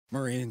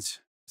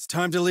Marines. It's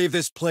time to leave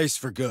this place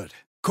for good.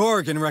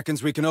 Corrigan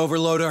reckons we can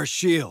overload our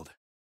shield.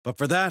 But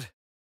for that,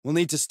 we'll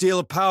need to steal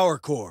a power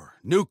core,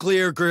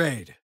 nuclear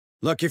grade.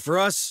 Lucky for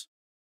us,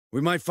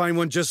 we might find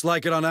one just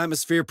like it on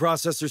Atmosphere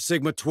Processor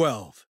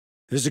Sigma-12.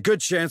 There's a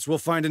good chance we'll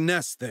find a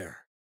nest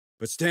there.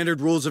 But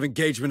standard rules of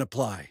engagement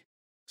apply.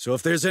 So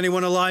if there's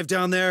anyone alive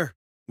down there,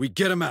 we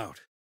get them out.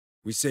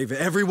 We save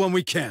everyone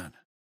we can.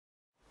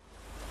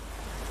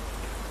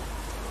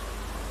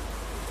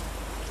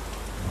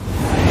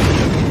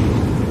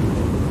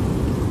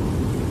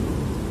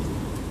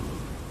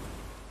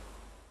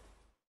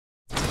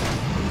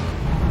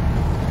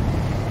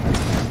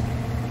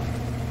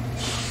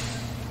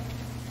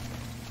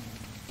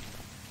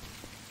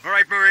 All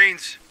right,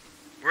 Marines.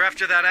 We're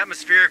after that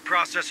atmospheric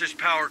processor's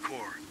power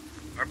core.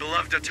 Our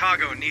beloved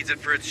Otago needs it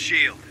for its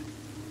shield.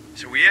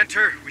 So we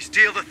enter, we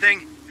steal the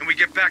thing, and we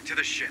get back to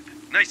the ship.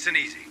 Nice and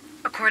easy.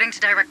 According to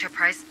Director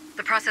Price,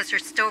 the processor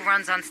still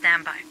runs on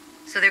standby,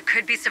 so there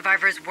could be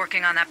survivors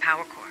working on that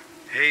power core.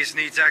 Hayes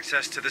needs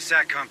access to the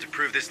SATCOM to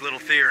prove this little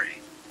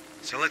theory.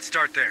 So let's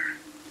start there.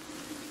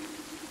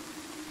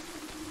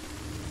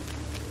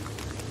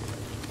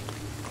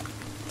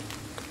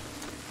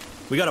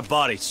 We got a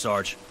body,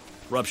 Sarge.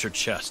 Ruptured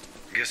chest.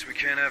 Guess we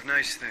can't have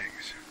nice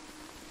things.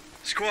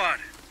 Squad,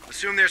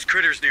 assume there's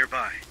critters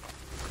nearby.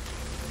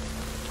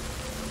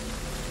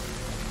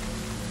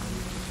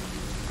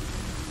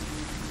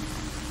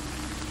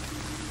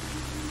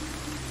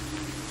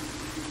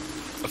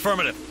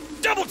 Affirmative.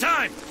 Double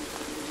time!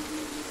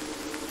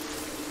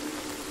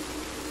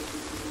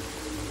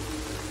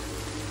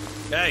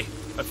 Hey,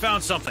 I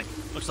found something.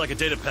 Looks like a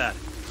data pad.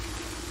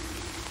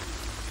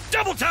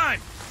 Double time!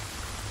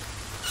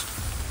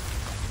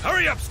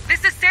 Hurry up!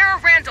 This is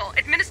Sarah Randall,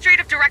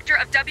 Administrative Director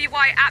of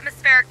WY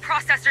Atmospheric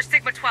Processor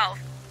Sigma-12.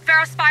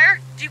 Pharaoh Spire,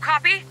 do you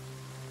copy?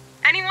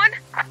 Anyone?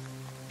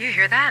 You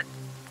hear that?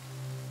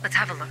 Let's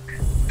have a look.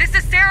 This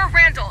is Sarah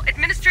Randall,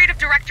 Administrative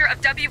Director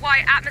of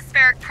WY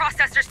Atmospheric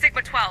Processor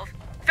Sigma-12.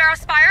 Pharaoh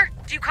Spire,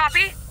 do you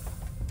copy?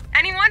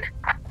 Anyone?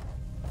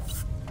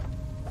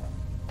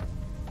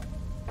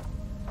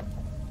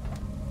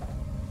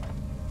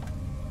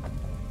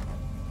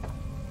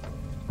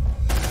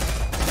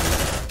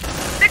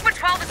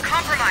 Sigma-12 is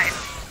compromised.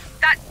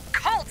 That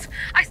cult!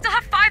 I still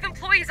have 5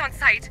 employees on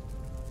site.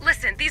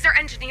 Listen, these are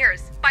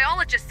engineers,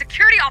 biologists,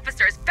 security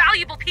officers,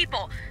 valuable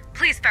people.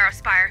 Please, Pharaoh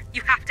Spire,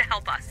 you have to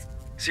help us.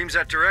 Seems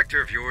that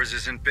director of yours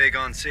isn't big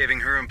on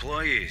saving her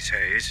employees,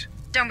 Hayes.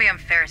 Don't be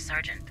unfair,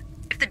 Sergeant.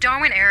 If the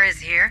Darwin era is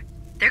here,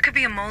 there could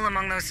be a mole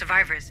among those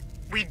survivors.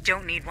 We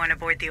don't need one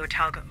aboard the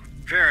Otago.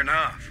 Fair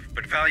enough,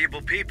 but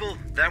valuable people,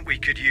 that we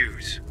could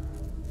use.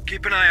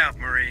 Keep an eye out,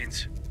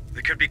 Marines.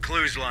 There could be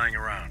clues lying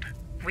around.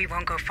 We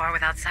won't go far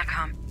without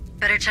SATCOM.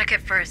 Better check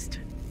it first.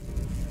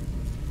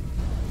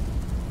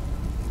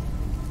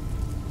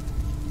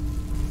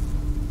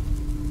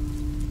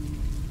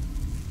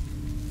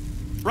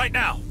 Right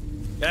now!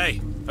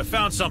 Hey, I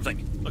found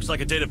something. Looks like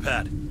a data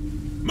pad.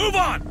 Move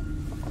on!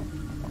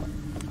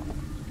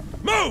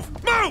 Move!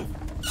 Move!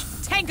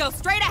 Tango,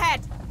 straight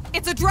ahead!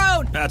 It's a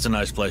drone! That's a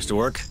nice place to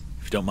work.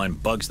 If you don't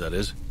mind bugs, that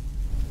is.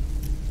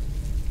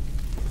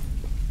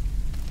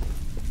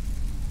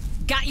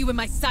 Got you in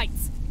my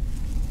sights!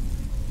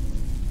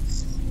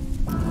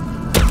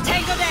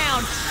 Tango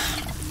down!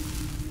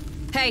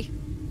 Hey,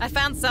 I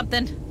found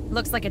something.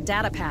 Looks like a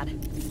data pad.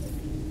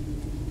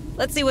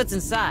 Let's see what's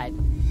inside.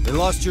 They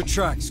lost your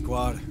track,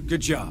 squad. Good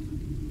job.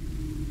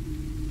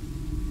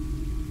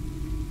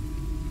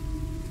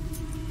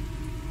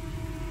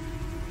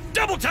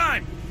 Double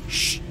time!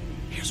 Shh!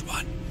 Here's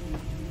one.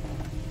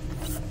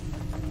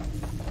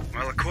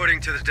 Well, according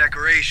to the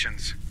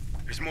decorations,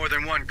 there's more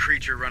than one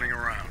creature running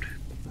around.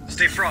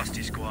 Stay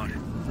frosty, squad.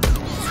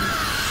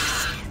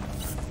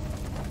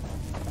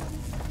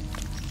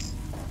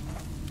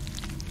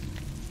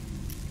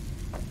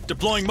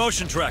 Deploying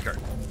motion tracker.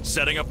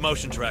 Setting up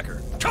motion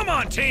tracker. Come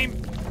on,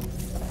 team!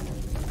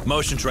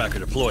 Motion tracker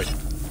deployed.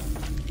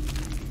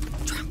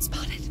 Drone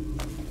spotted.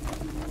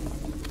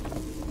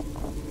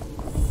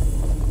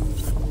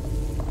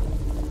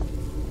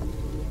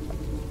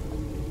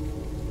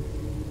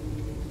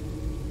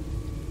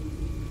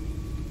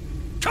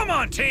 Come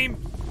on, team!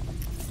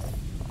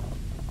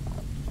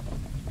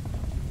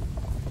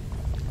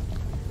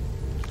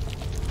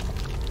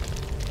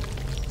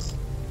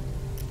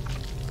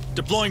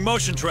 Deploying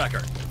motion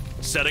tracker.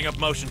 Setting up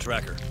motion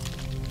tracker.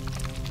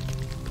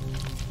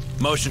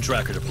 Motion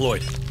tracker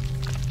deployed.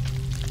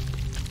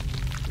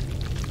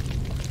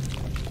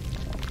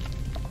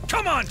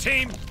 Come on,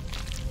 team!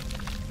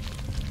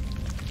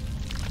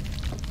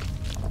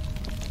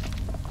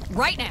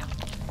 Right now.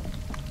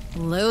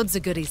 Loads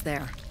of goodies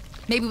there.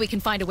 Maybe we can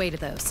find a way to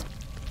those.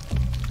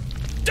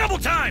 Double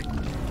time!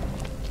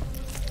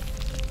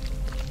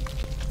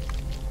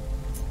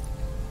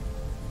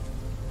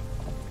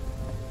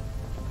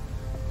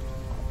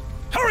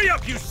 Hurry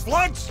up, you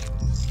slugs!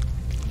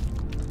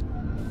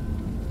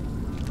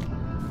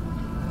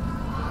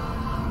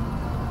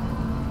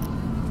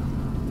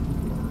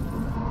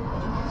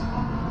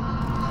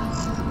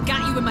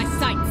 Got you in my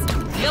sights.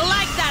 You'll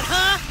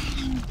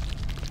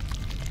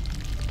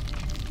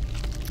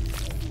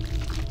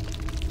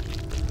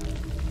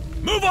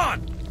Move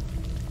on!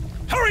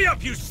 Hurry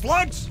up, you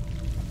slugs!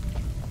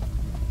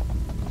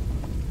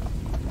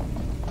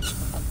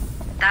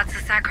 That's the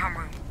SATCOM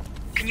room.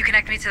 Can you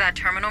connect me to that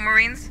terminal,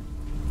 Marines?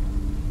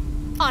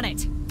 On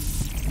it.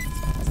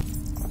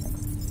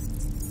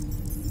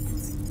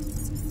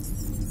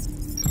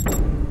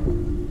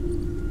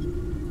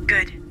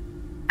 Good.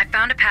 I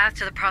found a path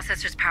to the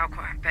processor's power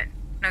core, but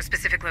no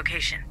specific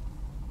location.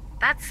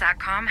 That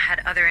SATCOM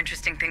had other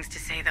interesting things to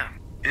say, though.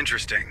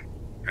 Interesting.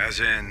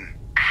 As in...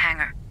 A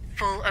hangar,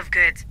 full of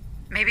goods.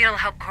 Maybe it'll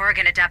help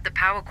Corrigan adapt the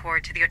power core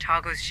to the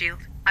Otago's shield.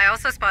 I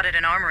also spotted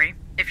an armory,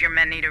 if your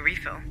men need a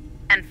refill.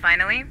 And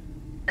finally,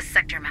 a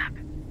sector map.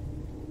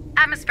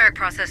 Atmospheric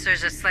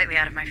processors are slightly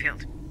out of my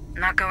field.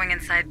 Not going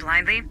inside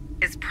blindly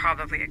is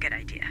probably a good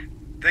idea.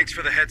 Thanks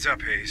for the heads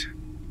up, Hayes.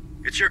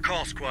 It's your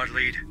call, squad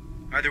lead.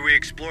 Either we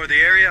explore the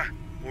area,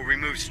 or we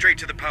move straight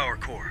to the power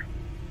core.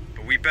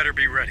 But we better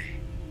be ready.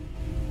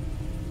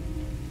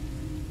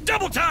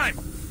 Double time!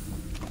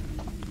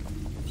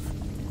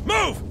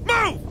 Move!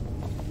 Move!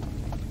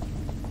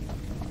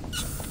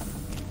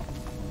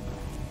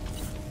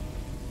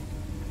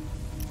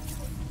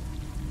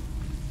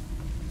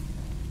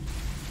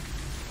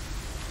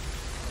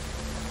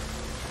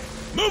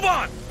 Move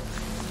on!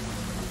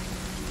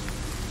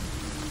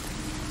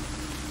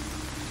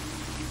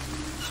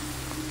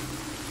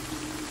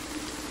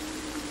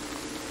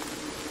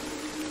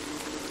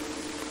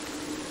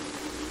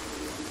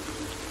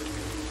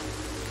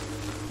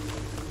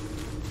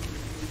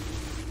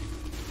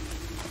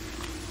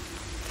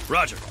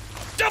 Roger.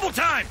 Double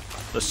time!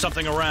 There's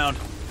something around.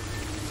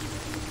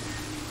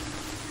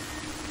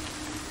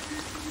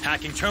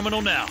 Hacking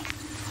terminal now.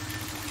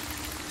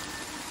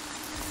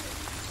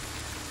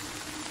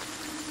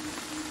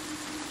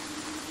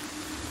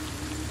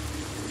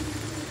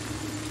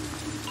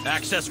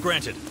 Access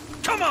granted.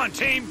 Come on,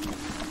 team!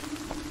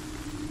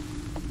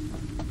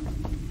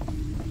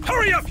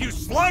 Hurry up, you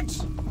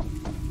slugs!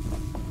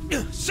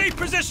 Safe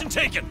position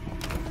taken!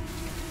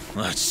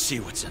 Let's see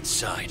what's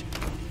inside.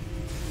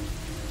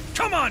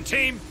 Come on,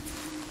 team!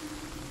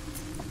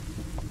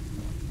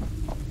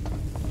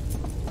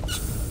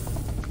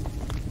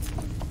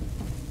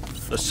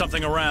 There's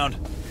something around.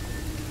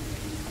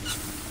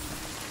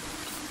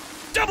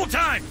 Double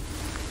time!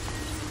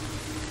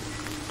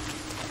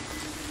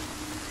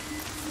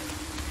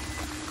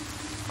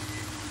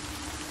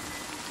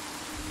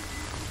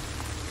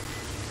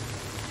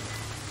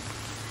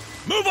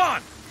 Move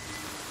on!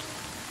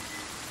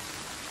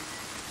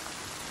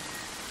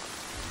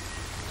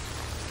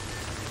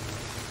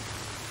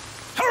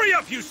 Hurry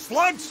up, you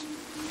slugs!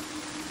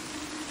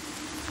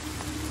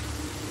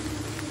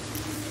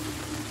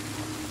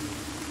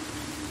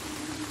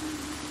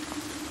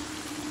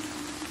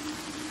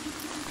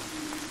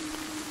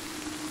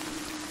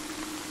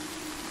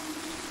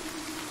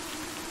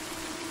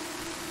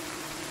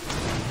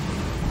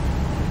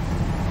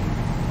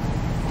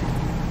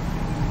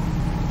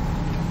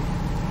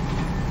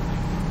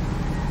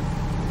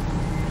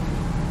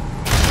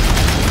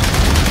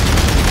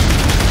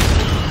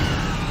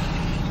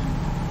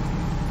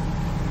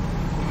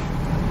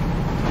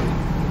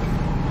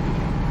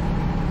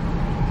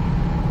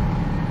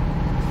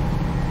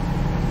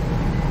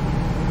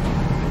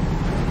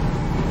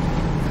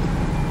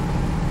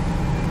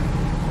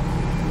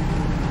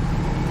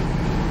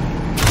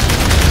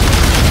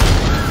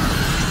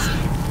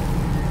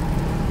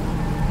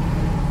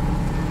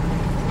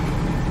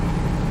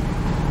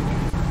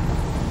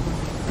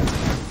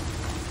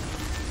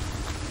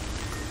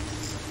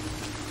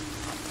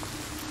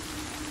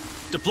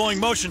 Deploying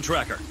motion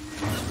tracker.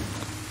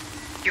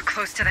 You're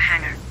close to the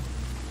hangar.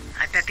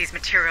 I bet these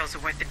materials are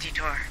worth the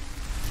detour.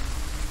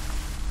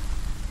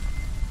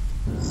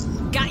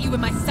 Got you in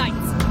my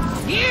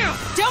sights. You!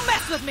 Don't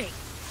mess with me!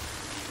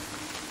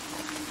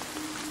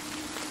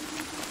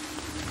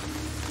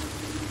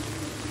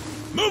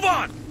 Move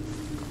on!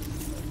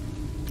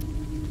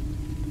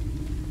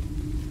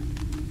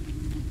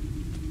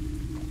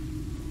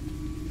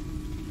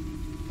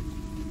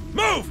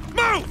 Move!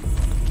 Move!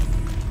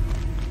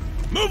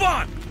 Move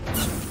on!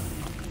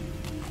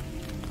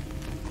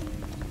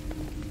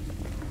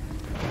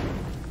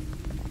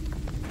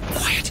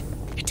 Quiet.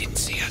 It didn't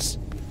see us.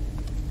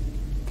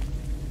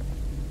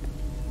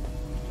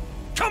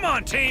 Come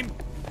on, team!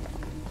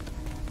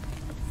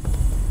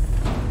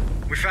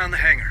 We found the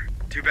hangar.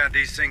 Too bad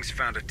these things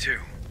found it too.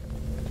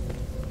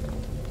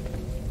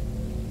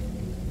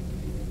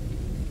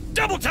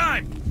 Double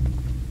time!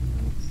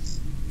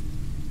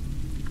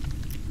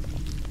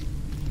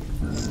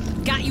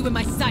 Got you in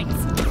my sights.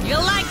 You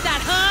like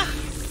that, huh?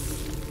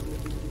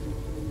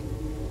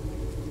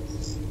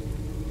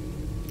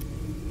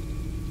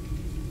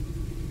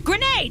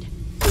 Grenade!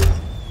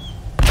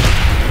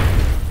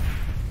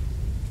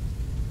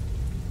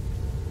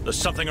 There's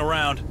something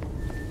around.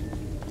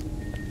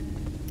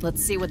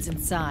 Let's see what's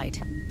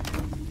inside.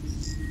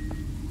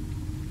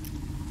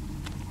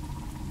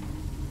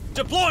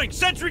 Deploying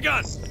sentry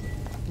gun!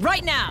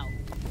 Right now!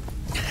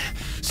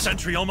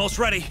 Sentry almost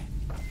ready.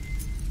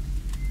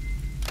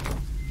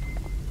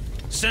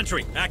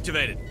 Sentry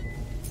activated.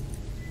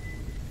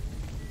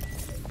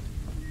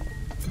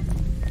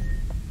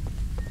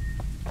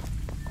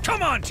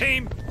 Come on,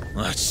 team!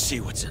 Let's see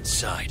what's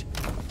inside.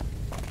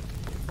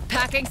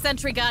 Packing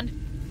sentry gun.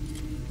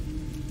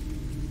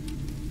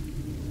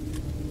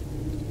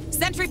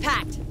 Sentry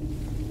packed.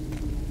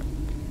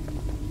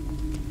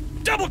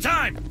 Double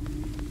time!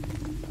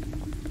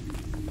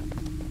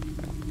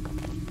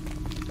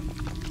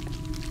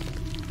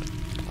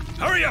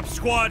 Hurry up,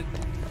 squad!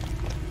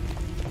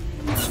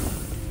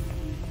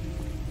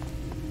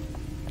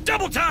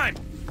 Double time!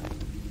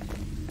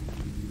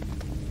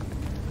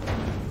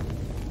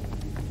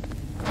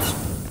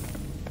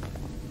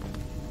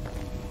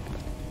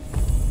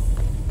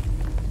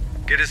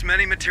 Get as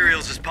many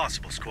materials as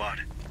possible,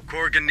 squad.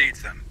 Corrigan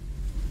needs them.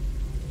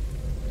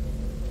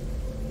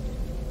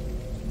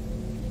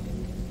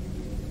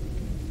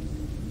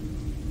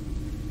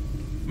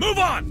 Move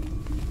on!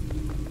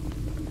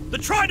 They're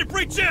trying to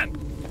breach in!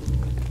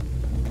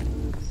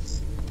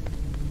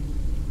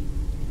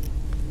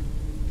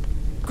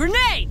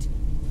 Grenade!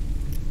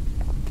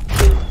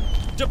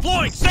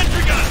 Deploying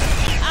sentry gun!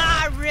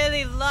 I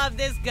really love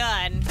this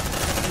gun.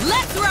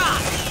 Let's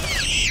rock!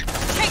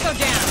 Tango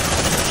down!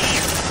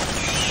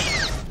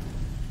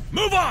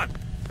 Move on!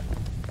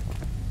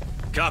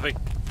 Copy.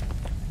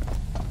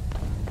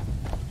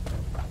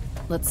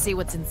 Let's see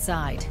what's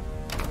inside.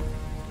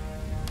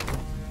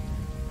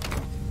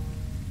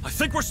 I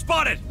think we're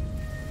spotted!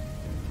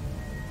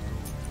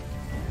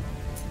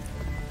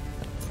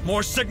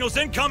 More signals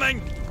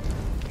incoming!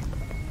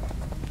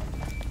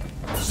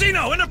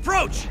 Xeno, in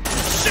approach!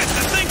 Shit,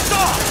 the thing's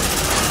off!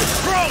 It's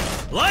thrown!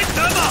 Light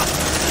them up!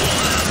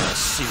 Let's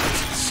see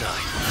what's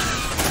inside.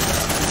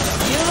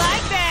 You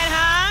like that,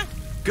 huh?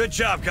 Good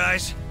job,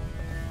 guys.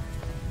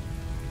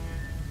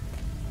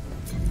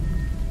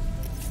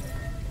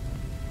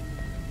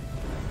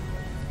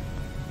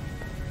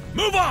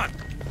 Move on!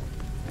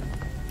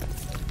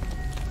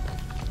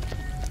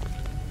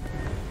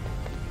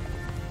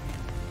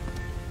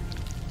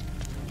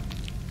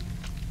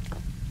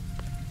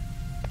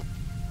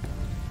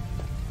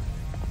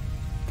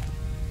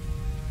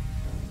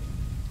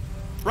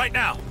 Right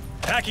now!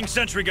 Hacking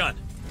sentry gun.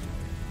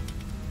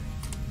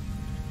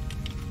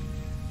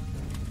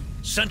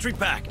 Sentry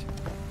packed.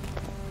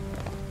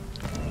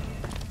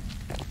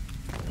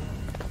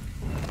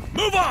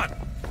 Move on!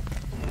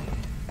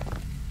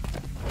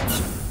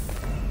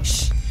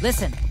 Shh,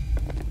 listen.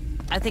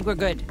 I think we're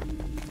good.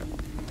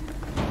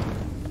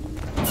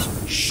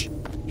 Shh!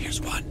 Here's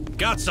one.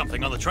 Got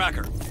something on the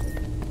tracker.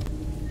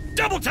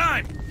 Double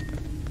time!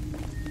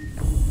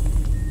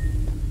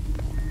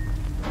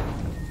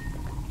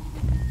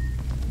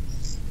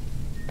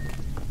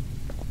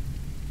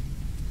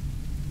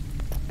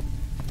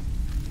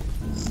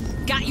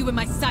 Got you in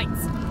my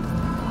sights.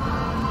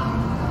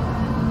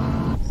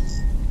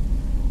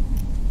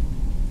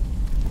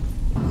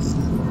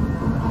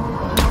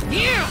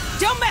 You!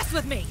 Don't mess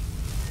with me!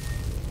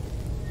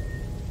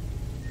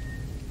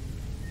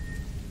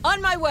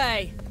 On my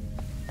way!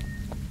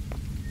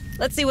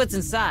 Let's see what's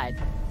inside.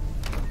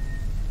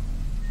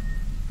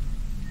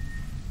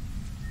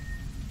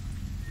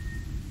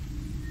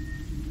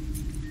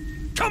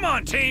 Come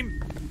on, team!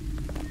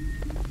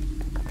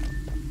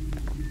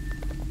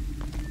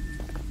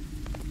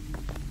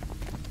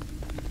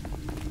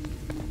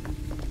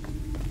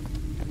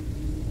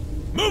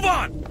 Move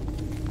on!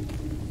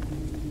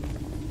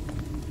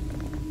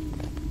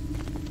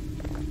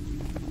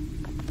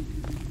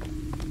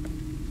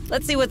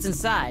 Let's see what's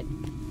inside.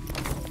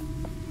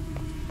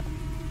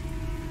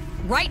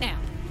 Right now.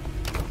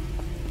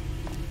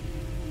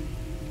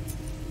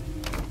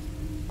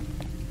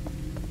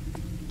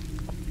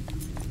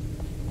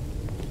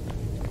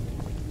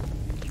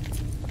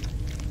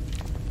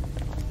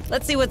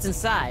 Let's see what's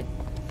inside.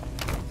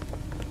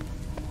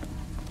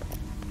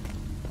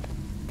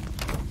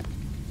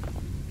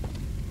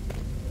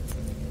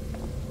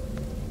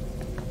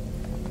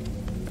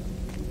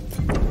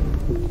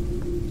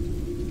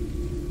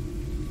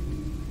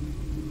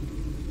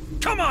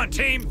 Come on,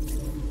 team!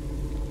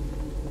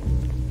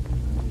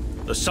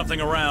 There's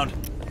something around.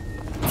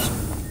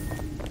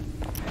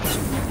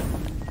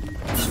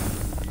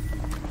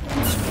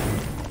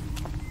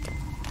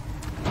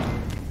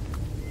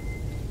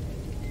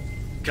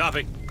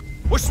 Copy.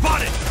 We're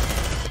spotted!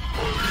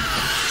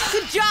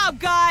 Good job,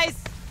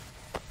 guys!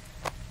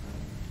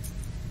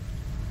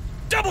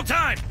 Double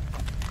time!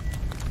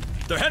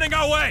 They're heading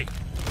our way!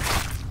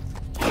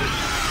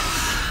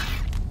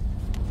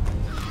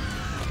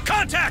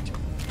 Contact!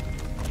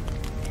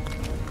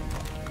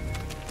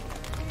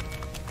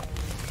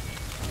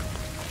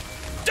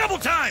 Double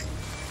time!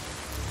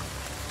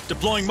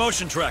 Deploying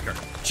motion tracker.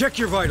 Check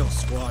your vitals,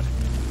 squad.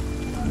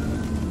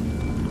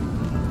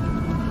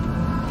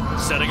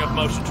 Setting up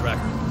motion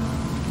tracker.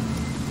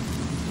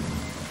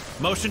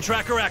 Motion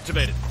tracker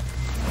activated.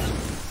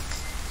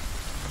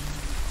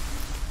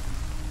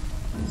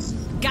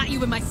 Got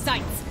you in my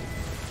sights.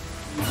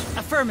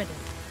 Affirmative.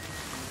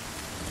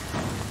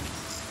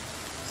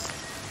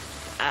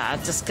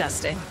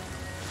 Disgusting.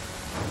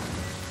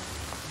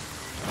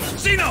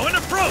 Xeno, in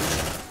approach!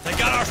 They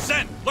got our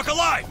scent! Look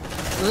alive!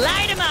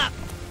 Light him up!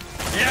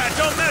 Yeah,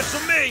 don't mess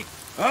with me!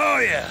 Oh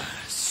yeah,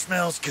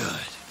 smells good.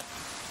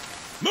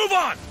 Move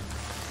on!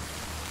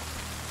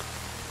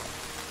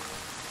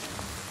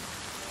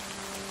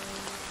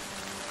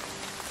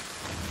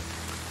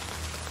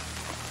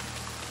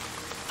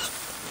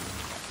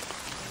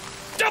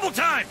 Double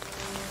time!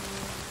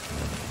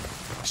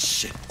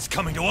 Shit, it's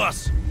coming to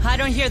us. I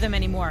don't hear them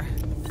anymore.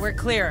 We're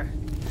clear.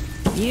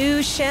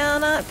 You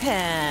shall not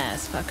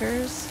pass,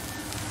 fuckers.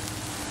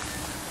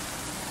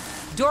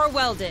 Door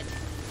welded.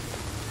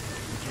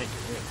 Can't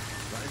get in,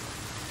 right?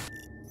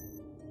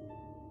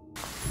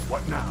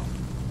 What now?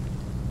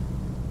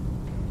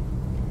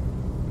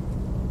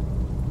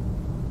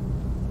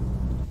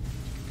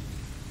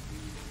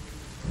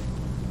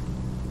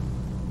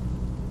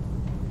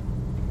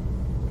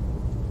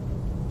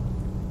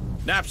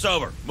 Nap's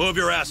over. Move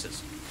your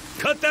asses.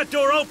 Cut that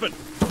door open!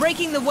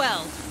 Breaking the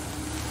weld.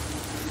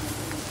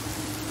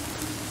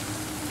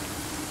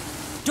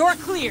 Door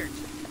cleared.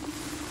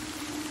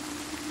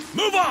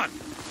 Move on!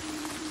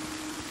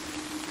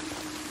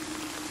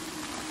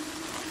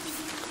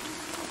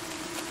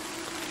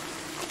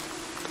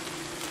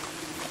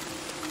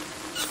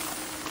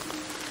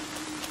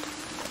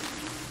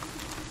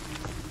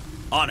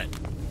 On it.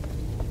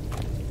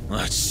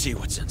 Let's see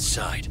what's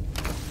inside.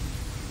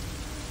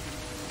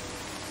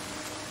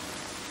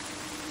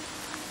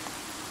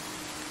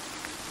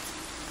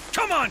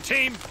 Come on,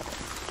 team!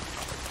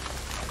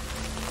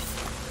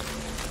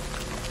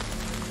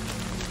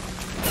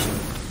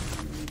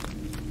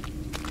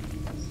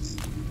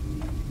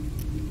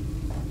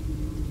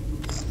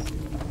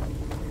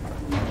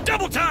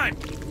 Double time!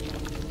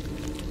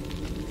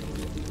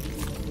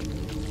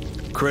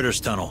 Critters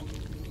tunnel.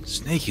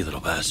 Sneaky little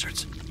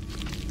bastards.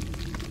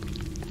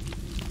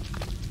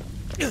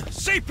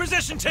 Safe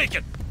position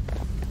taken!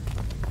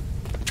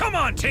 Come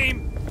on,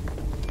 team!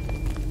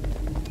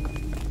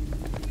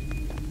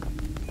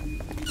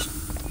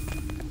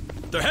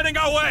 They're heading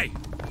our way!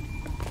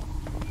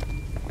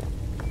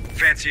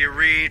 Fancy a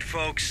read,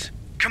 folks?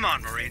 Come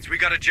on, Marines, we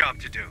got a job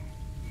to do.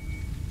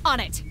 On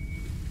it.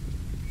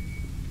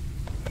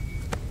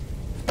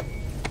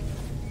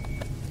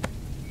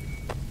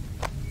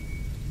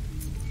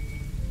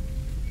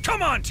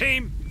 Come on,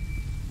 team!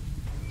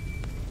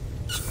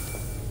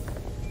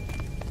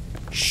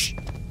 Shh!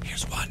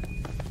 Here's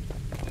one.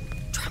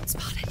 Drone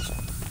spotted.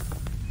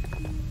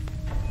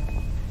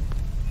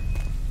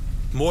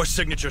 More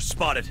signatures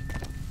spotted.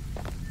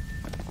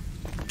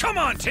 Come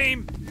on,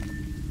 team!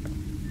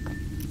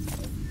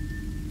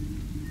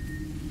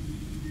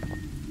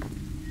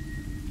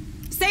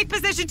 Safe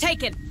position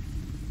taken.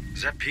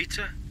 Is that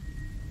pizza?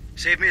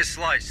 Save me a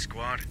slice,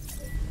 squad.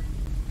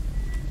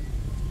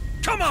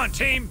 Come on,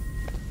 team!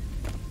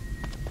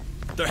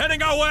 They're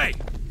heading our way!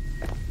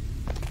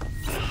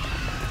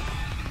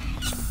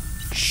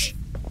 Shh!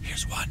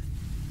 Here's one.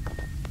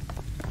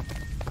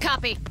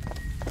 Copy.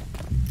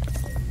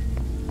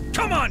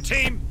 Come on,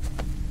 team!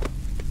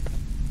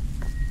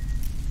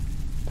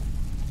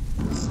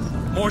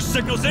 More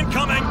signals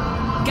incoming!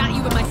 Got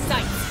you in my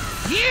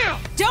sights. Yeah!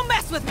 Don't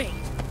mess with me!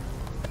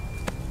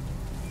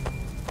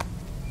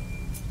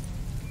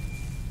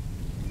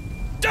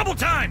 Double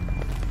time!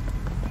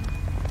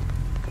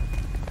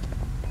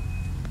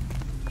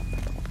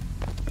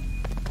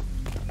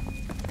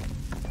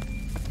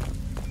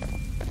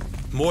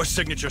 More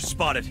signatures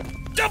spotted.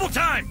 Double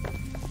time!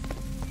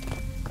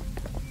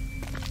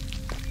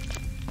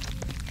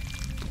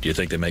 Do you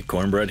think they make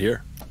cornbread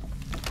here?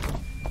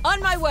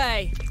 On my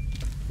way!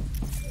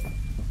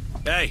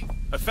 Hey,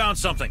 I found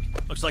something.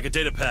 Looks like a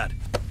data pad.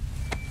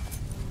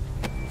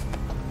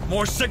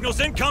 More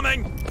signals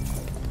incoming!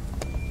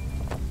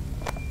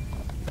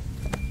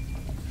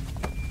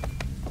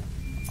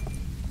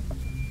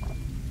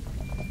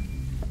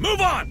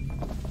 Move on!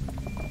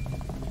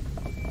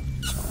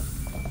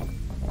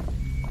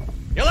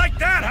 You like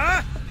that,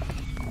 huh?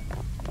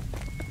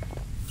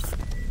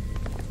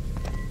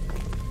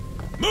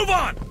 Move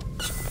on!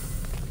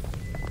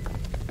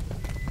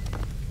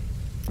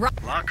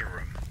 Locker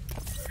room.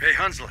 Hey,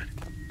 Hunslet.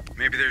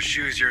 Maybe there's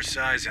shoes your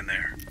size in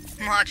there.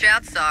 Watch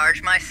out,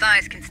 Sarge. My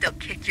size can still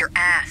kick your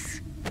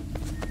ass.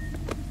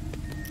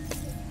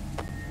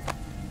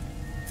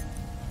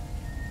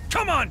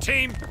 Come on,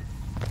 team!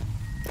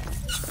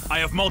 I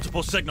have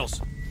multiple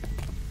signals.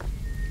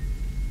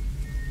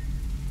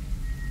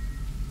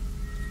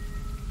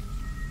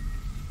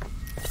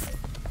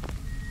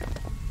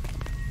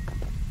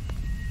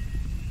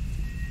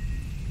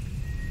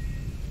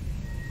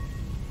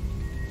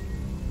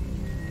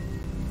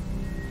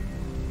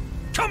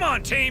 Come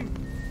on, team!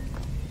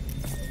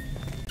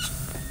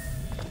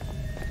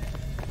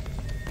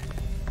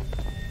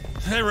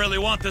 They really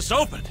want this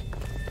opened.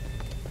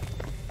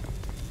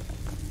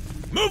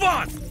 Move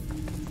on!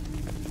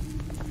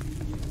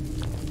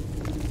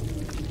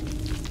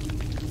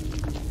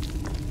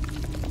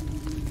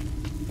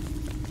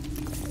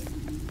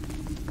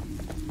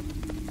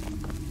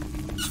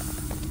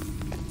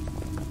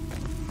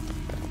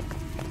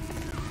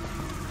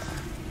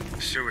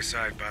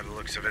 Suicide by the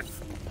looks of it.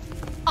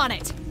 On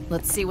it.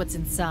 Let's see what's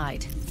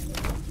inside.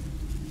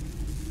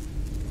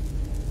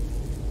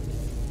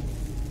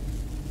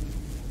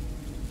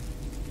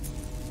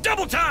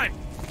 Double time!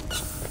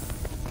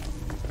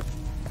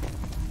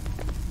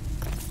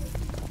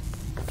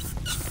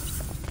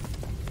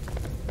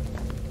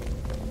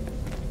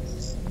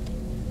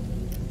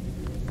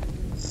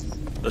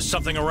 There's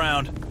something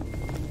around.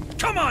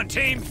 Come on,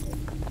 team!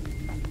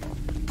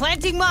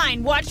 Planting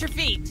mine, watch your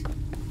feet.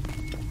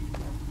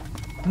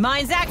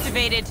 Mine's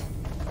activated.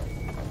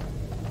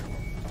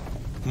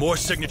 More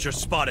signatures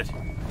spotted.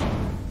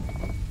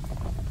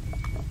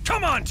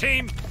 Come on,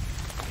 team!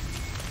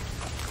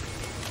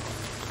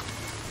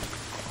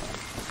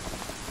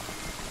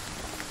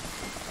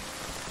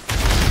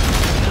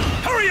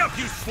 Hurry up,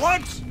 you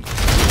slugs!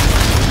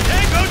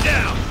 Tango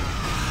down!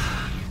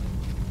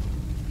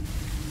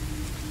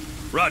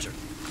 Roger.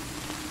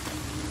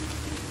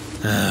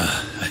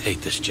 I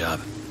hate this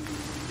job.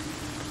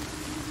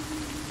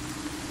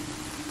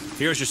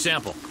 Here's your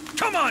sample.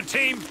 Come on,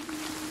 team!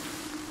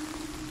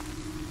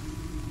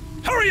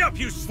 Hurry up,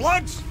 you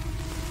slugs!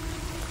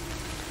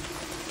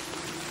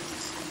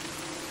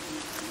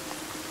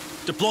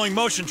 Deploying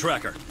motion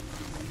tracker.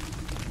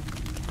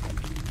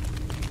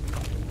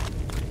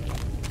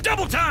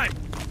 Double time!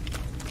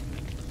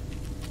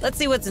 Let's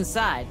see what's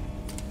inside.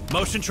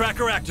 Motion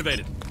tracker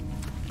activated.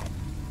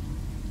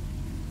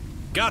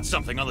 Got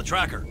something on the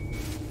tracker.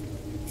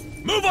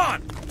 Move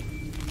on!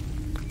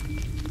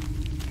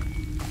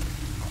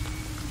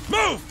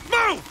 Move!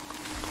 Move!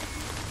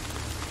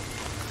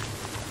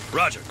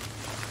 Roger.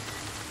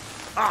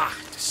 Ah,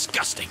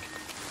 disgusting.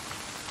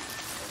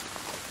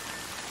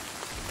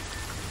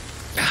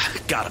 Ah,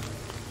 got him.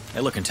 They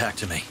look intact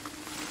to me.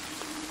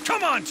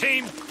 Come on,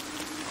 team!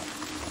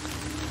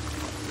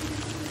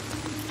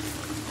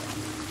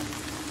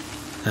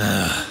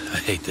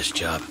 I hate this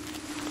job.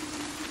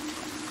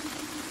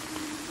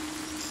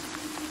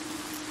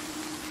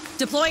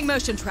 Deploying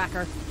motion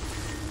tracker.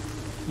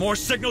 More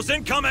signals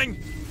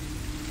incoming!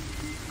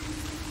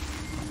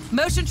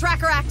 Motion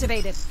tracker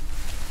activated.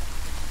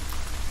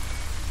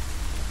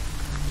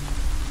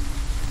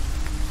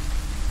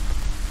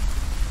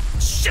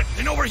 Shit,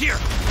 and over here!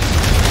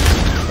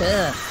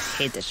 Ugh,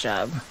 hate this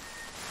job.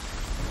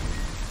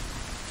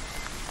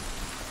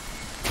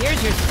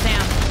 Here's your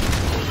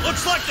sample.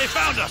 Looks like they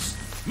found us!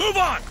 Move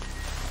on!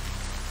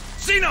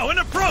 Xeno, in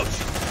approach!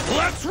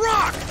 Let's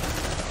rock!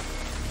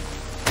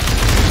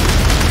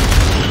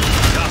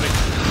 Copy.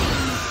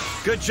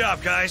 Good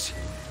job, guys.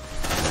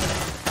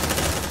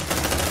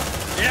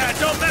 Yeah,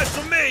 don't mess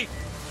with me!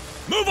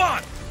 Move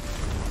on!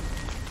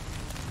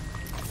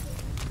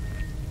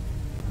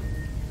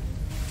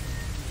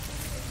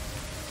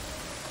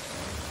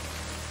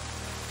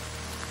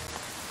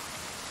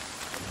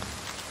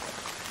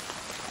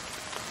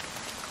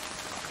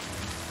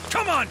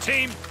 Come on,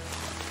 team!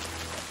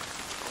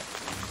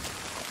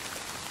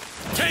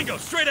 Tango,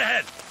 straight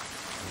ahead!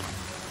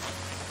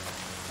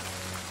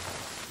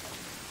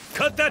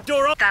 Cut that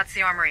door up! That's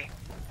the armory.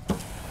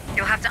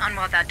 You'll have to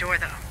unweld that door,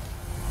 though.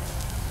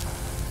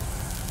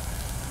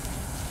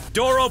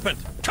 Door opened!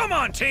 Come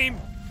on, team!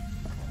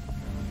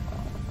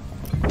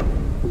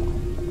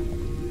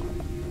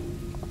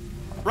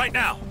 Right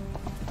now!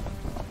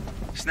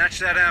 Snatch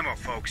that ammo,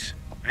 folks.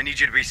 I need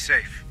you to be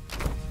safe.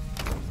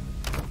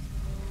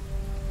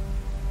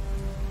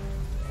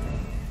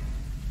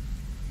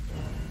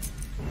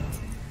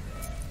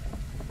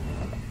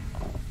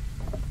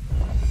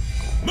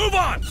 Move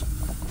on!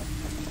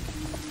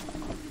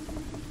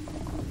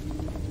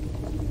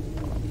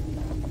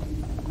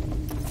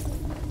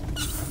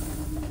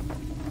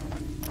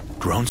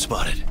 Drone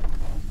spotted.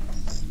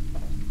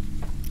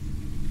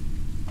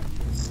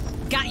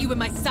 Got you in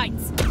my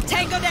sights.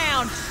 Tango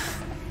down!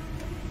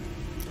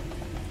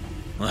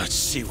 Let's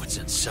see what's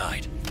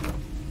inside.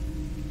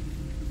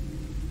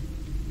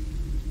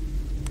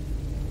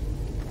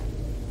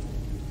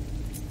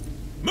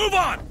 Move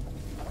on!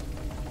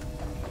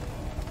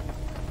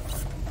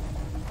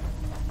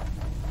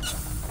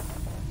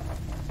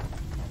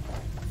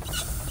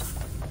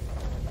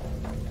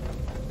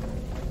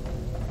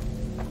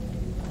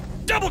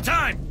 Double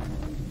time!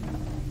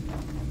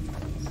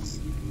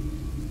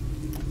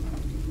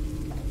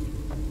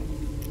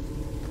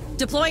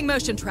 Deploying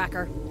motion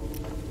tracker.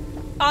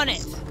 On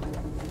it.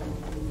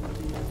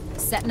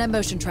 Setting a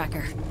motion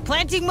tracker.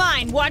 Planting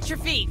mine, watch your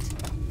feet.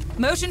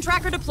 Motion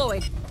tracker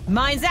deployed.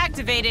 Mine's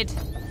activated.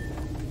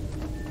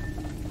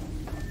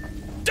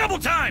 Double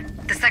time!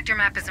 The sector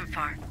map isn't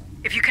far.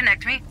 If you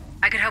connect me,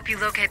 I could help you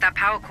locate that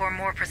power core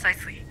more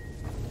precisely.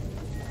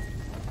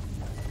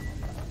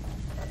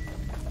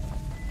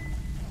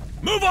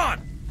 Move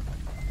on!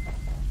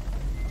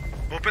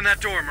 Open that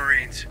door,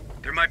 Marines.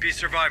 There might be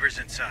survivors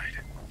inside.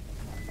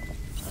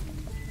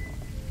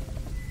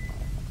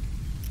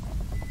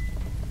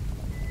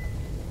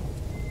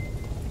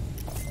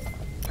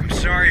 I'm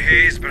sorry,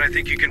 Hayes, but I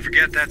think you can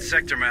forget that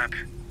sector map.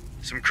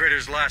 Some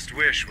critter's last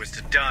wish was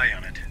to die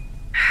on it.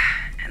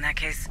 In that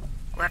case,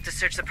 we'll have to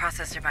search the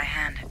processor by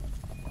hand.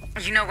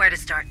 You know where to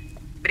start,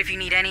 but if you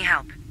need any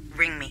help,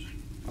 ring me.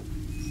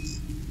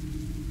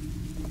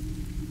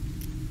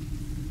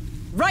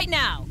 Right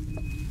now!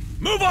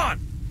 Move on!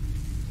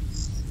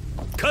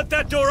 Cut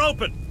that door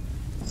open!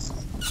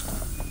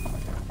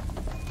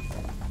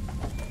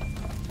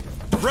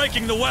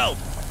 breaking the weld!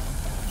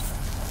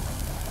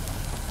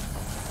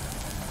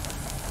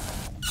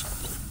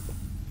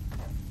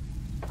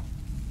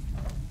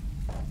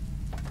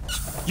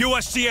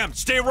 USCM,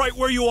 stay right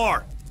where you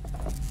are!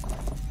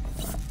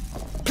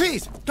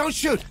 Please, don't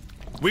shoot!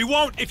 We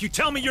won't if you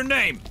tell me your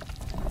name!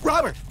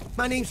 Robert!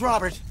 My name's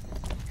Robert.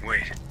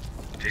 Wait,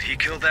 did he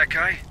kill that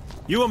guy?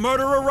 You a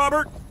murderer,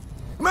 Robert?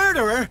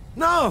 Murderer?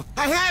 No,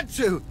 I had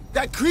to!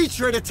 That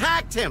creature had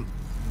attacked him!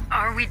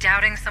 Are we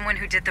doubting someone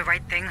who did the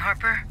right thing,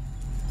 Harper?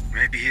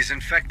 Maybe he's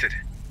infected.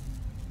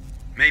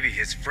 Maybe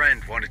his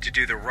friend wanted to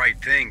do the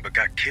right thing but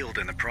got killed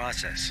in the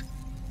process.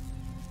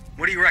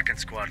 What do you reckon,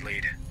 Squad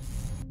Lead?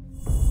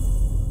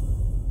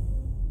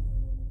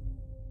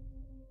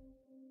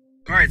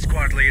 Alright,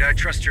 Squad Lead, I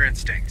trust your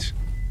instincts.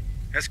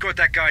 Escort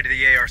that guy to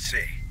the ARC.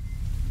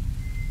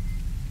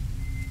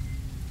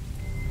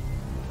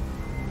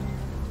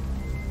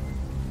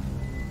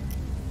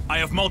 I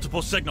have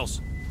multiple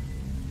signals.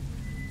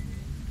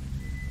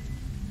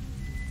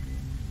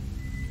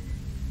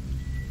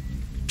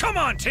 Come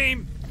on,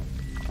 team!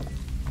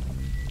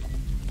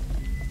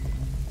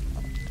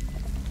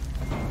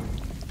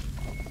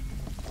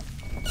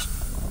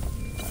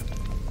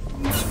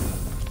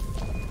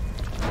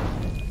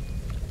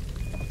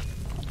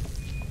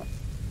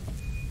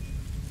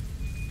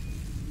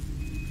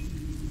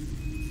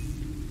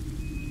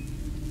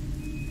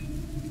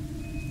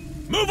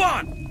 Move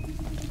on!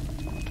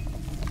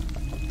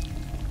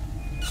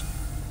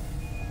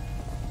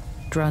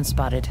 Drone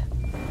spotted.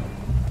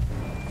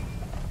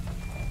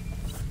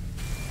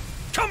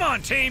 Come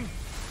on, team!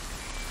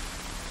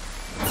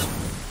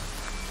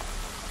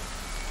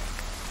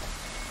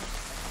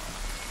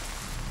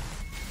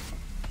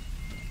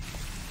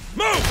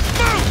 Move!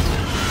 Move!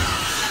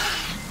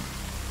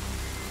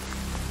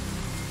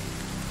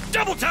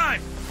 Double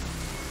time!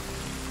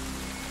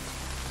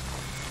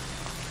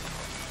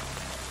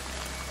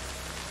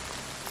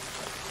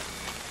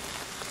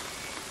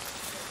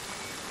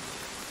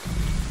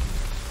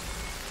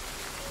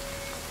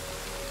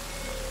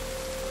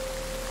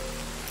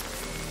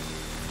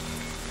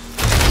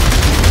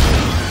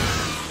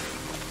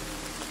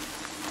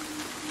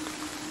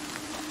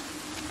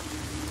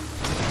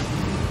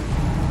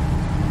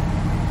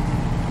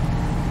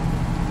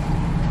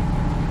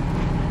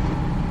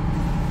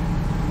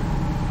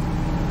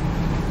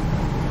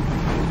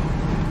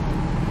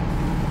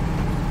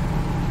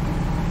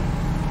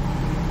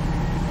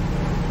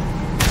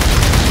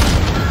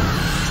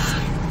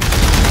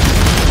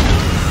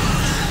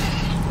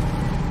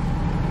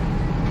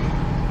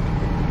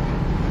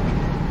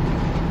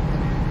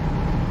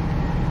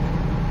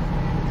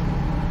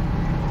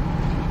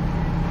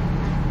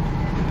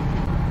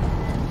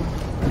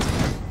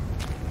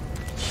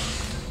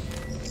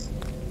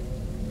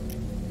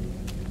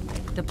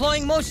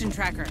 Deploying motion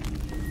tracker.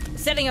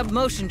 Setting up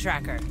motion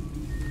tracker.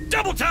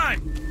 Double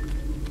time!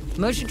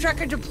 Motion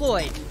tracker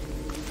deployed.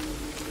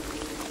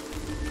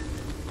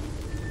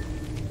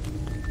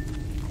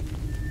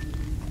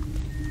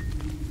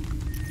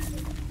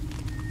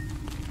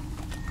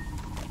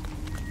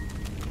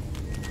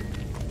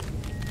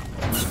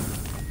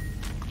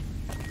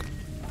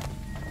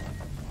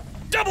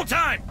 Double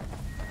time!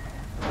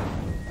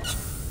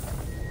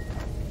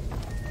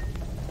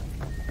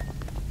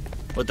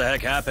 What the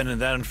heck happened in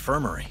that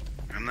infirmary?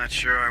 I'm not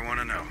sure I want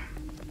to know.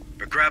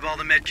 But grab all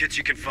the med kits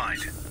you can find.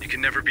 You can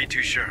never be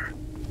too sure.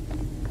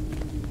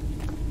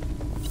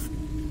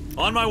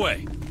 On my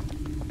way.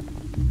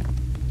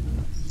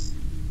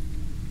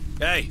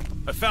 Hey,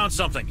 I found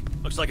something.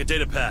 Looks like a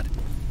data pad.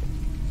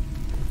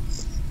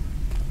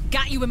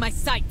 Got you in my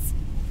sights.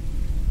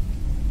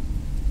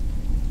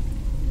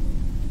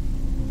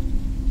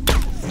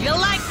 You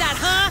like that,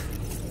 huh?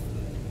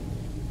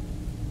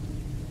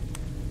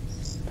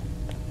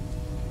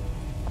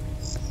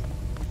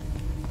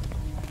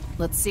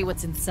 Let's see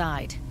what's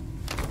inside.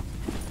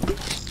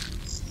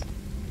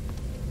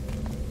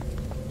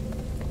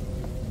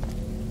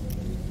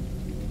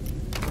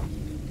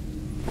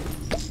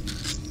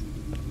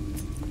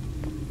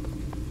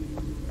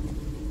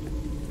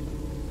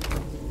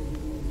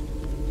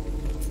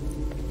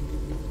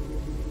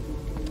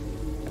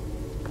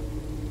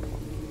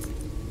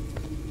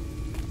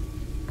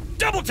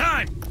 Double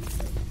time!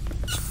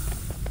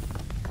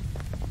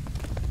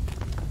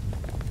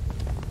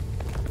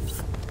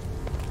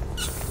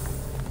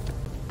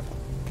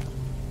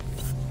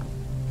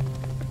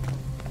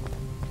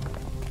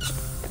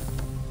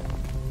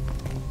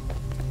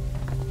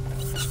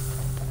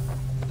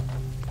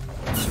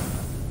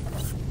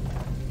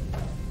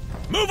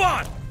 Move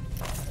on!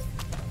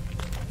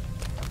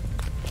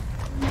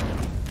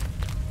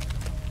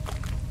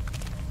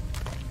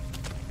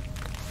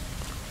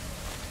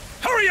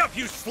 Hurry up,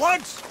 you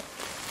slugs!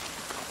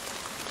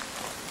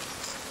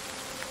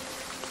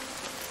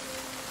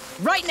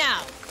 Right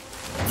now!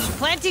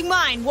 Planting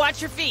mine,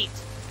 watch your feet.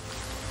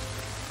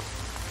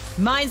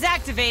 Mine's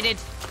activated.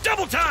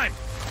 Double time!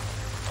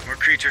 More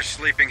creatures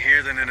sleeping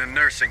here than in a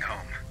nursing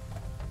home.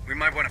 We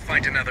might want to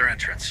find another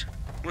entrance.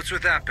 What's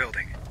with that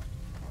building?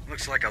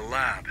 Looks like a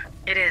lab.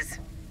 It is.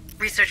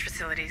 Research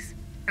facilities.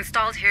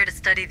 Installed here to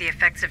study the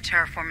effects of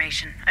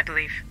terraformation, I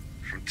believe.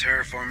 From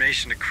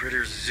terraformation to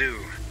Critter's Zoo.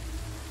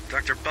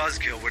 Dr.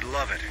 Buzzkill would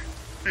love it.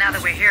 Now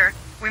that we're here,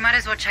 we might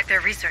as well check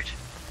their research.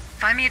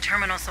 Find me a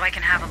terminal so I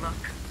can have a look.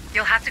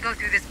 You'll have to go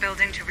through this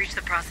building to reach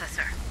the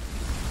processor.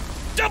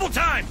 Double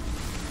time!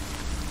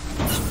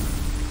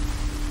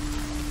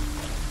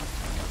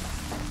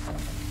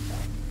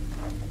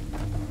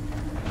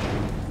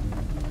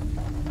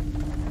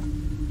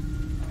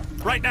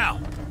 Right now!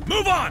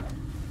 Move on!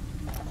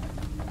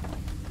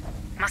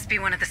 Must be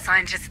one of the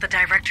scientists the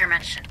director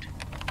mentioned.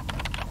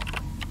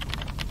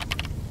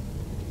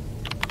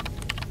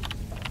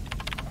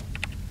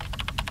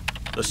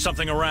 There's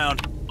something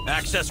around.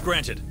 Access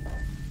granted.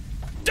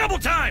 Double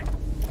time!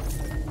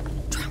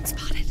 Drone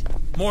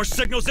spotted. More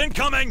signals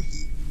incoming!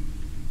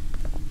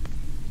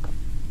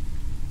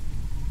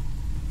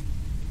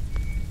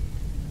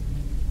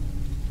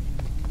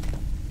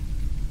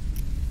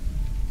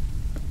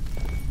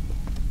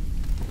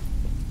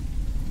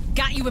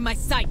 Got you in my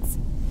sights.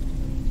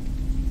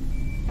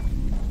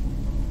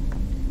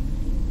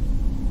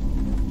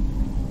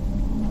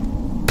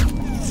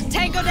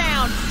 Tango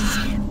down!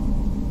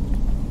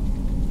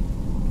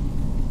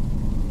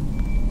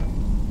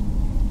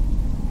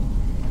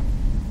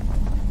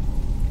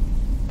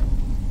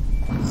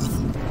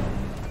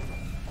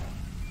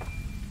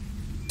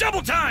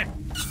 Double time!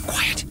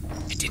 Quiet.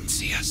 It didn't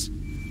see us.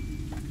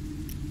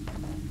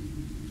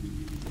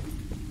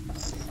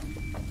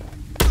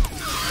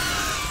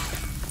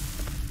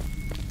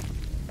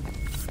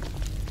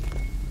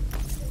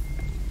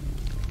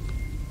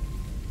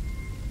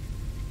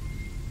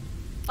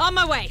 On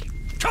my way.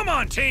 Come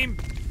on, team!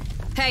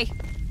 Hey,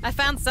 I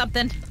found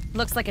something.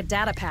 Looks like a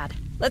data pad.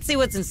 Let's see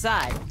what's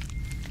inside.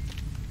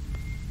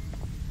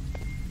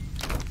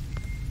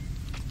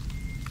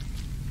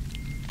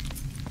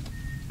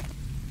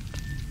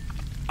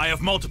 I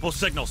have multiple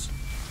signals.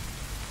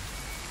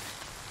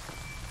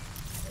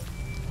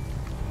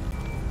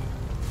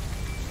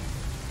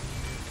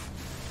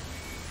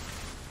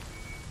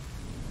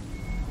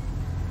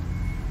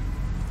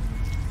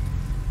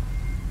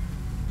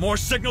 More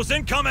signals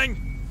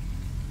incoming!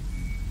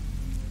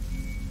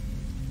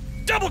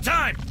 Double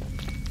time!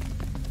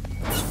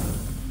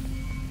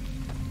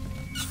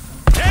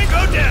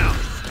 Tango down!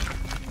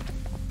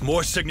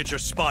 More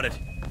signatures spotted.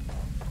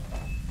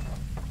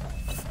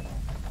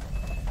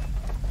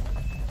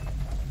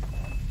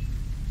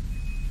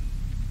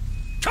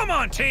 Come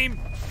on, team!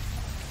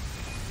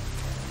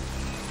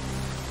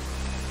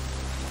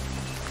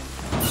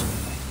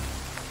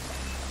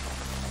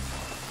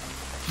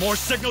 More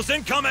signals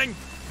incoming!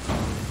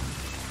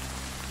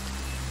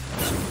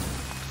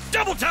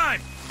 Double time!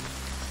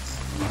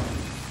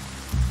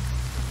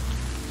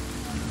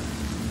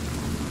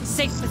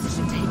 Safe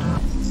position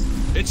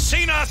taken. It's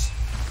seen us!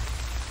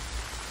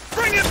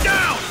 Bring him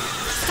down!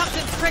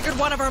 Something's triggered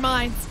one of our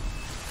mines.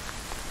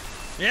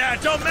 Yeah,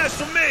 don't mess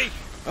with me!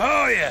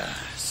 Oh, yeah.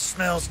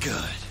 Smells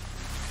good.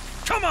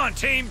 Come on,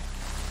 team!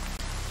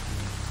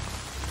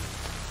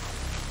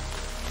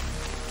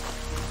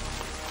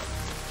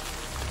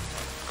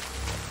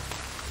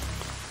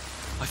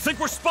 I think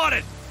we're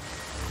spotted!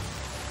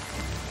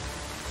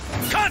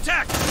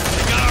 Contact!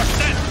 They got our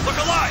scent! Look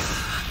alive!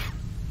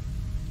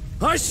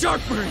 Hi,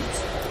 Shark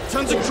Marines!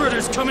 Tons of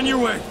critters coming your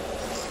way!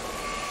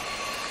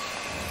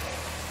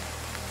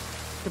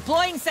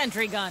 Deploying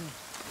sentry gun.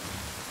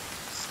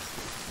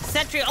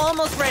 Sentry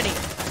almost ready.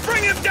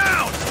 Bring him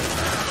down!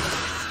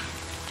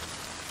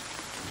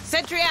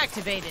 Sentry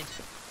activated.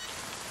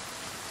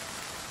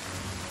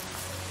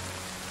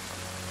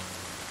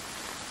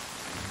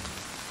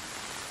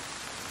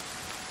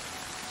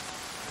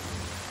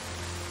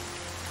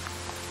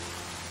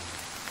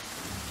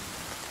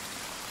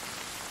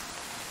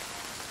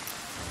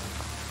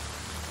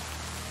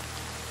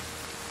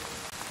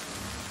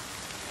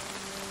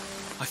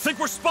 I think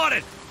we're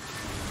spotted!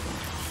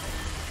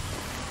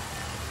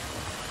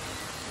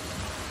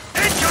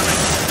 Incoming!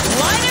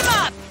 Line him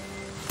up!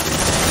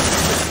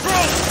 Bro,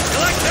 you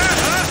like that,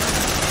 huh?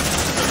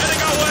 They're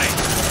heading our way!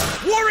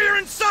 Warrior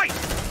in sight!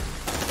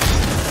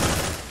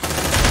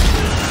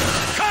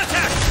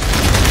 Contact!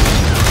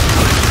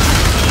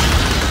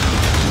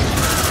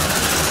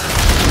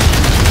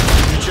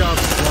 Good job,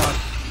 squad.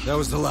 That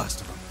was the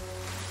last of them.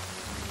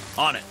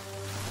 On it.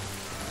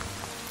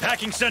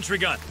 Packing sentry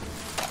gun.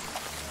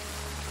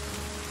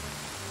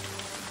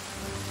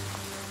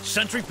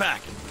 Sentry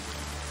pack.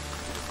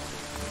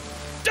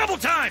 Double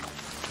time!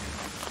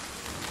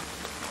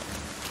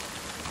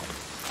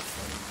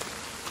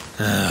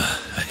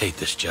 I hate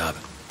this job.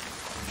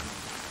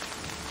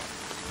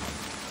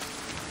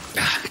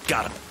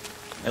 Got him.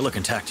 They look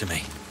intact to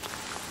me.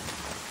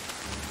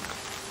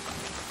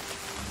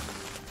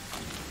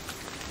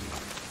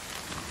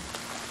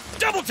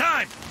 Double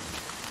time!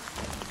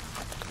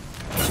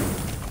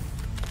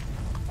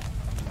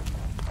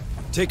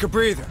 Take a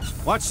breather.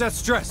 Watch that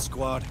stress,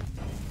 squad.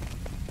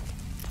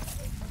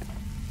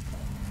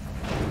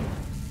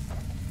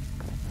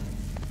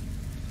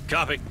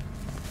 Copy.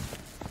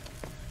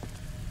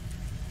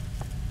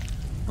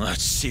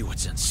 Let's see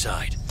what's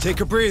inside. Take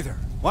a breather.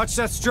 Watch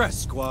that stress,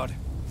 squad.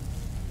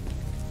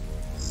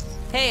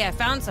 Hey, I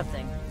found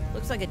something.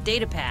 Looks like a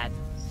data pad.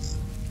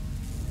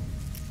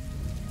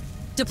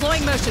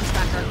 Deploying motion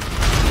tracker.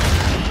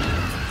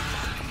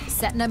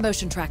 Setting a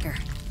motion tracker.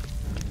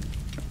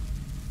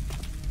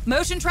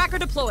 Motion tracker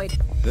deployed.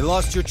 They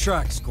lost your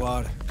track,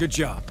 squad. Good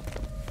job.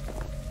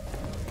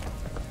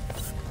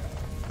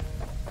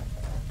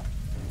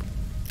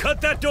 Cut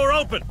that door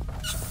open!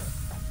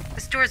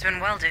 This door's been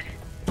welded.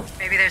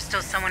 Maybe there's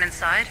still someone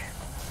inside?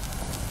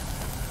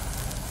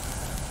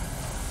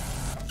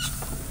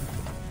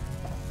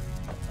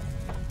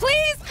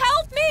 Please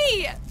help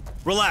me!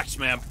 Relax,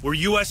 ma'am. We're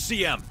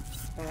USCM.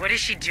 What is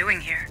she doing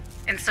here?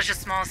 In such a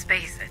small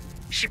space?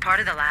 Is she part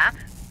of the lab?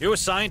 You a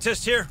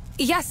scientist here?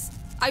 Yes,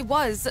 I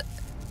was.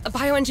 A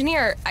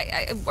bioengineer.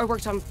 I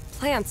worked on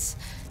plants,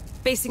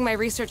 basing my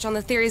research on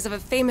the theories of a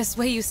famous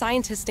Weyland-Yutani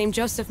scientist named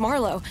Joseph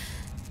Marlowe.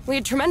 We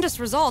had tremendous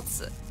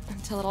results,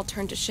 until it all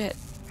turned to shit.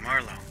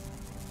 Marlowe.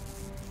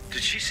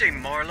 Did she say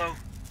Marlowe?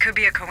 Could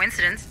be a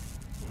coincidence.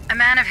 A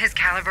man of his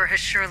caliber has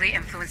surely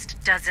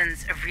influenced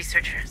dozens of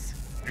researchers.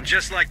 And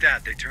just like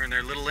that, they turned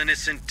their little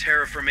innocent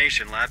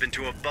terraformation lab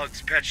into a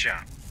bug's pet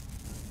shop.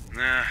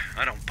 Nah,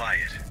 I don't buy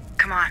it.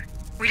 Come on.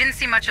 We didn't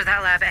see much of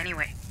that lab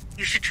anyway.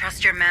 You should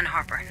trust your men,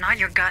 Harper, not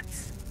your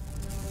guts.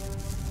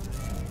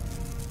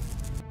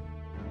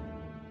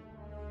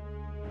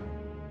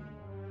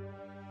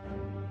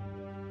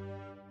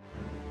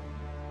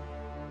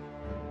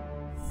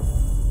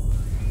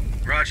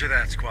 Roger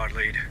that, squad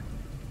lead.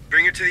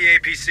 Bring it to the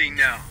APC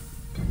now.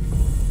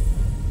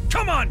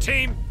 Come on,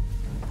 team!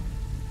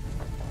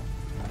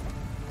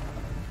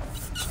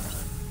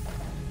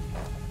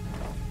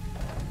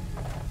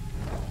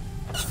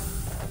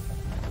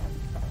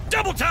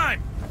 Double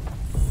time!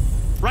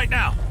 Right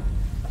now!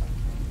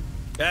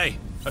 Hey,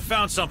 I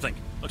found something.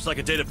 Looks like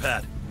a data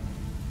pad.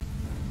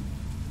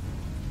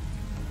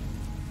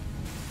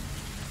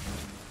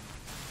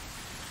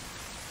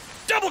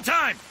 Double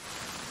time!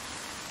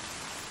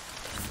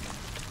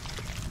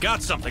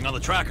 Got something on the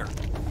tracker.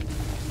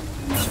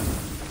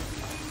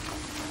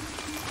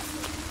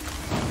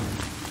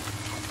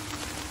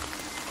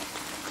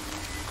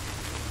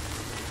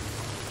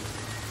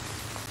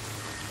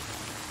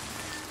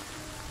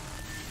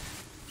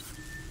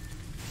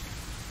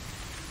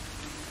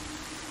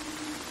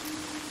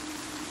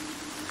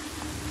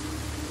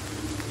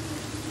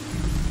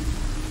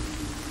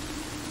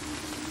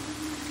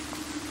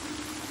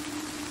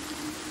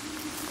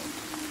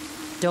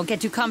 Don't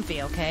get too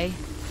comfy, okay?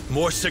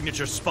 More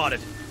signatures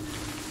spotted.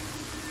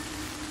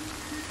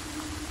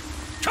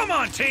 Come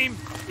on, team!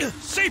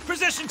 Safe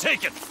position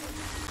taken!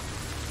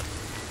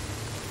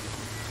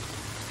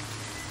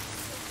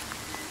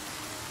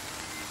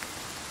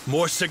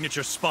 More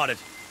signatures spotted.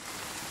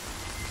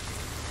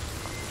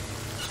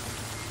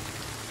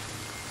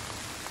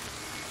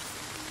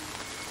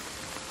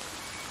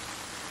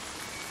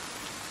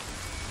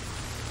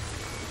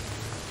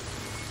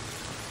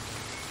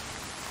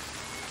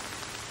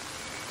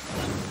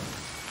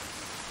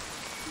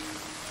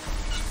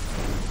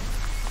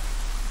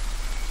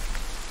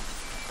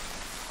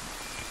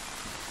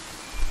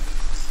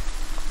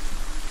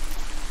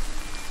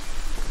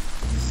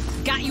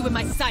 Got you in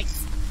my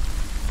sights.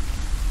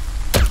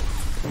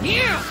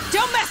 Yeah!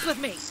 Don't mess with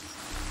me!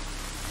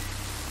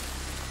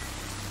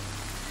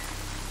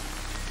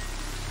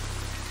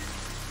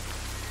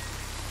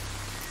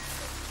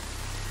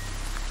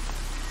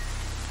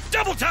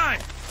 Double time!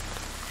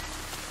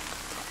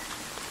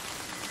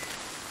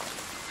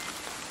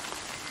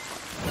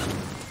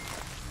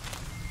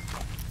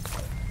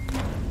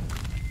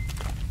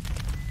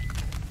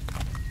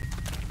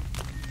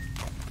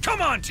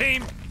 Come on,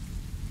 team!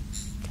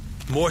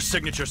 More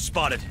signatures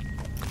spotted.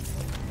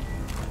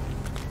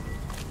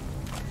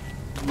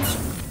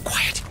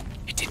 Quiet.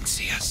 It didn't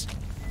see us.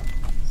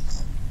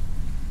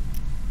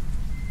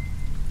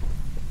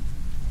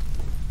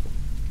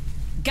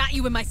 Got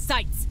you in my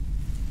sights.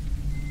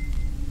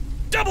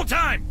 Double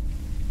time!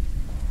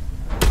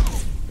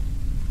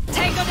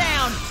 Tango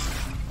down!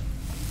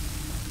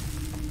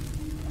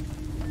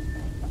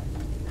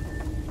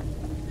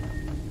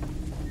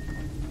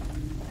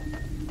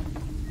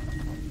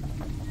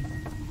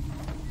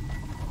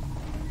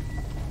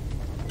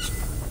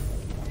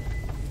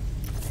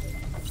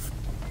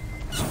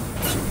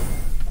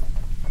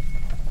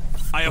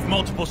 I have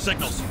multiple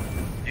signals.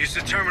 Use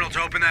the terminal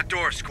to open that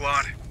door,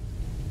 squad.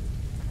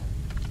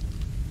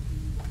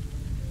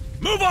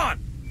 Move on!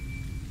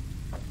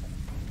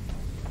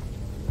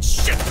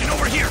 Shit, get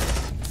over here!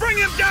 Bring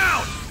him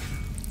down!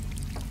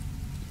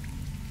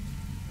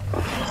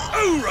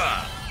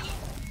 Hoorah!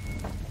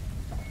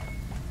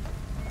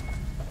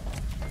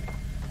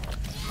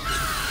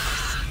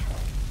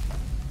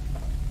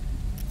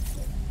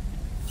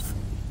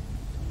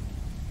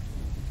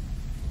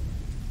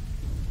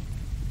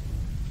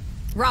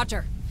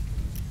 Roger.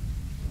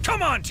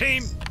 Come on,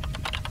 team!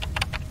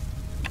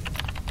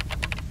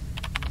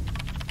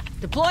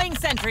 Deploying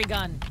sentry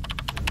gun.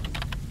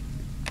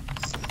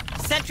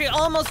 Sentry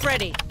almost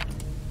ready.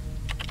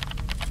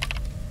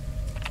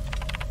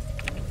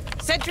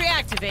 Sentry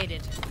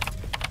activated.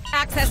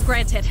 Access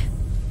granted.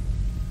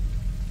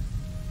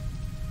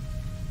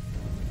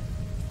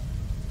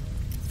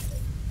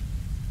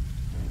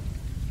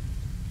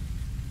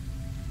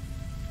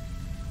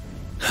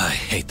 I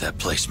hate that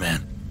place,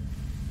 man.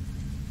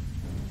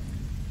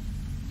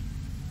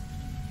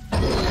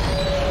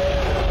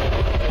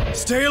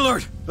 Stay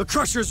alert! The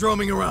Crusher's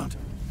roaming around.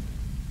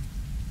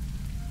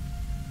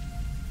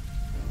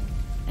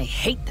 I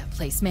hate that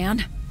place,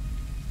 man.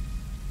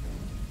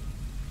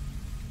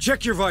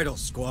 Check your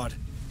vitals, squad.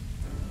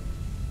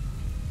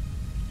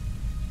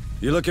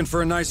 You looking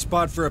for a nice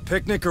spot for a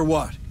picnic or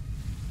what?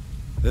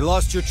 They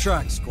lost your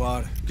track,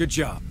 squad. Good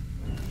job.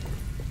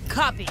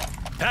 Copy.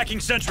 Packing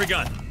sentry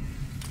gun.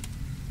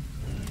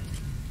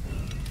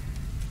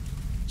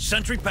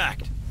 Sentry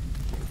packed.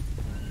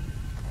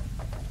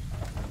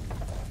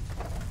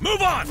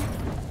 Move on!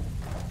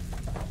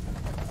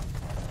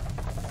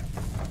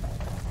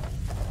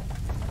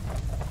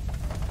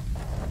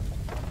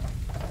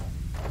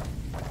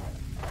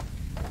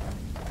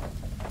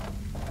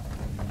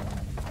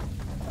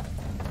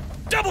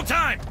 Double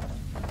time!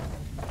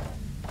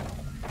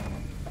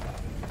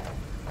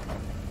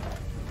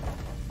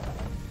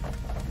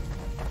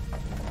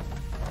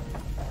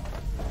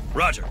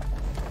 Roger.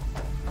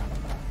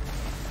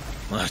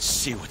 Let's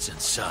see what's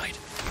inside.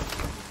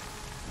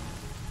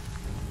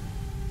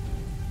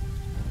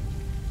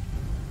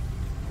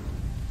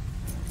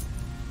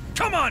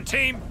 Come on,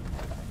 team!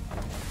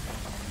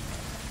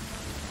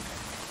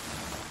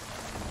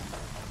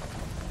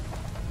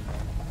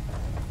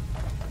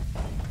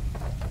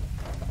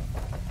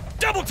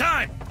 Double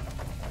time!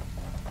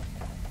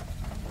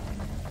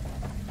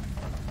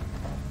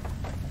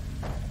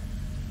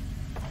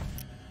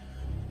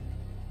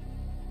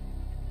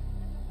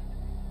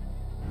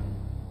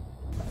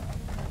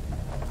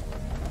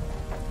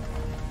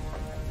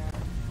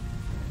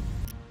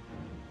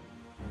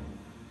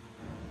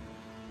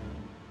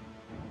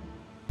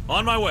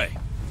 On my way.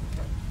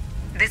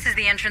 This is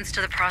the entrance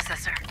to the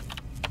processor.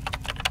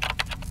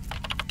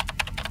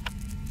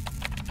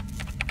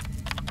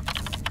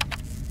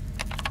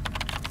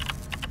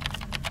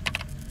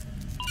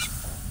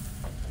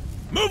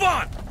 Move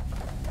on!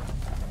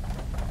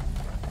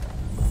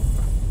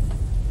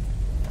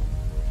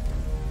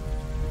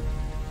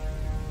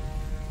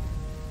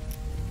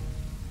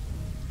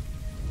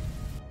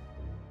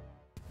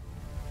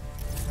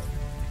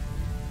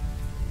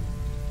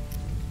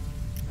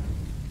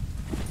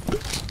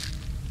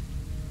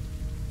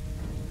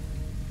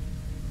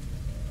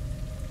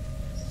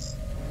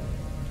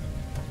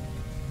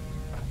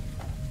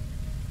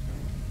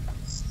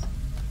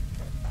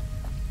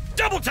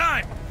 Double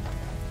time!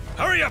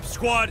 Hurry up,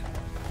 squad!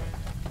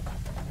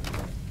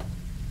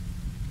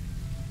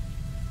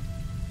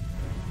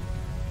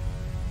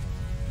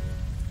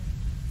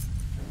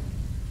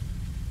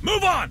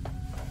 Move on!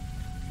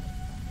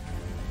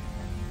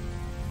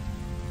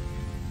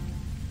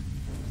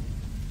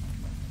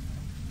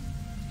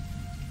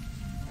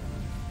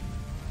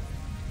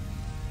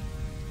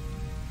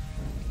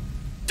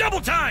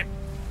 Double time!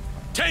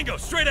 Tango,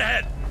 straight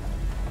ahead!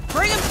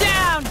 Bring him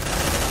down!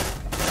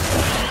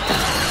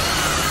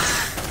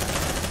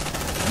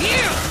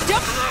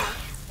 Below!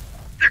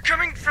 They're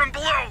coming from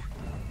below!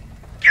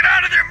 Get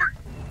out of there,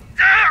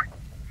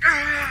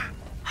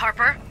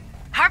 Harper?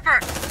 Harper!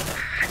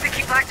 I think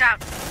he blacked out.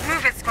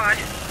 Move it, squad.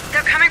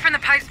 They're coming from the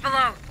pipes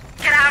below.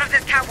 Get out of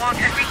this catwalk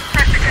and reach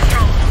pressure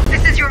control.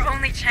 This is your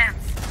only chance.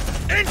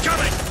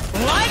 Incoming!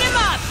 Light him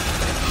up!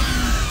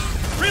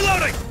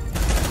 Reloading!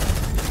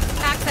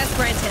 Access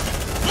granted.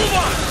 Move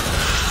on!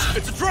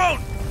 It's a drone!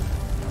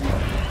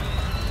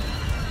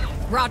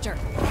 Roger.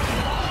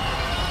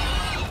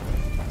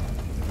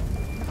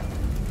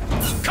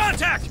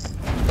 Contact!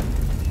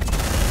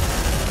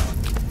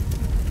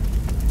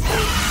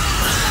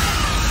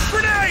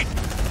 Grenade!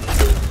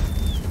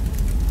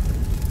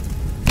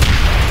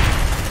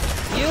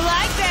 You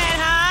like that,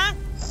 huh?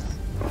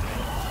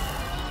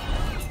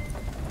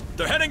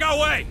 They're heading our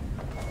way!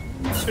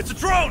 It's a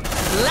drone!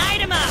 Light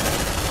him up!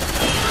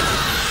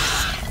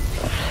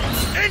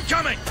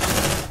 Incoming!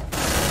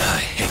 I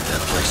hate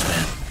that place,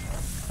 man.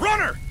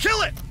 Runner!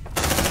 Kill it!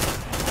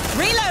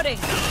 Reloading!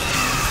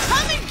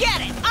 Come and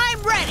get it!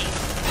 I'm ready!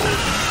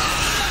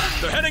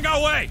 They're heading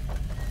our way!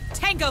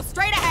 Tango,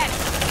 straight ahead!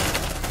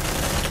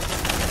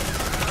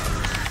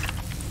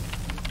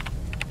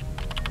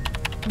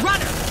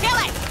 Runner, kill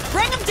it!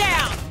 Bring him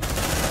down!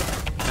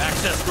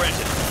 Access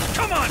granted.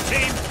 Come on,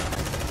 team!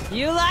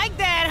 You like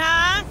that,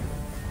 huh?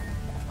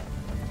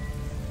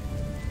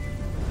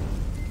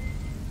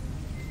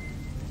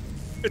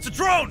 It's a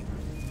drone!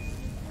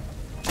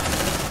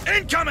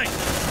 Incoming!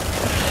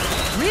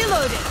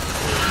 Reloading!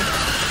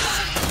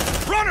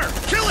 Runner!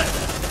 Kill it!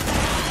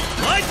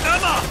 Light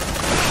them up!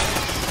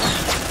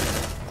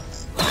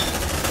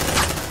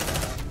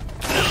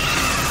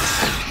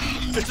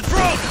 It's a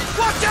drone!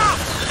 Watch out!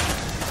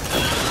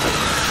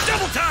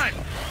 Double time!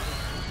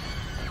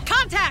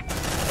 Contact!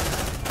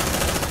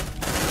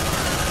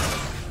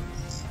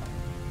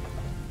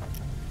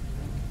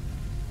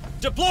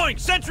 Deploying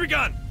sentry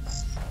gun!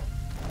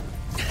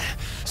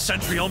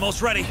 Sentry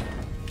almost ready.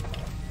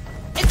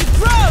 It's a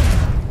drone!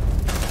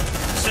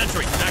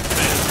 Sentry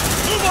activated.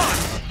 Move on!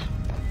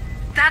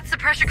 That's the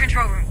pressure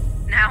control room.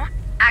 Now,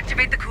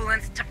 activate the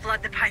coolants to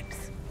flood the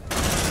pipes.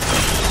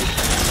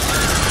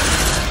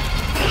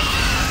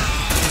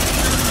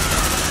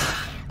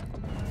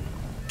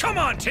 Come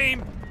on,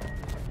 team!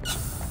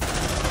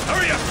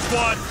 Hurry up,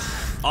 squad!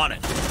 On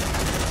it.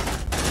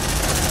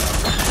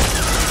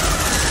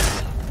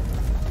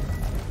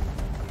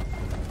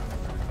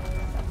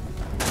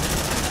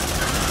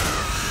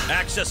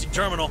 Accessing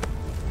terminal.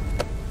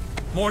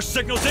 More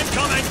signals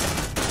incoming!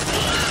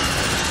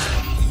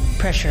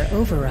 Pressure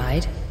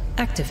override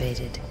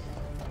activated.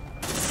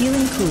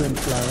 Sealing coolant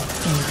flow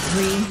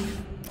in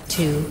 3,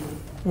 2,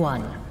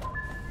 1.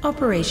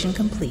 Operation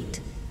complete.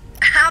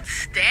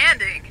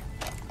 Outstanding!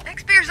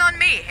 Next beer's on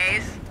me,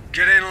 Hayes.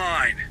 Get in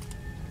line.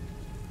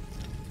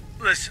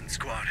 Listen,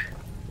 squad.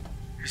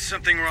 There's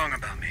something wrong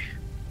about me.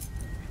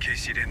 In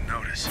case you didn't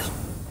notice.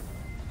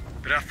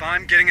 But if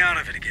I'm getting out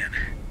of it again,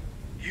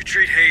 you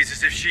treat Hayes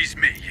as if she's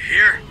me, you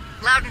hear?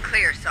 Loud and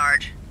clear,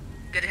 Sarge.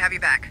 Good to have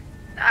you back.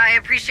 I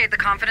appreciate the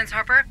confidence,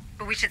 Harper,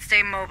 but we should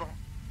stay mobile.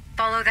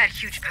 Follow that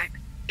huge pipe.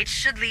 It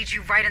should lead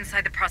you right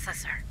inside the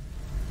processor.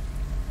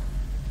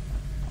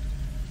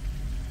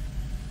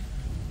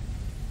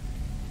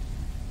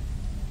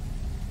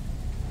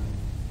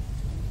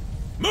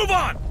 Move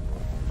on!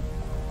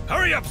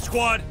 Hurry up,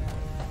 squad!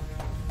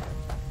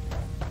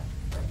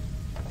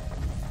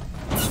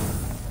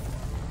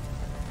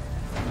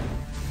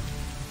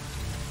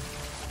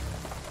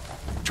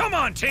 Come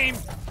on, team!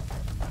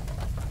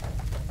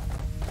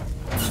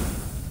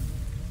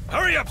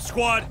 Hurry up,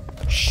 squad!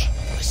 Shh,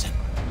 listen.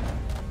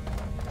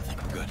 I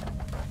think we're good.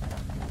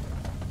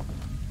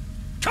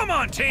 Come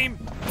on, team!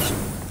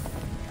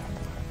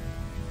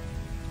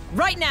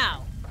 Right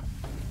now!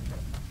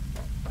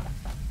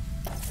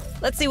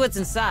 Let's see what's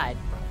inside.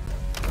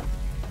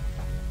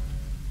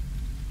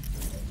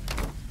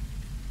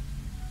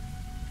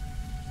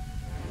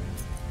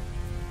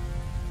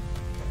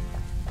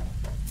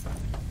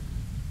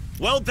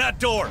 Weld that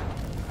door!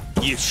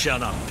 You shall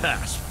not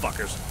pass,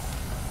 fuckers.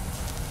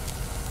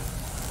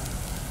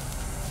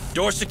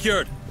 Door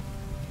secured.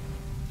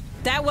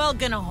 That weld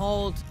gonna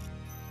hold.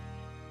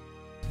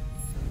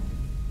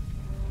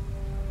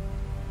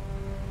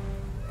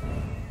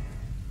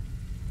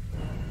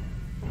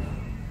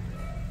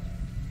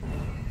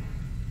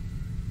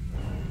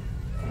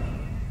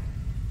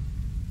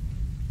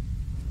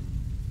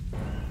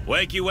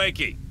 Wakey,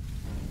 wakey.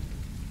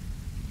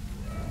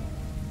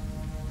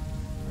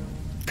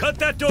 Cut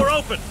that door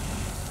open!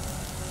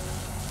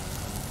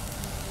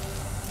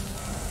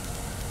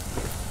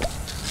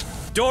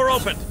 Door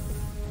opened!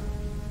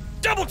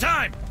 Double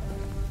time!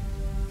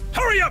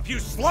 Hurry up, you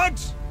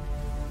slugs!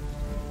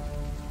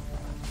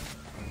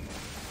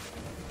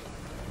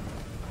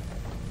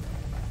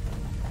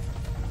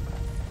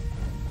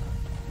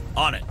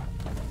 On it.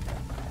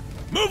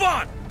 Move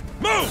on!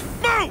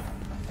 Move! Move!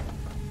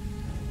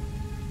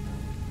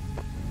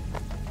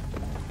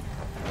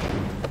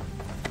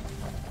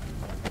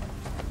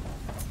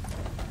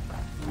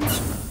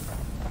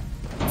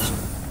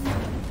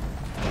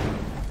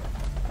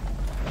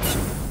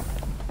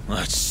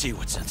 Let's see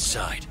what's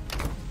inside.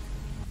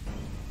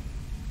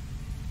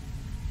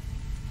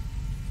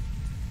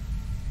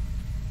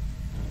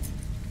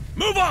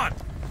 Move on!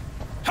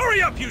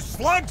 Hurry up, you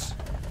slugs!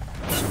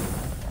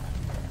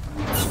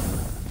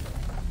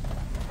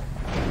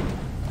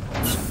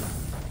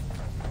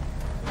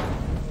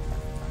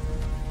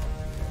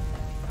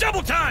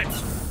 Double time!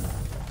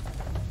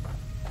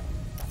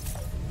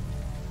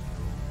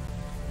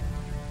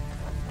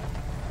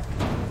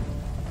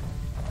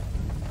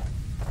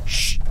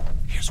 Shh,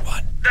 here's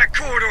one. That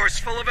corridor's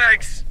full of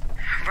eggs.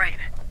 Right.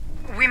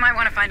 We might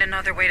want to find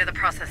another way to the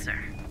processor.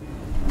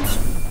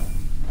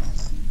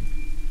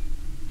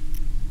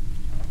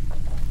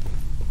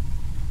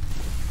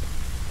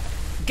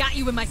 Got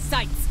you in my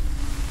sights.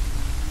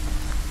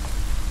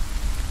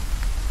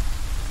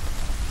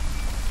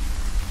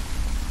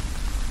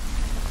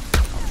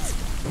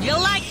 You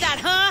like that,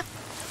 huh?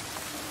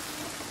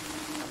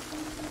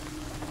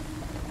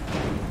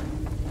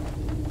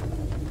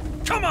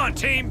 Come on,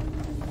 team!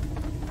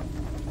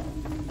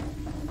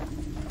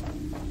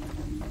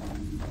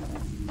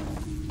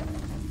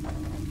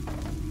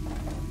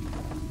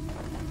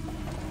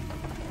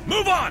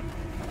 Move on!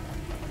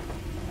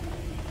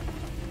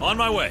 On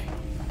my way.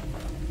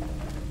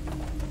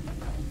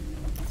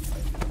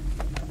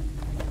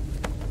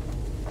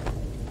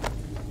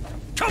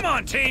 Come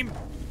on, team!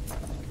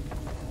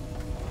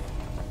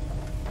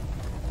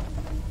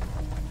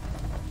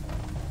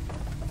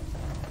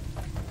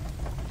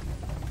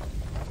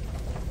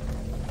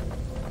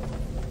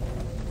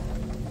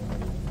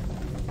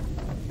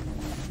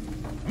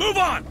 Move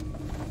on!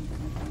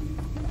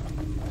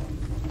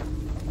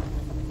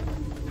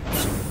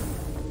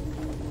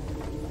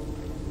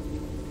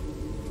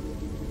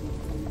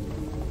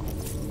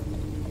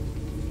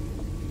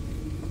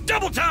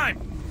 Double time!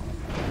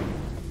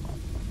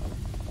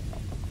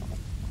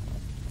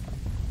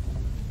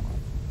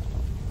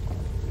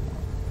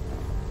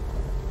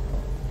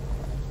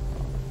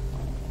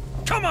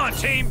 Come on,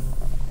 team!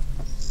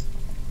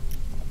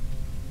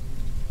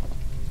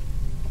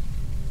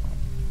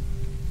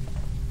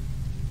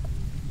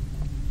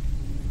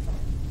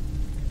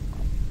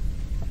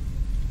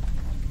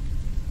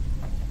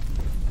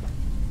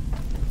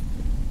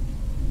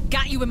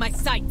 Got you in my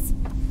sights.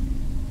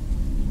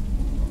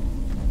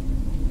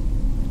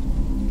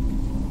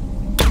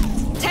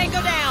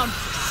 Tango down!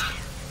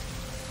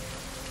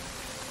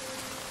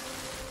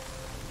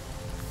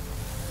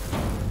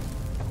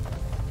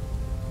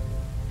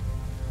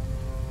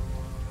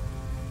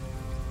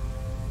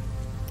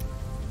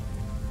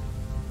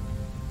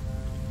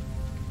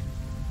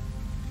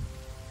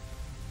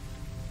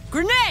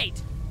 Grenade!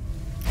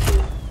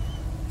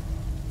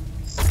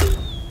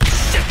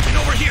 Shit, get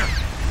over here!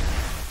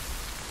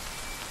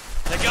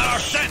 They got our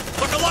scent!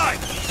 Look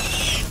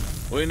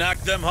alive! We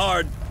knocked them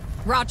hard.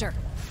 Roger.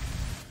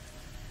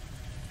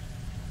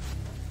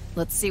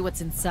 Let's see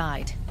what's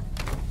inside.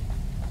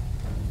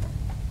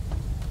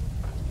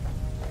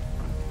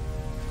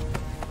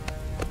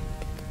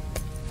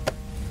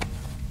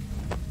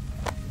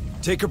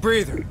 Take a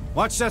breather.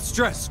 Watch that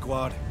stress,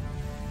 squad.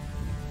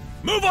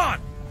 Move on!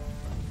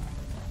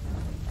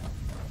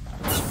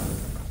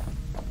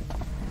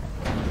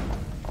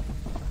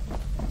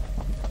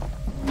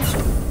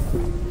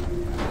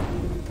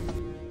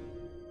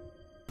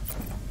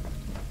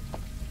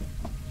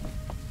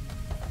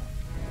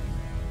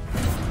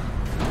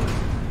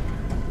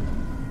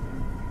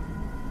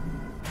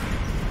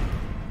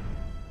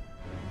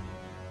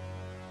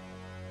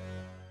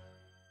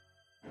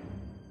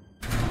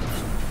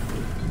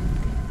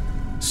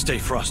 Stay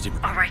frosty.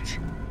 All right.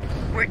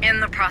 We're in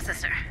the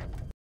processor.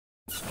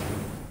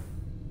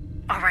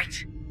 All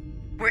right.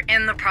 We're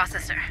in the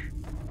processor.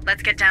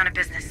 Let's get down to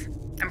business.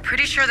 I'm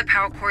pretty sure the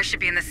power core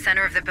should be in the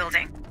center of the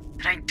building,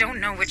 but I don't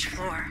know which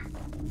floor.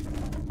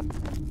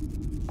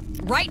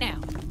 Right now.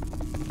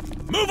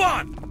 Move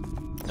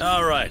on!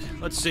 All right,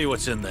 let's see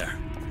what's in there.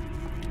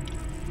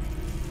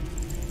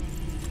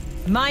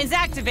 Mine's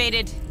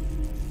activated.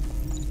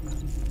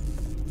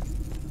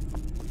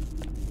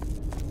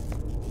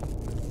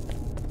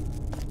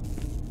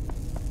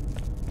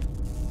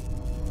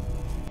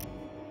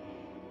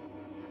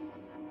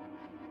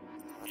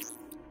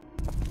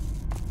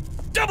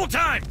 Double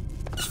time!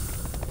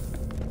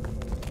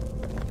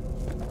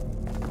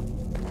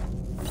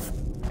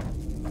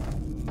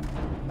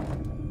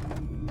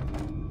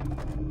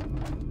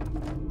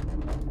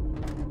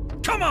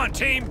 Come on,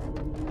 team!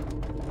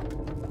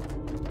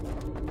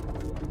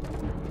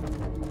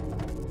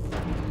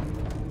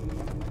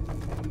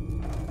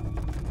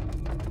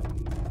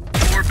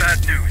 More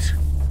bad news.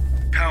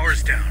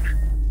 Power's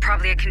down.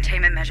 Probably a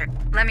containment measure.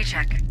 Let me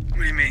check.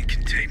 What do you mean,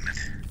 containment?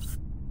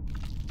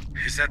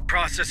 Is that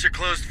processor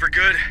closed for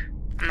good?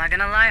 I'm not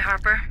gonna lie,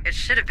 Harper. It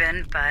should have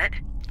been, but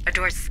a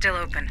door's still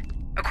open.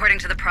 According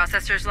to the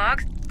processor's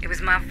logs, it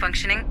was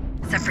malfunctioning,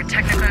 except for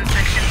technical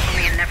inspection,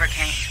 only it never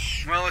came.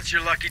 Well, it's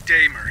your lucky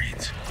day,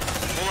 Marines.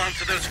 Hold on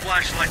to those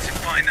flashlights and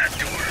find that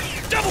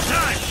door. Double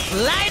time!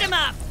 Light them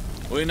up!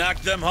 We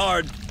knocked them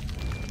hard.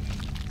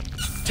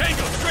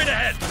 Tango, straight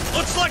ahead!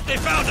 Looks like they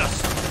found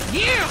us!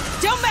 You!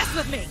 Don't mess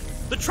with me!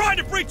 They're trying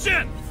to breach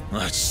in!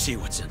 Let's see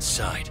what's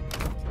inside.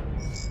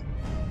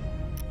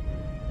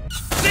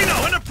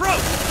 Xeno, an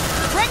approach!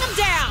 Bring them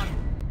down!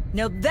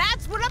 Now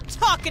that's what I'm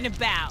talking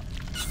about!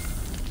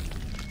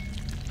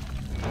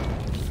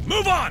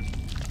 Move on!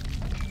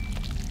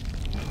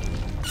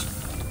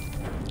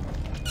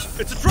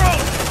 It's a drone!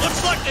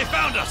 Looks like they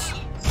found us!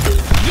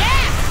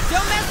 Yeah!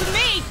 Don't mess with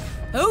me!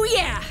 Oh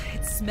yeah!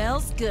 It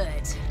smells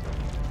good.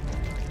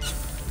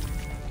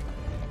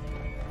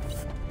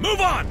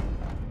 Move on!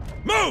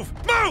 Move!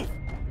 Move!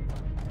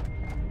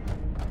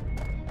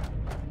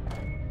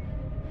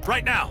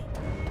 Right now!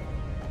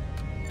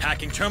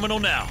 Hacking terminal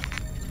now.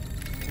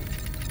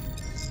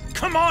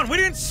 Come on, we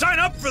didn't sign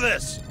up for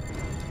this!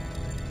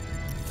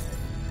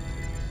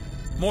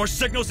 More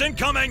signals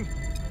incoming!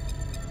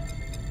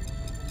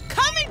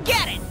 Come and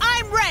get it!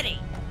 I'm ready!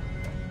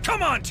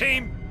 Come on,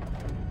 team!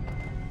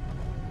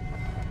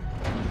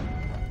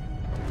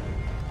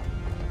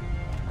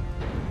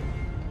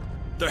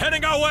 They're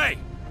heading our way!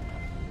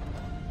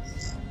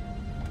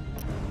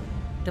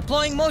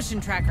 Deploying motion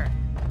tracker.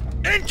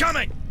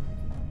 Incoming!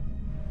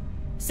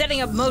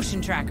 Setting up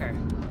motion tracker.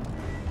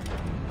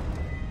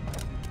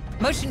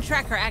 Motion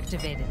tracker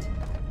activated.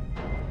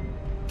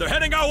 They're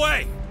heading our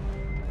way!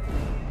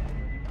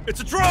 It's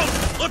a drone!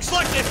 Looks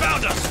like they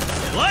found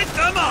us! Light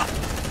them up!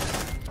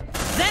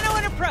 Xeno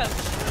in approach!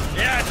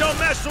 Yeah, don't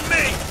mess with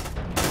me!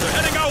 They're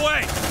heading our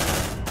way!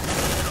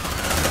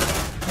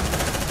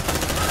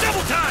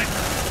 Double time!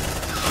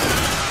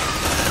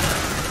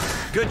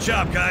 Good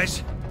job,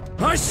 guys.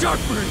 Nice shot,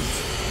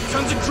 Marines!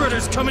 Tons of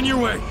critters coming your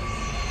way!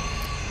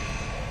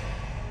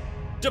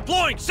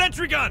 Deploying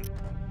sentry gun!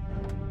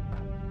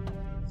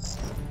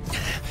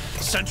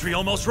 Sentry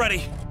almost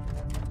ready.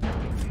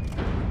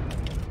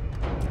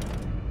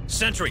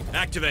 Sentry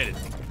activated.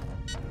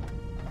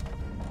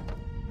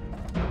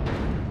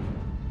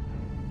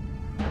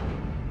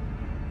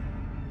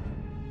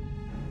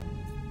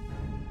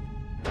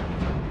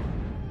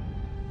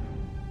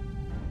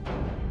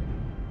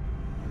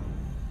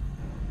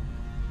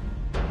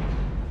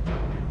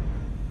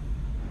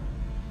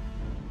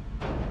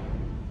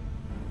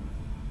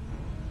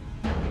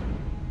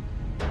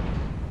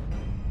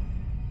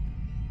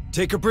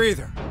 Take a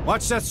breather.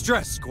 Watch that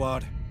stress,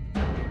 squad.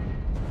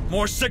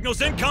 More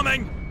signals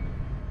incoming!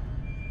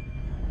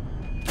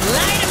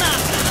 Light him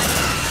up!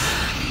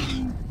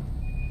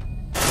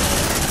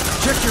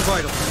 Check your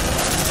vitals.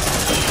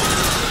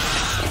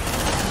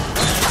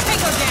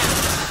 Tango down!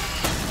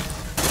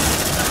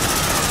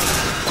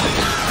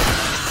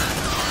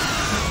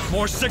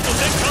 More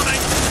signals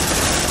incoming!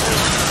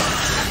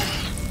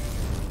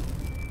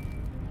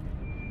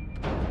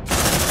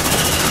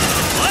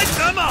 Light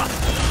them up!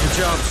 Good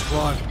job,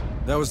 squad.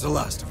 That was the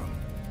last of them.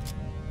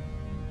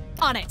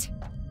 On it!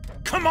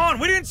 Come on,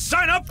 we didn't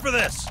sign up for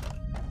this!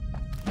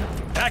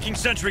 Hacking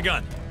sentry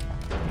gun.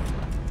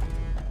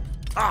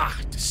 Ah,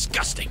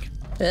 disgusting.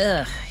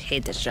 Ugh,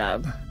 hate this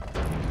job.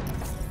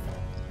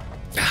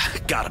 Ah,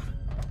 got him.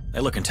 They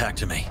look intact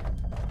to me.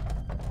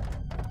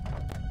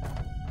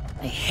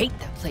 I hate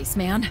that place,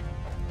 man.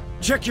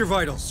 Check your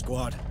vitals,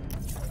 squad.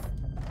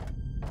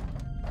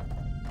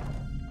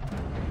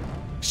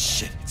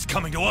 Shit, it's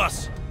coming to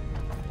us!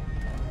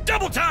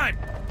 Double time!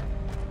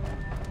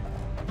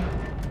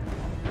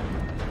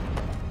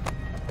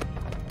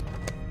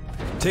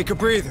 Take a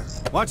breather.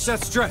 Watch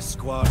that stress,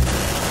 squad.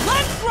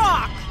 Let's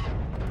rock!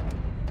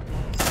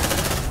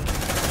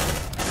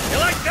 You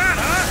like that,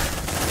 huh?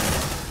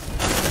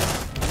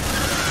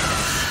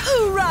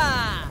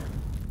 Hoorah!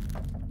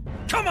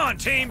 Come on,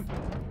 team!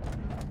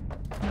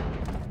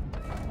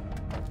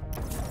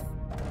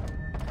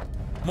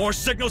 More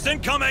signals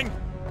incoming!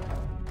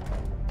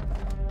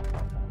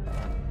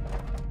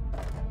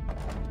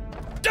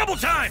 Double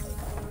time!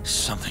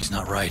 Something's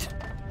not right.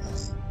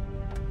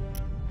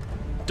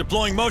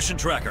 Deploying motion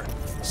tracker.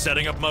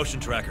 Setting up motion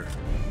tracker.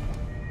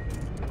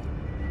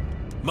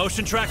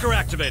 Motion tracker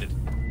activated.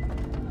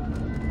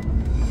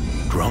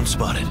 Drone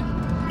spotted.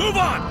 Move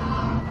on!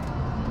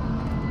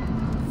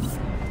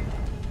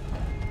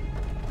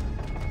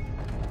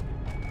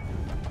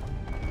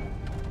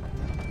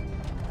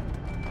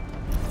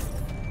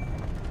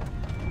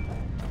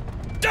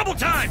 Double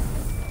time!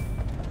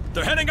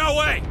 They're heading our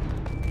way!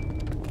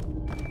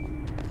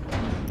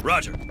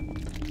 Roger.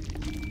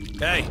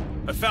 Hey,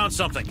 I found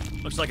something.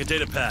 Looks like a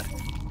data pad.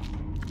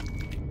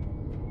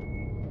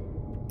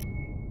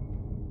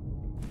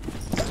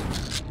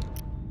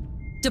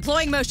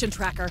 Deploying motion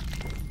tracker.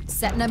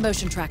 Setting a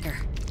motion tracker.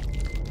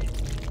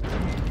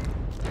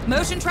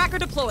 Motion tracker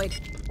deployed.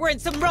 We're in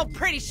some real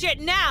pretty shit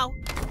now!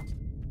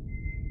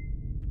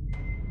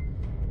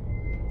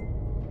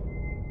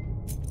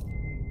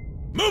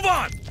 Move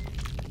on!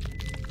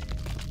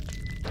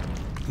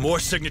 More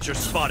signatures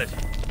spotted.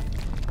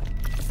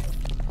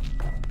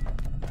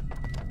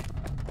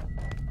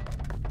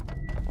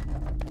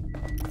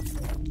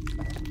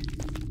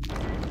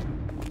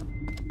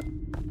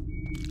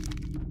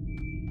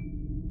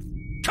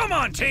 Come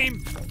on,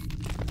 team!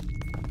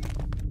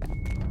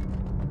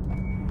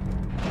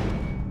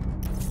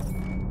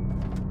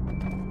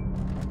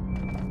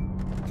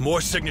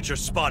 More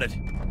signatures spotted.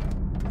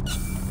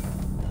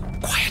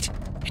 Quiet!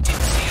 It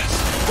didn't see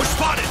us. We're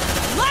spotted!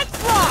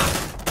 Let's rock!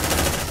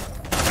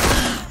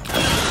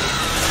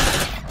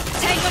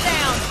 Tango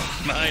down!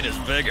 Mine is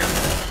bigger.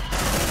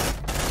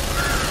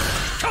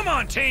 Come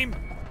on, team!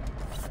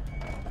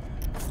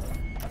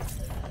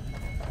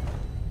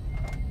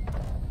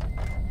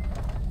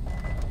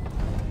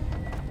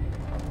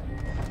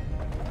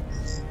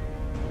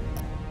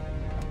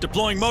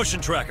 Deploying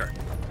motion tracker.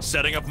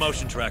 Setting up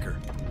motion tracker.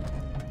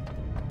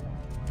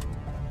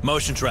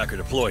 Motion tracker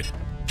deployed.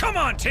 Come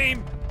on,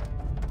 team!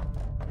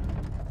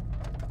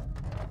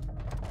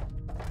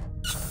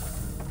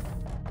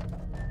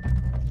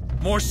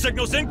 More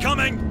signals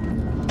incoming!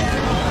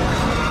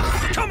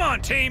 Come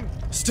on, team!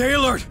 Stay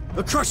alert!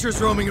 The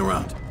Crusher's roaming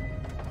around.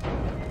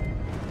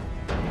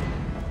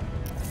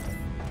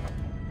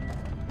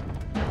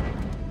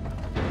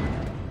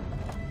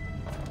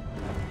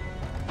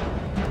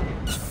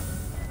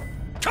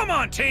 Come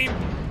on, team!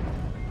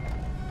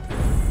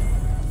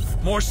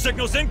 More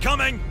signals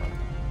incoming!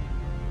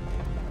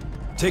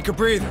 Take a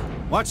breather.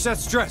 Watch that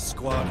stress,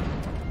 squad.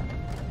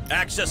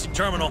 Accessing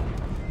terminal.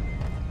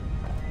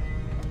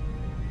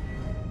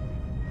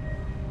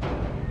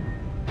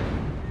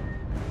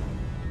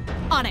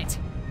 On it!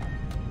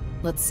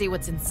 Let's see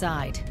what's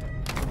inside.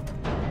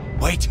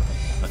 Wait!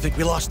 I think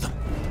we lost them.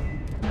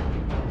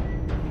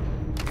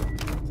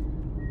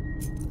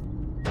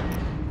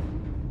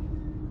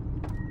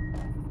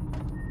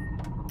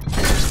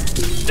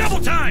 Double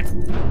time!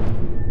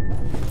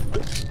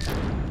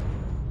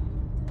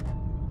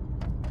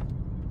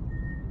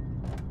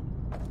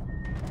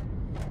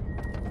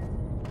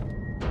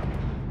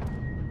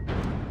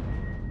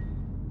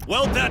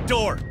 Weld that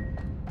door!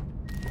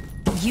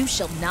 You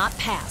shall not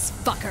pass,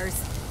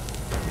 fuckers.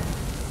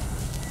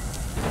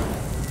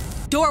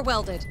 Door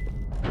welded.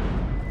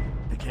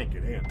 They can't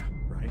get in,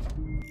 right?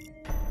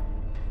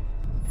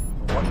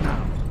 What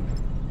now?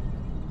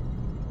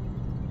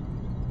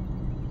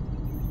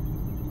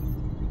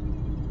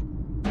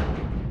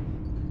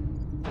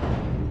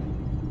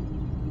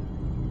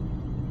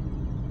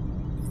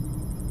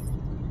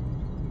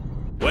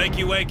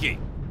 Wakey, wakey.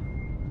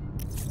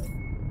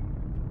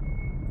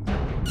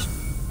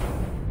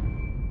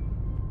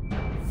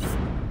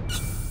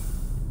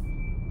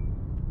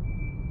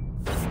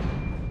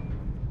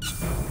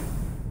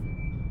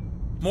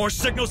 More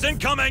signals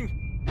incoming!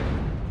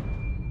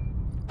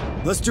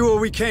 Let's do what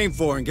we came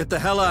for and get the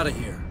hell out of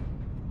here.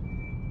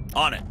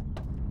 On it.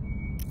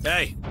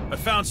 Hey, I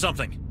found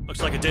something.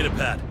 Looks like a data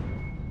pad.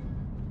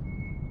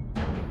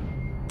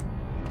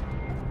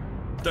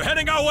 They're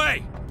heading our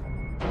way!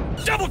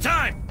 Double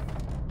time!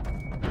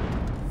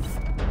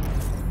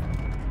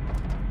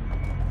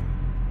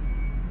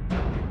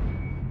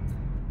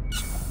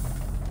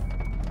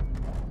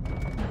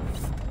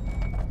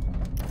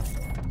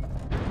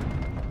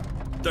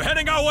 They're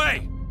heading our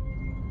way!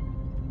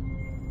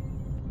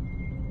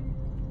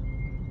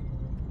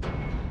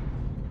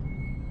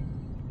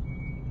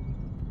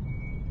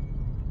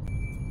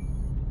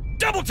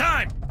 Double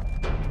time!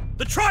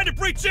 They're trying to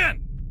breach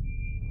in!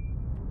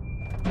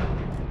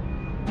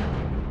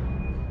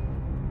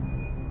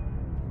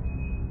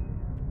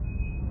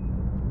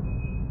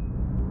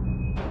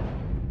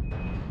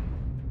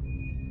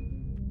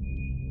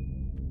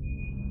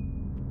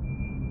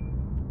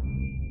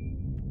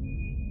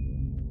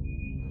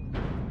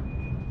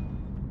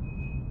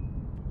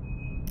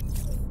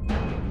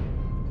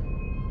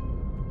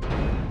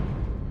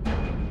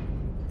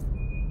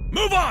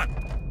 Move on!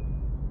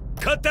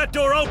 Cut that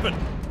door open!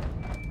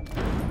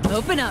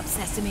 Open up,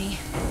 Sesame.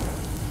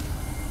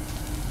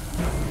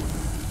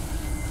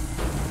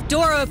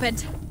 Door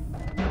opened.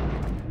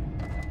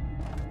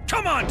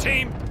 Come on,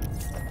 team!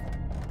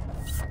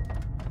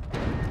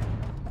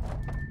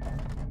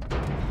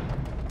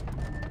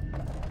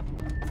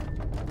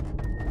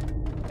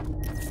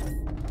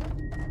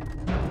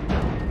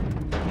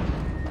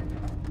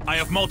 I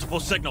have multiple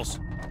signals.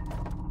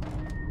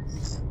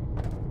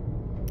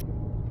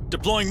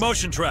 Deploying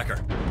motion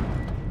tracker.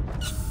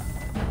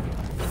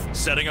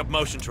 Setting up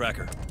motion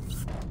tracker.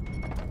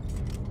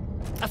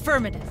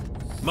 Affirmative.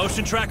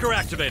 Motion tracker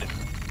activated.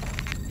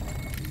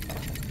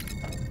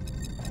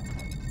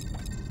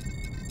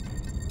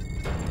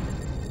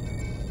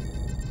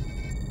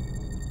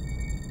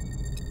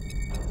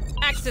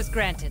 Access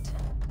granted.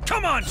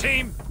 Come on,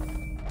 team!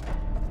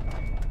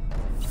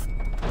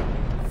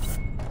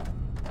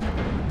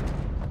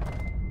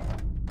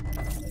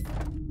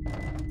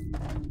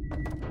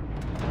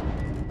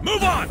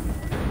 Move on!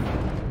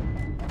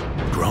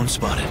 Drone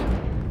spotted.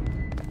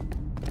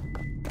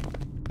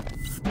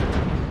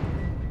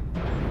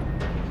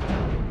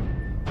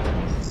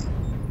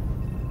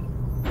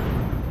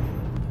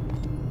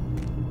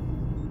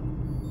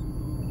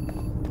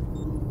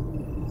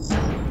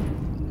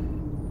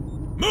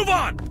 Move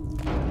on!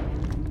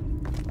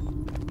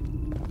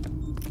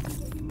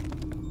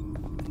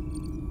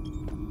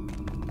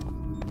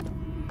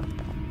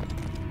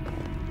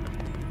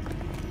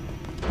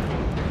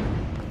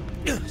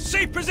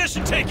 Safe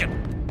position taken!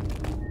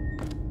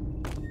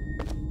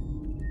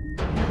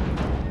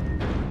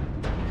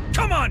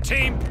 Come on,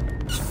 team!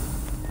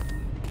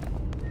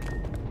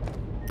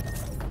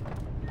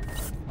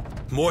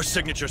 More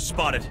signatures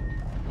spotted.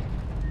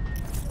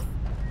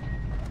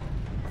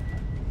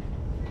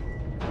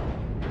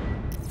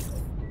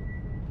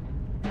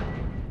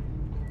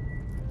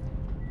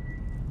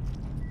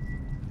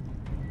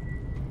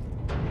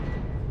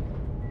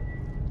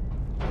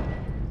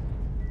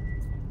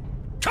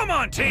 Come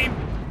on, team!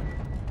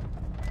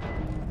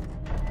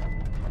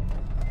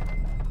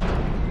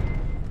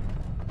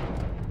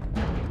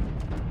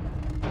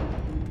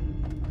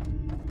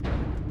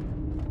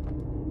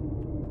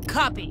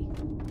 Copy.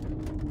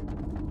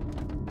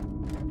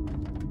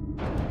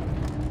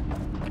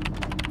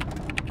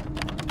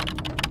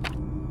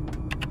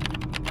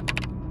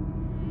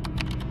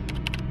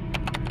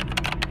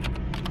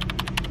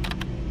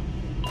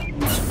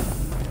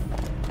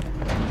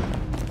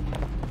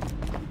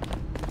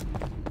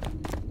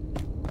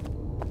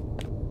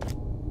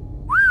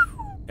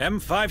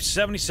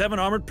 M577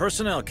 armored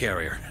personnel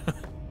carrier.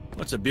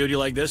 What's a beauty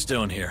like this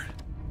doing here?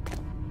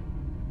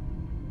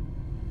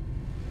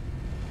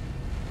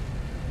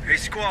 Hey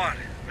squad,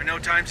 I know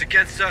time's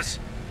against us,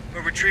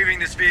 but retrieving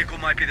this vehicle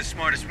might be the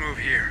smartest move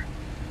here.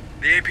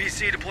 The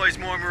APC deploys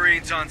more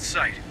Marines on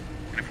site,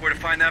 and if we're to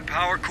find that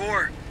power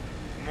core,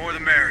 the more the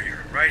merrier,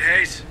 right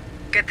Hayes?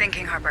 Good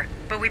thinking, Harper.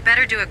 But we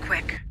better do it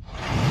quick.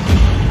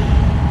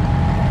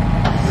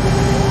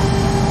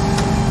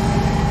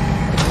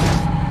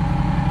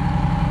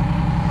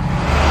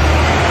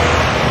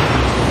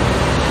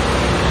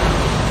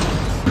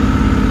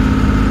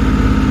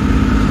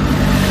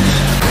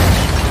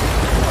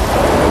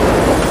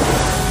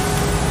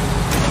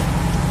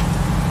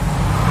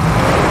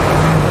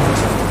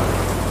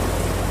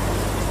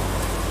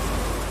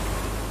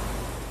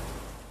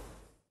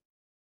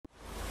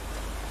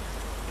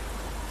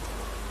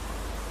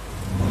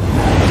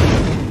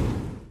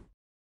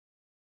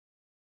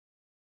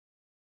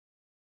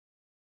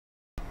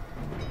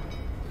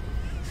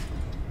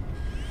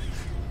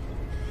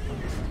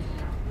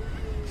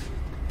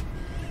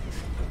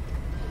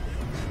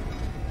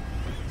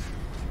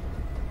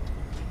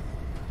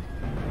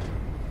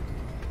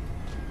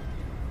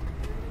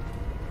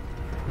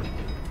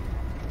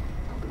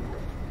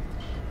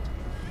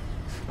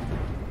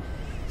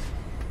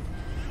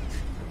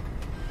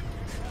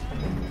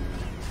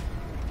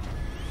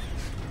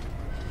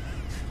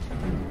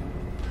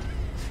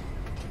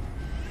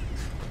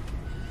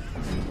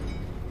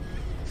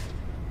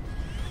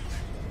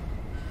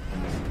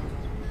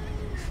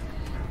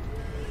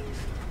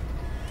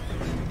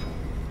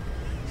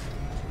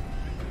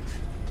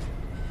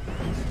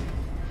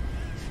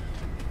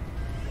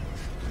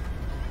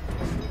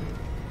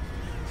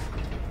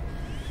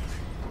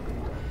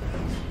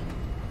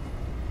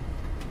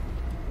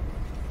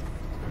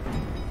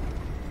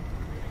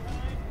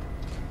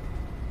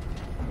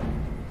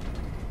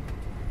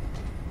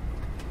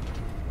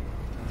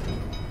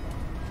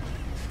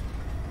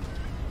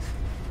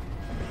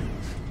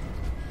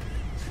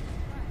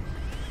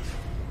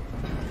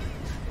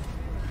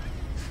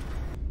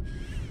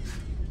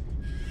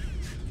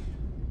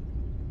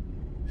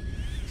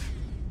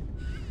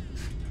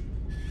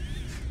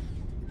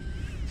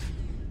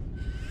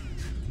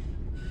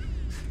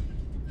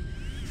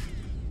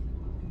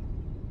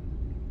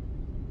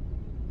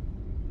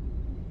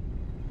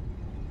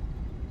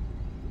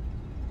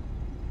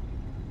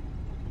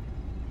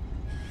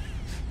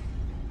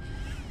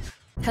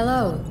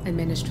 Hello,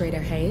 Administrator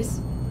Hayes.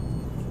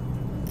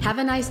 Have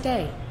a nice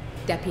day,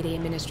 Deputy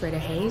Administrator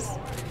Hayes.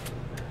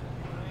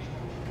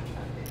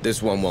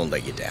 This one won't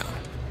let you down.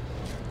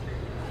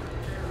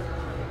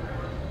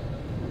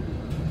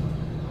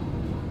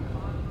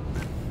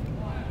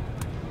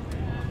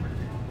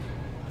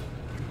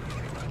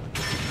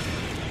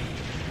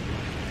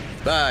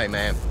 Bye,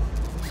 ma'am.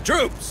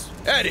 Troops!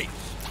 Eddie!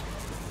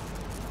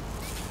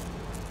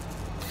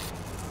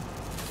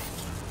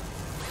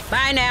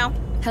 Bye now.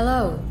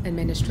 Hello,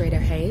 Administrator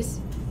Hayes.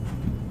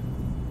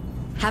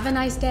 Have a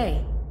nice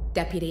day,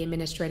 Deputy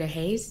Administrator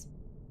Hayes.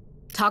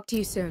 Talk to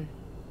you soon.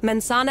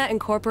 Mensana and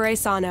corpore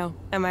sano,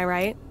 am I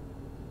right?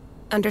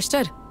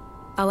 Understood.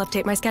 I'll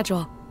update my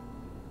schedule.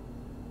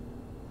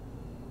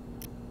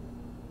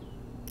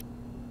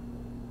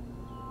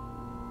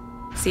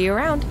 See you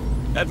around.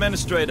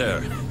 Administrator,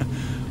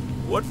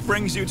 what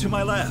brings you to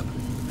my lab?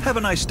 Have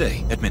a nice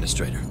day,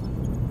 Administrator.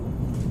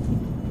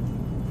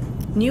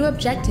 New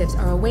objectives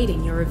are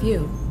awaiting your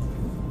review.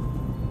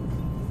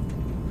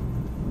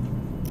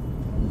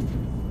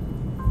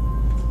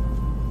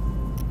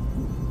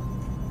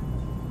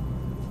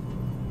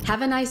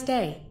 Have a nice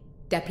day,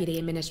 Deputy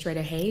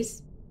Administrator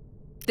Hayes.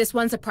 This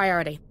one's a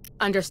priority.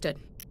 Understood.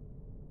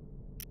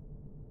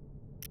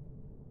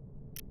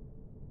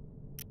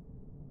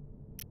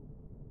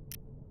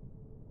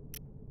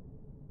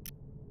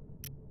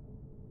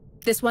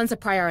 This one's a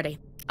priority.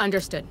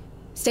 Understood.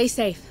 Stay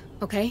safe,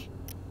 okay?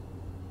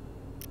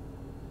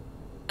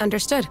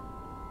 Understood.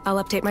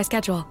 I'll update my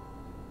schedule.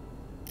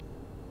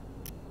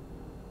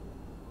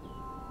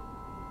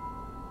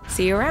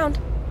 See you around.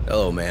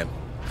 Hello, ma'am.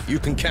 You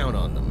can count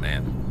on them,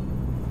 ma'am.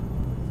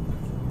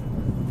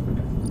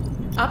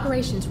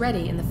 Operations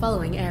ready in the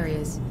following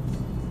areas.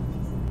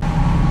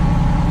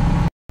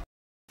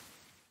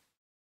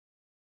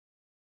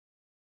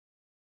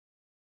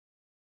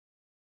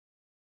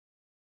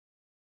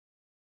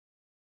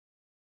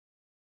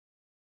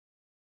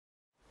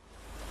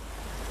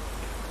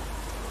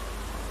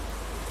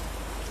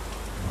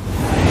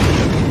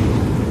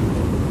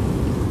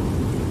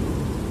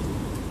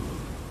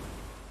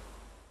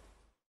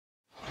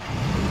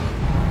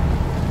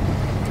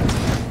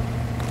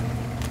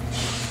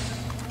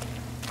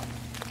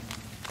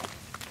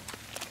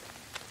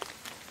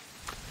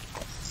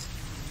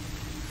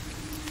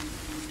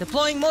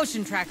 Deploying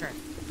motion tracker.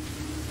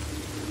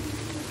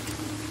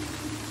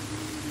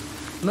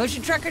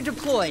 Motion tracker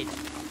deployed.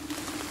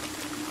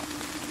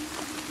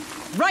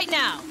 Right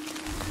now!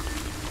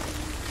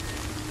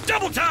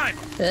 Double time!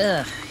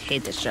 Ugh,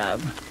 hate this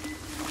job.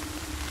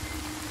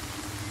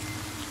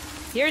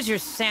 Here's your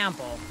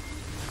sample.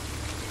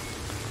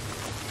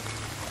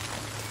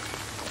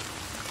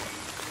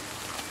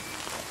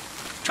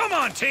 Come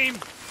on, team!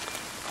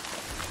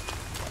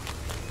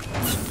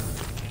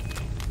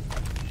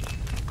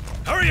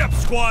 Hurry up,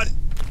 squad!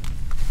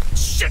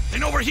 Shit,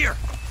 and over here!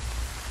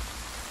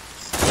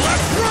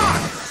 Let's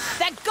rock!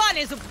 That gun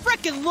is a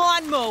frickin'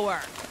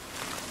 lawnmower!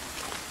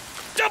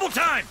 Double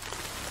time!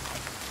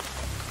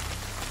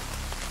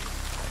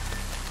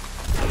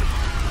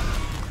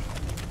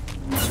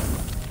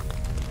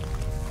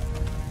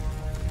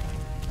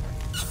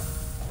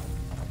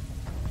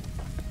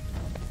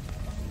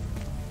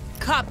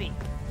 Copy.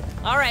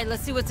 All right,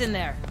 let's see what's in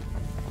there.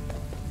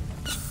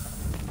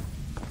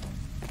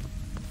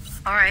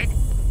 All right.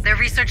 Their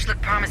research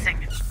looked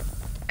promising.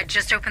 I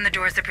just opened the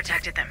doors that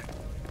protected them.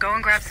 Go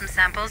and grab some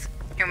samples.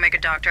 You'll make a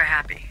doctor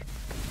happy.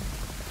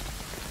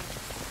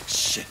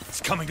 Shit,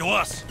 it's coming to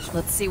us.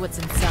 Let's see what's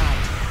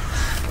inside.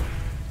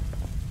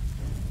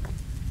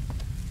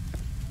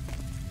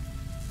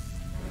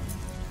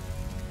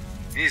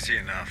 Easy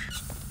enough.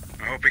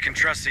 I hope we can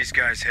trust these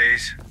guys,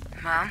 Hayes.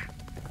 Well,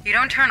 you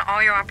don't turn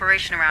all your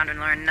operation around and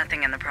learn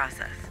nothing in the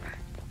process.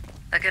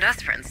 Look at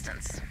us, for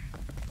instance.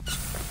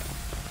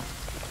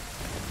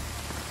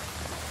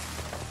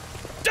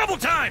 Double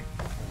time!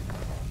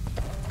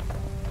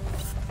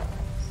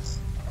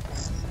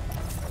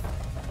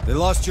 They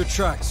lost your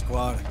track,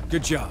 squad.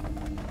 Good job.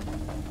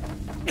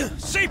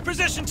 Safe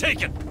position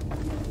taken!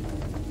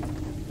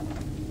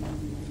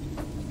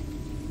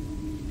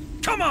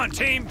 Come on,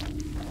 team!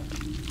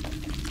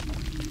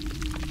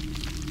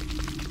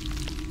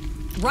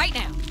 Right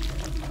now!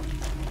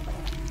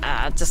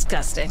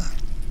 Disgusting.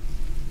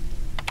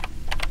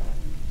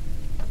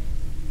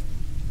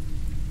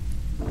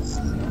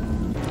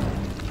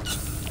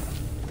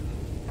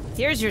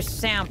 Here's your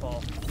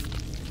sample.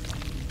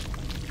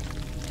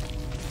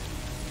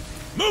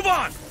 Move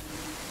on!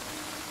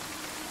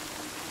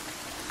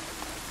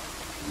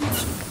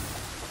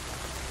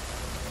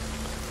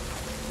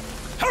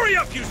 Hurry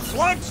up, you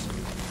slugs!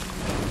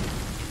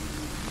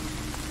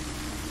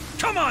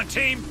 Come on,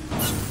 team!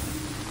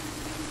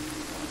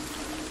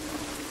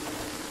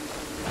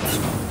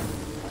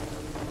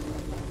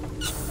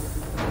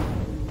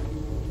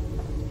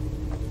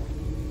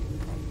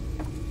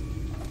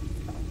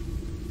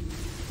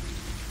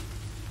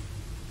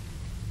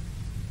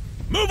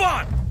 Move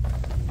on!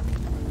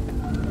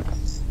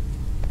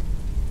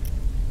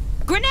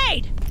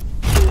 Grenade!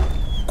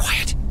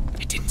 Quiet.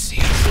 It didn't see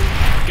us.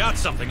 Got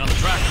something on the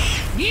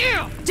tracker.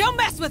 You! Don't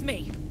mess with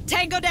me!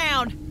 Tango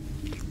down!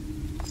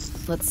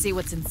 Let's see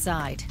what's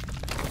inside.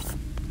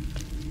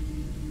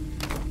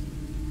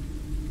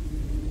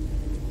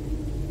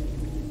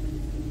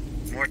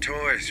 More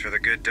toys for the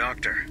good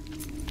doctor.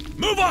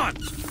 Move on!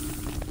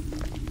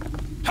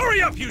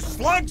 Hurry up, you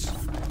slugs!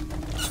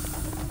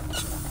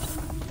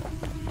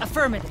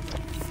 Affirmative.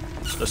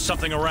 There's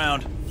something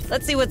around.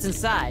 Let's see what's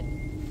inside.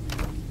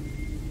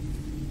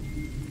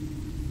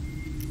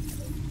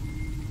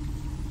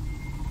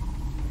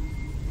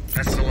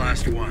 That's the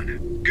last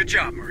one. Good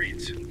job,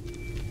 Marines.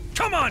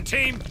 Come on,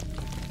 team!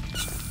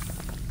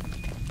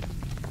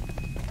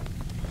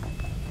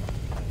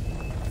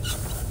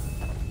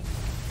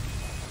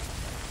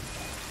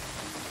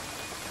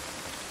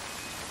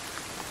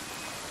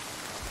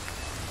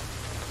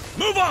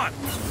 Move on!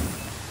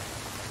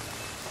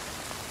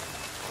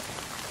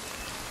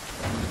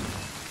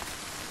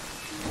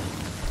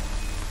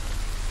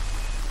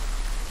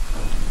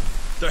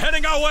 They're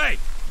heading our way!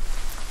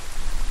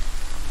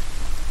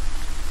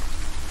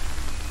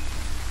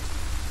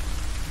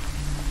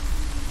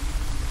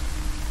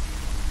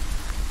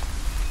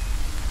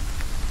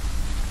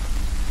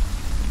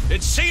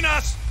 It's seen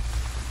us!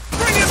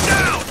 Bring him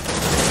down!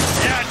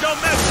 Yeah,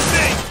 don't mess with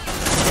me!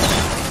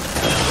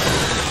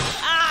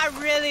 I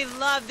really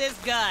love this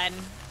gun.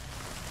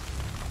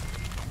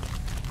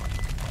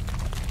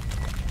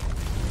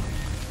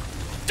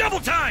 Double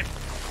time!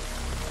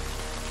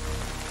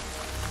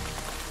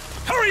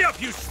 Hurry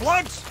up, you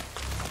slugs!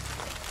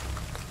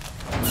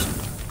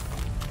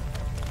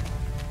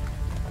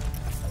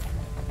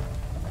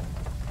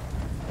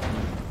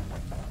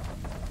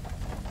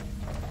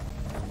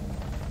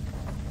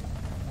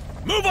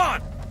 Move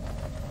on!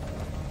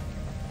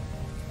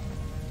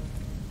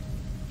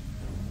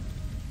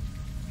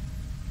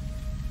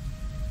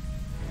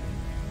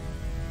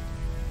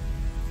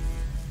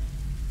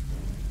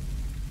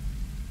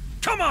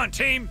 Come on,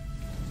 team!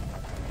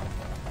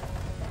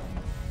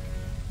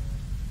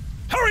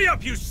 Hurry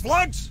up, you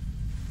slugs!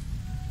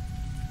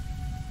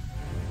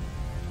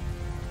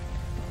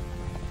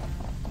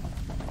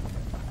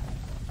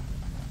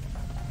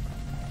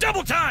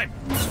 Double time!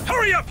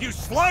 Hurry up, you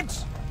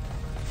slugs!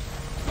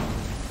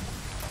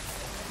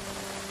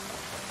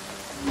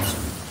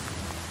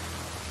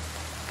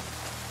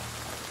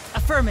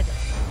 Affirmative.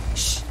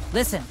 Shh,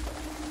 listen.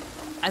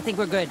 I think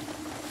we're good.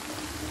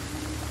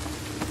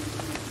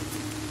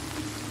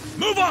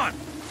 Move on!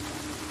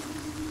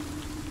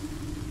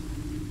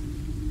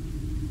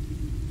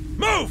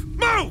 Move!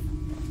 Move!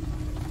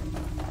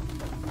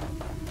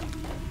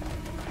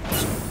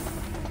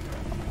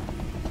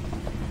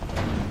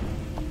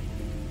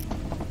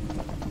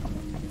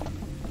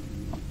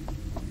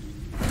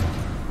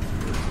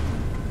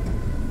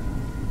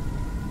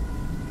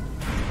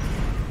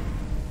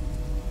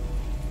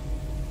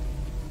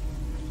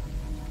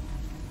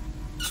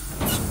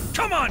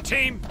 Come on,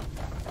 team!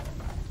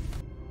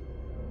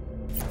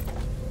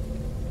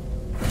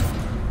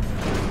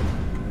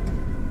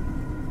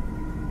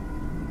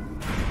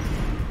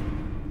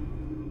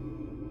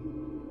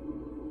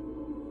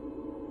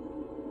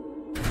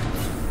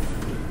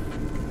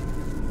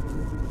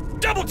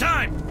 Double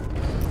time!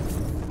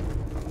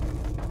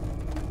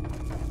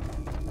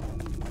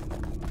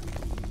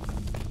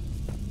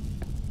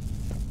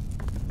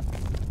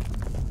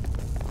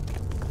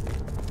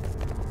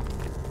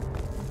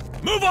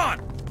 Move on!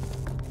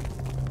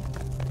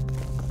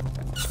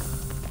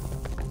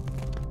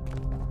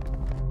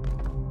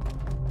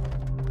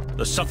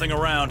 There's something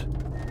around.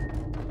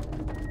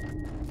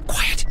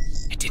 Quiet.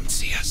 It didn't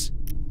see us.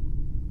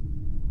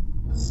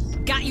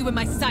 Got you in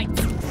my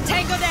sights.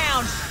 Tango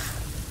down!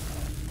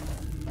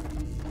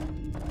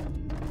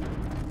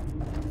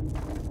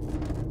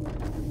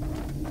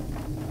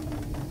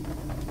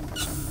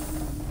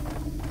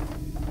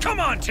 Come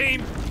on,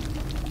 team!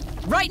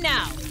 Right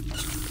now!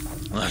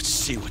 Let's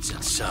see what's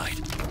inside.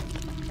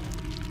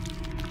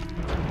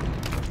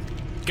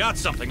 Got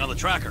something on the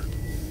tracker.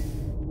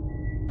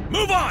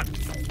 Move on!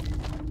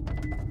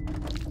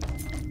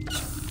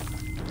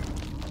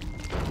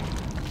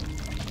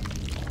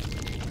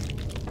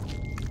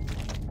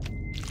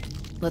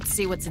 Let's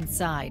see what's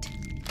inside.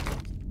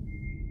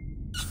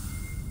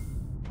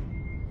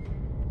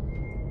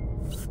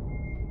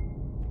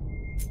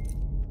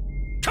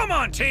 Come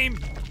on, team!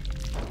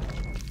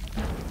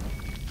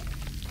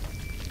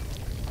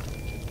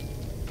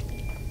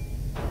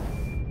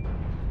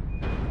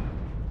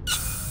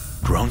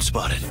 Drone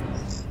spotted.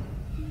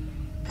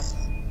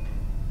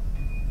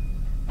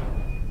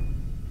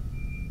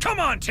 Come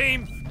on,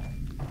 team!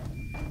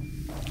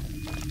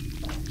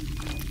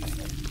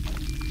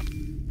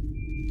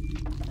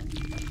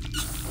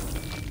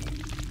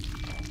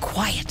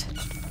 Quiet.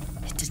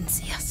 It didn't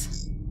see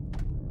us.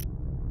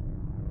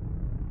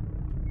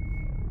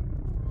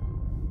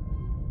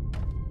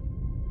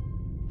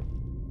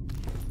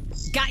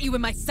 Got you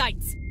in my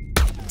sights.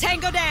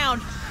 Tango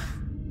down!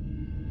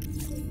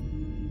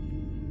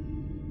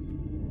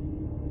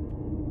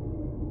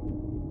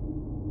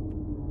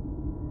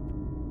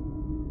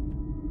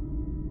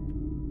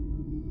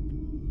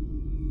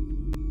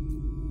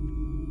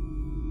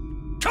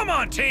 Come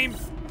on, team!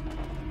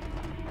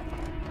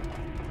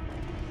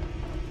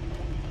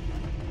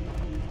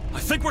 I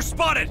think we're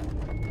spotted!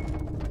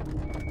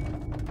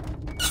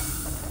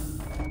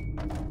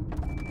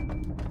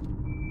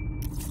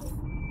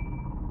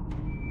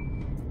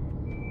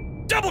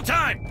 Double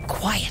time!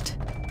 Quiet.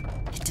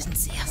 It didn't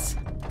see us.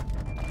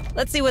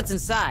 Let's see what's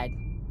inside.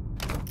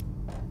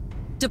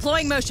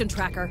 Deploying motion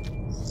tracker.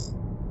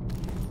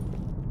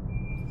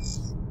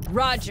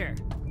 Roger.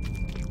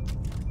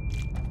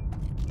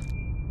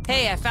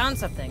 Hey, I found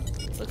something.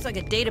 Looks like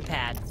a data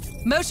pad.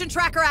 Motion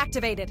tracker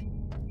activated.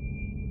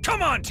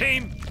 Come on,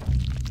 team!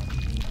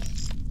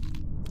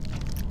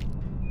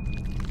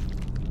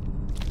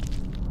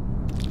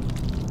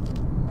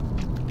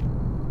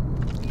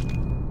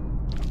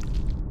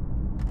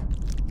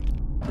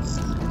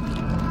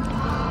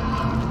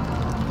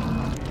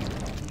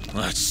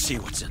 Let's see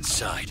what's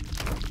inside.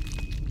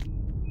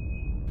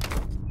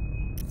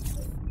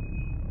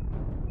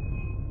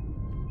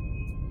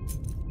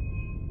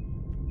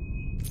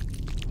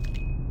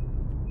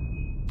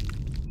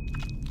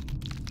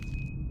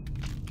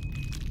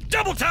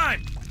 Double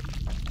time!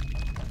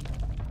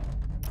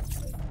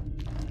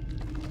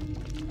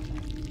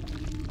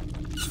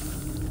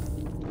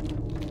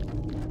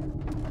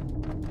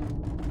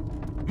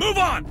 Move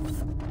on!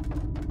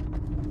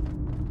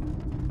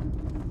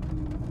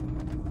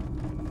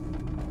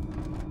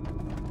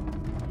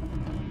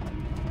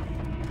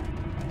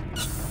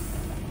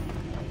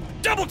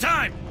 Double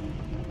time!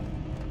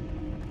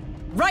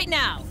 Right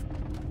now!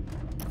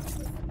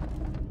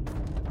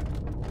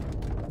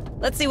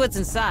 Let's see what's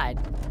inside.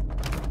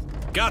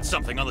 Got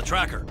something on the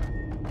tracker.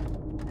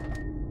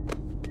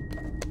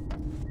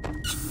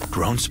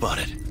 Drone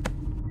spotted.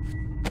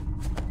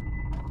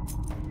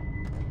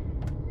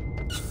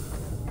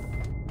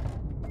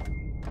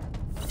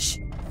 Shh.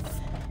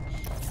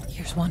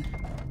 Here's one.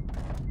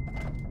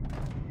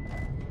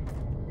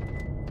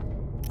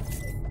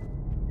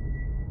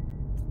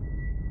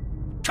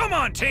 Come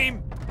on,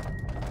 team!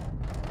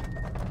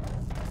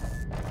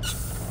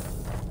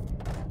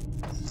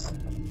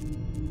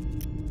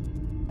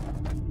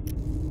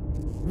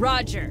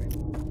 Roger.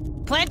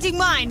 Planting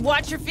mine,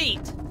 watch your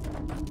feet.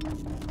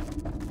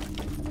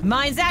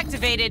 Mine's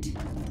activated.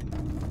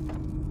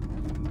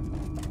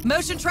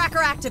 Motion tracker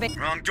activate.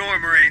 Wrong door,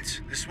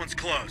 Marines. This one's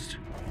closed.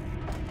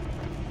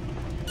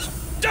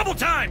 Double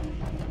time!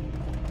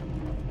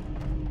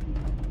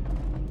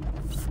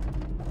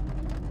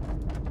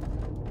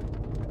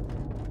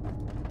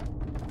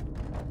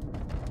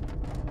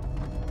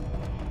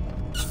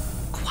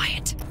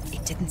 Quiet.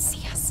 It didn't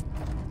see us.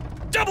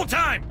 Double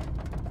time!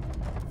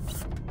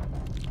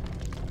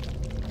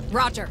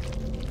 Roger.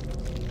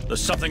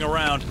 There's something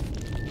around.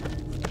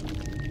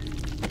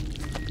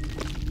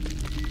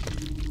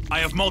 I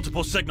have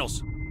multiple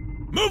signals.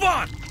 Move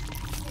on!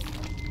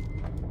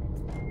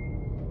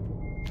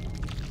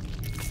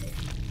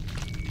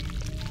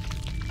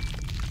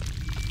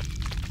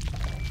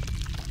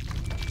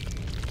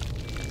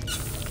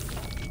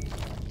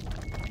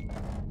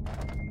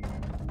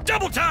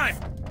 Double time!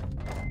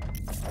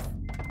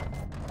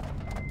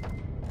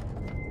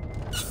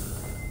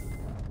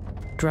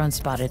 Drone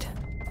spotted.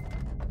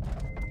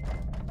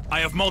 I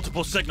have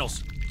multiple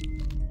signals.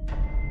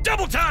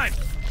 Double time!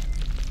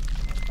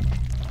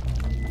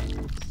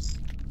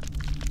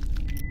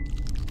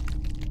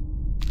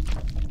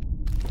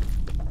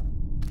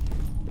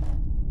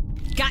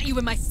 Got you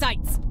in my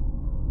sights.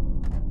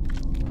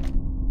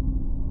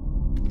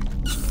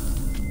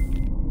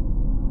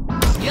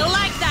 You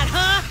like that,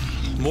 huh?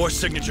 More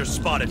signatures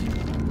spotted.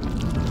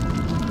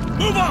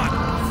 Move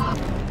on!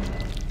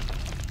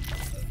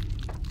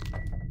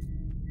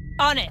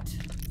 On it.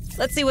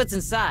 Let's see what's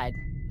inside.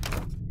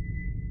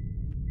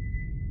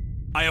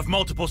 I have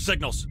multiple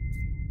signals.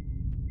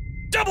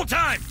 Double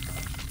time!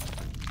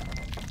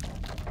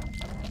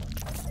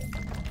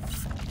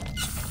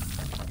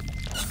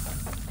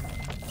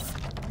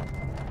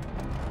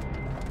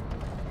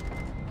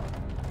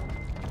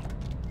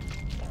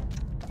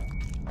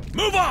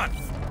 Move on!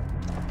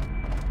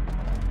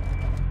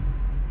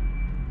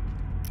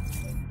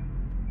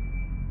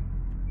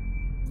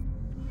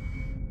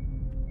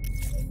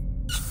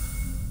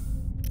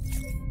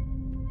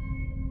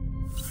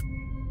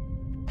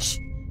 Shh.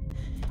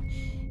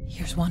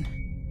 Here's one.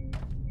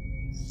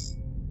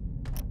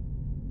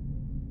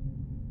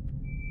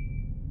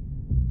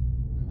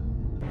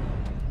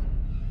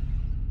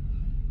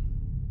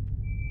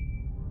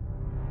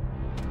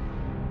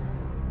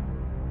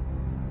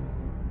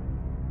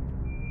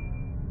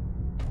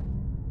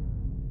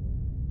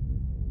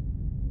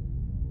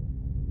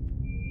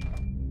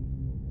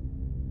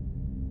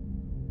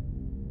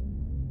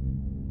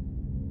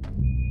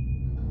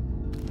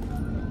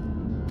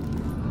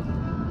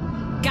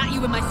 Got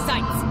you in my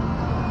sights.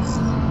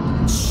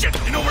 Shit!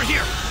 And over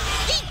here!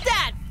 Eat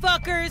that,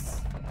 fuckers!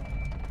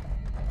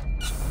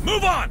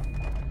 Move on!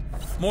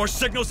 More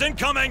signals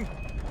incoming!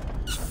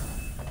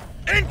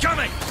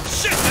 Incoming!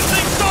 Shit, this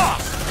thing's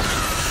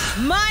off!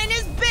 Mine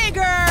is bigger!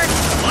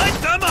 Light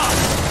them up!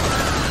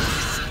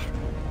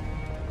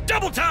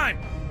 Double time!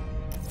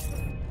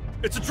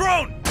 It's a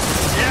drone!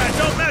 Yeah,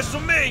 don't mess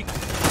with me!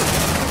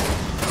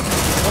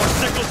 More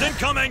signals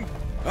incoming!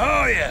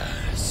 Oh yeah,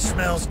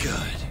 smells good.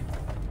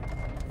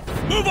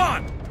 Move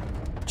on!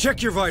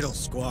 Check your vitals,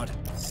 squad.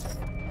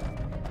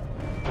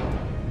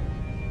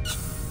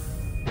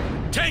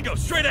 Tango,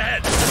 straight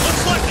ahead!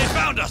 Looks like they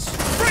found us!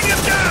 Bring him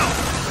down!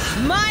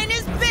 Mine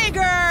is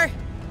bigger!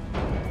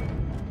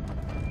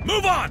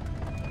 Move on!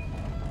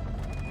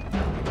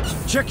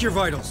 Check your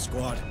vitals,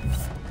 squad.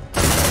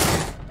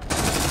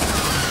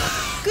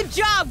 Good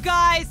job,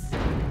 guys!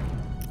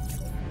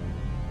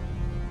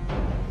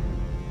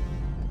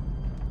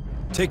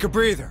 Take a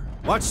breather.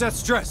 Watch that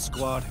stress,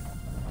 squad.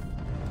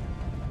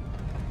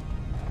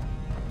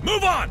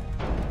 Move on!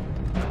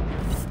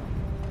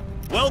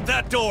 Weld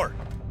that door!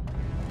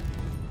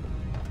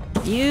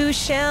 You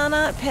shall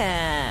not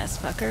pass,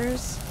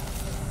 fuckers.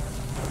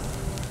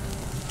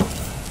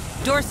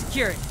 Door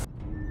secured.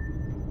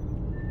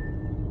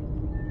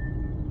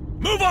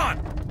 Move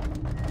on!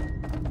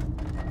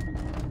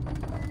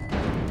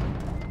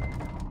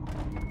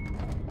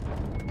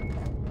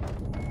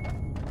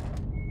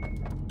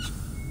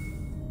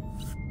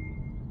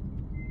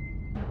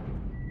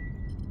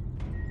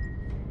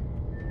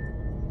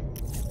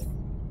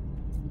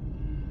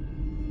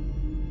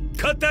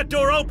 Cut that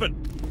door open!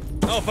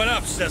 Open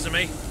up,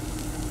 Sesame.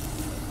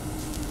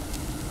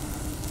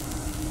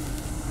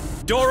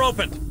 Door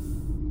opened.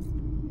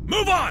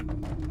 Move on!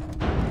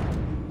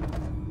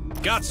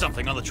 Got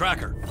something on the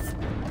tracker.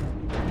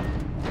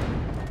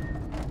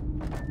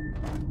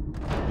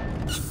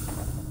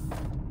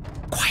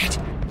 Quiet.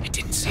 It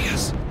didn't see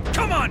us.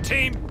 Come on,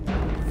 team!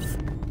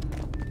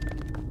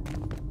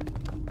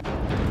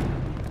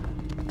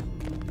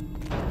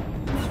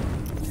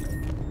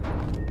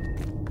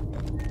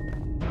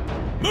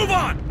 Move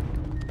on!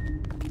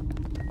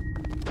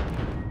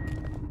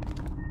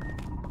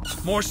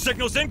 More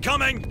signals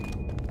incoming!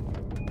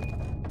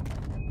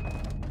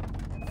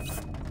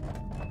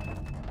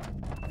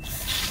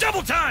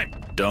 Double time!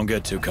 Don't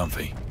get too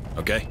comfy,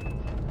 okay?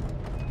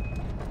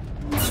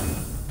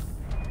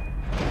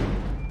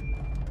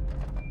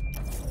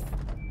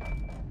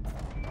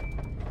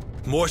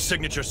 More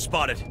signatures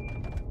spotted.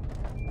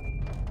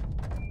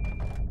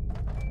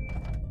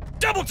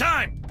 Double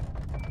time!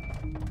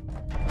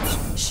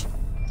 Shh.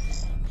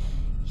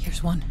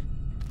 Here's one.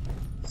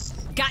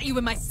 Got you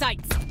in my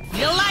sights.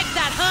 You like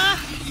that, huh?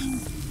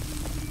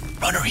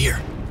 Runner here.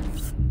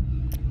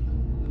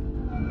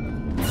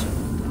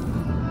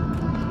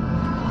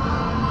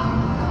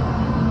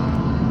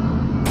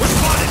 We're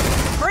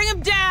spotted! Bring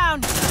him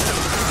down!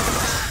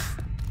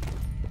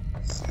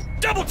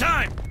 Double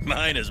time!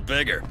 Mine is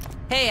bigger.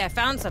 Hey, I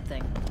found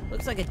something.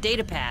 Looks like a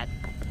data pad.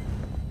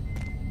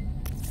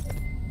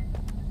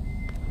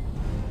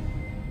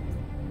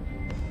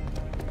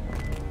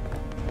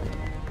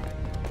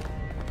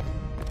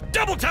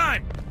 Double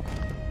time!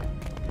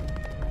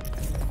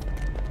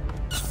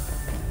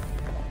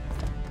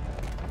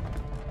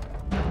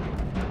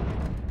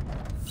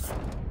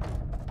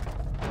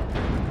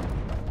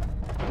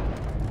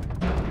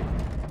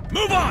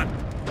 Move on!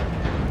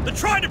 They're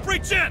trying to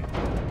breach in!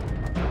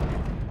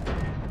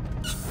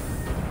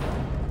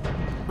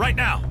 Right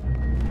now!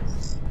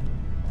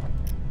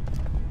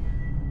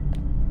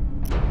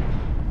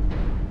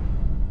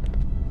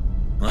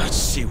 Let's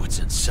see what's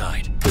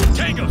inside.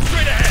 Tango,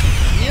 straight ahead!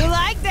 You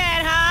like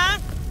that, huh?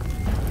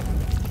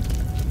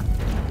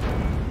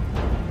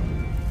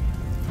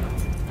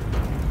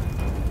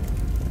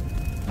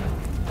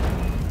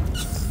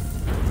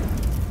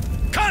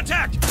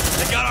 Contact!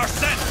 They got our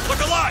scent!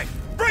 Look alive!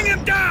 Bring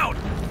him down!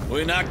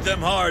 We knocked them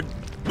hard.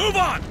 Move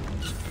on!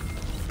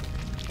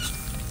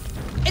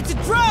 It's a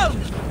drone!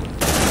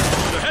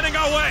 They're heading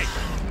our way!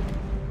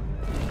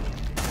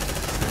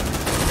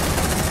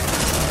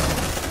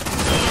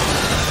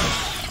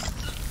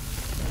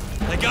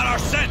 They got our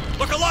scent!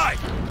 Look alive!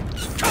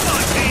 Come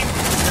on, team!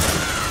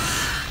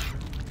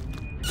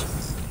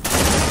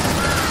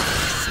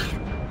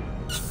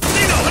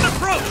 Nino, an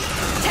approach!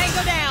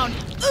 Tango down!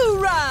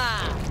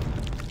 Hoorah!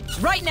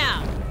 Right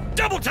now!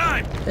 Double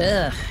time!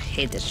 Ugh,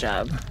 hate this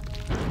job.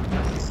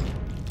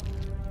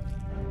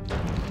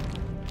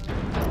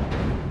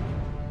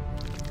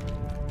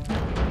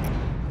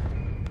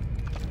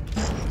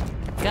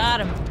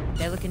 Got him.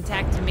 They look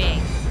intact to me.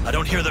 I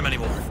don't hear them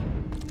anymore.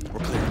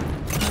 We're clear.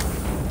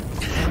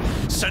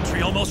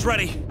 Sentry almost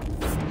ready.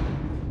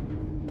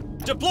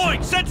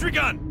 Deploying sentry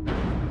gun!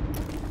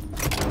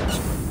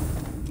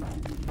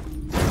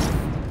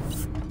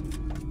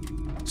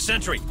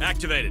 Sentry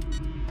activated.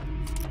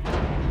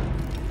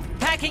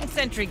 Packing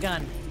sentry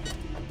gun.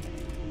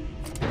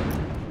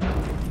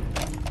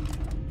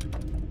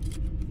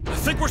 I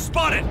think we're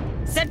spotted!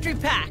 Sentry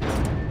packed.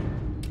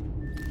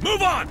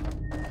 Move on!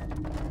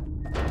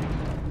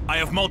 I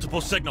have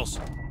multiple signals.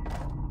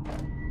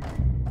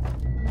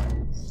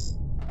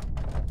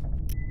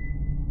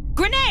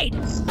 Grenade!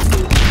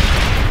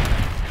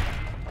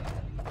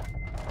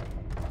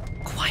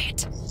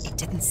 Quiet. It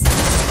didn't see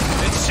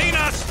us. It's seen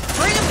us!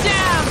 Bring him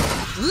down!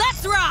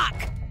 Let's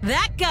rock!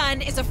 That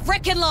gun is a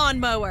frickin'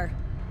 lawnmower.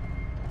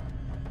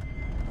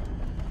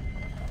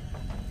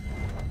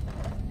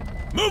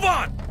 Move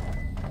on!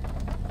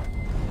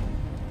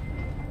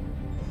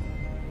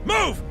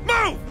 Move!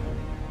 Move!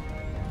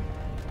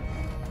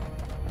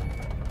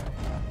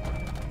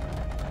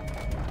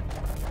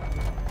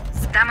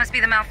 That must be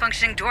the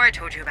malfunctioning door I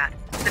told you about.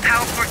 The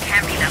power core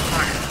can't be that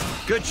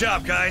far. Good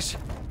job, guys.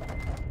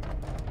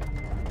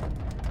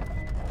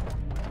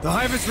 The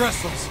hive is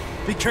restless.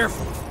 Be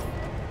careful.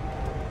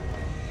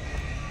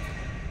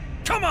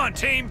 Come on,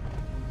 team!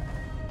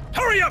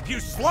 Hurry up, you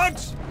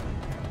slugs!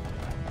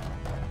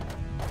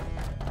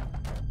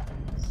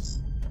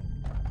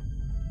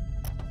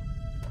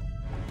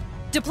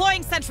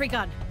 Deploying sentry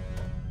gun.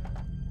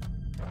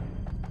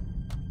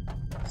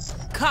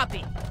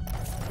 Copy.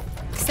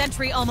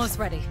 Sentry almost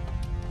ready.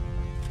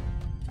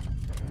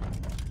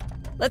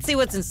 Let's see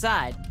what's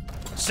inside.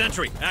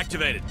 Sentry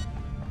activated.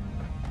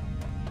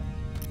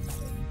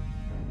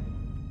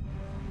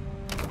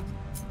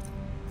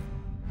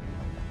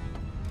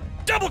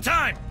 Double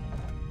time!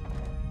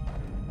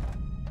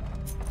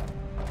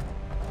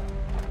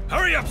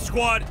 Hurry up,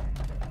 squad!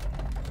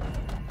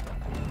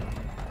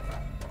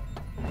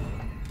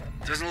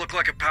 Doesn't look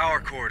like a power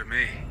core to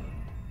me.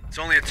 It's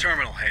only a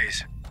terminal,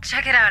 Hayes.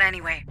 Check it out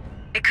anyway.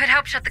 It could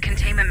help shut the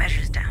containment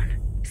measures down.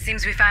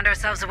 Seems we found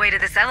ourselves a way to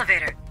this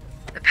elevator.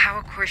 The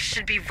power core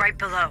should be right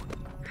below.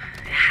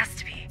 It has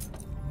to be.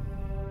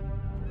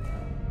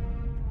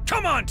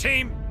 Come on,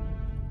 team!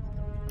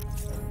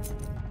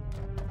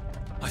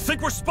 I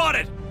think we're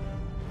spotted!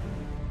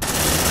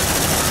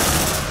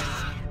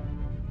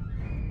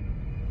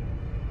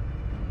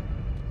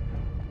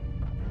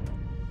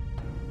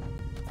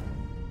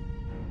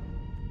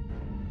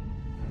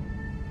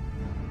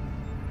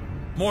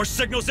 More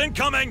signals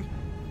incoming!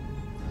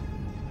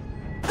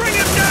 Bring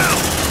him down!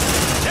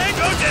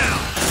 Tango down!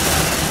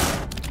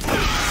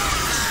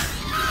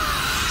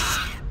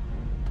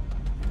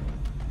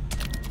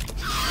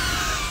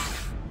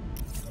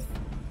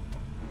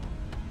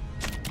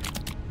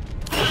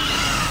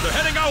 They're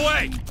heading our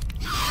way!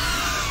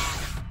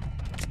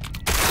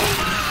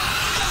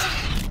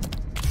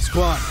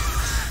 Squad,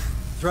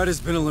 threat has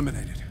been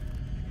eliminated.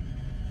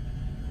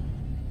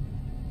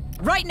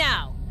 Right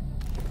now!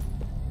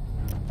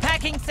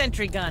 Packing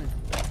sentry gun.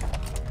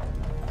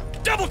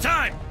 Double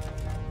time!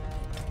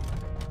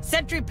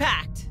 Sentry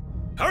packed.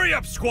 Hurry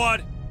up,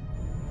 squad!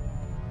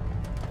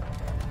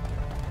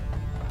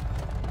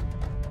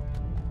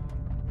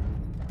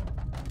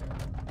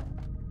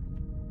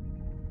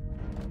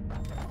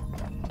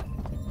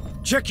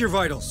 Check your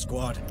vitals,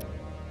 squad.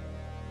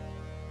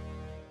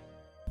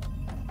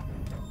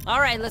 All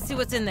right, let's see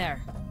what's in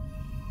there.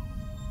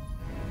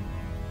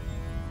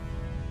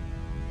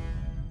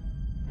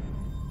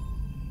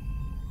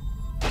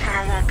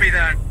 It won't be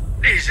that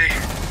easy.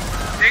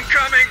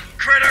 Incoming,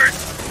 critters!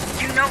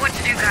 You know what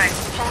to do, guys.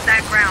 Hold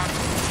that ground.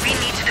 We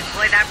need to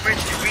deploy that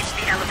bridge to reach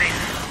the elevator.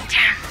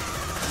 Damn!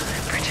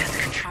 That bridge has a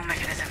control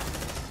mechanism.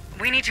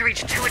 We need to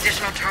reach 2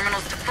 additional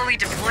terminals to fully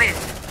deploy it.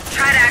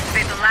 Try to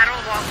activate the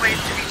lateral walkways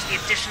to reach the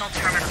additional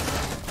terminals.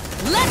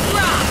 Let's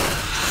rock!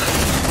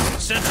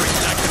 Sentry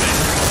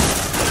activated.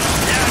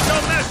 Yeah,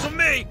 don't mess with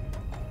me!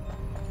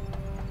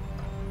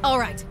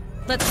 All right,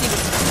 let's see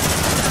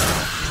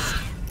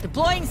what's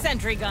deploying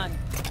sentry gun.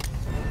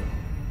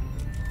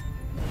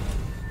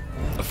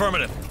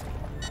 Affirmative.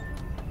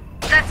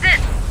 That's it!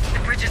 The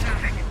bridge is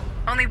moving.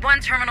 Only 1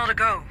 terminal to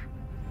go.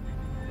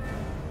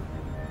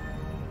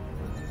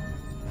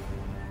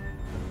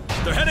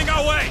 They're heading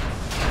our way!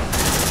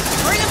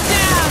 Bring them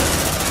down!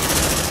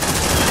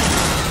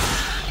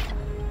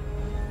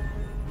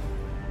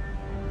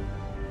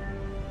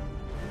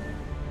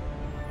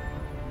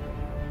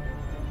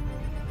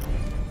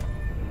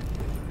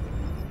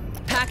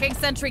 Packing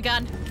sentry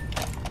gun.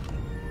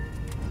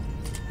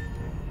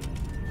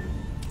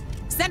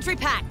 Sentry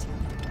packed.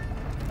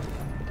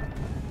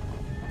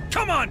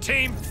 Come on,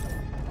 team!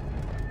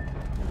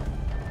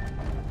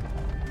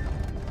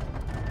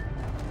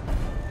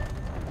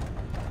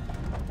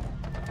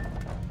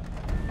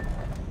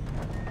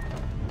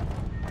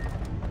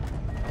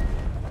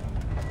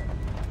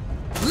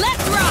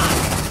 Let's rock!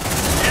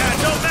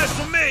 Yeah, don't mess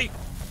with me!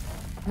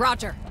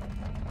 Roger.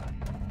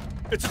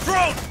 It's a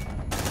drone!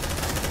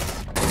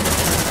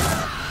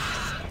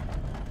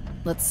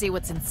 Let's see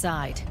what's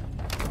inside.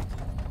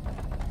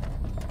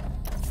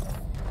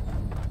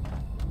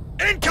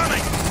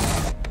 Incoming!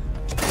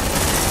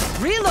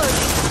 Reloading!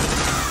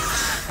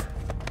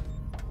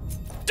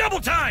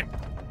 Double time!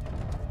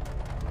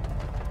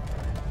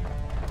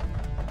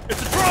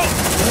 It's a drone!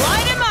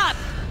 Light him up!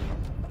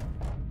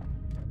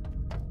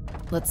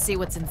 Let's see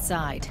what's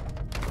inside.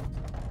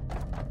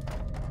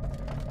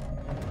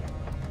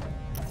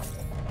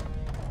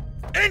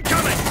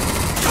 Incoming!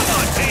 Come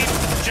on, team!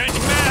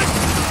 Changing back!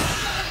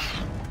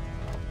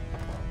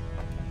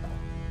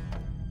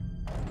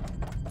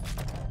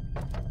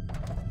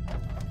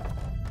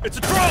 It's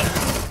a drone!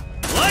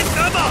 Light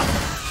them up!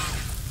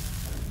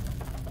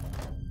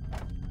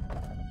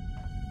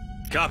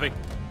 Copy.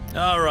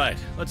 All right,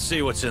 let's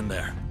see what's in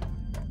there.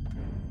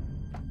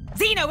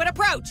 Xeno, at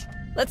approach!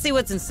 Let's see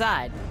what's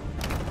inside.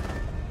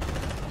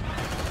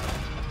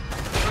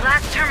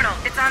 Last terminal.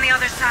 It's on the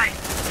other side.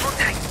 Hold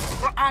tight.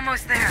 We're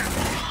almost there.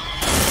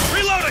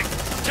 Reloading!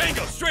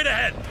 Tango, straight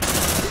ahead!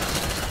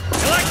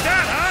 You like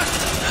that, huh?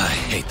 I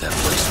hate that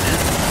place, man.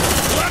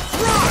 Let's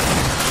run!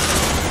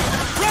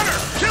 Runner!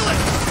 Kill it!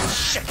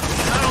 Shit!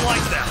 I don't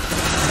like that.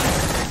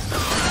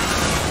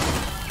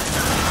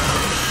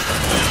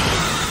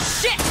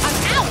 Shit!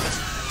 I'm out!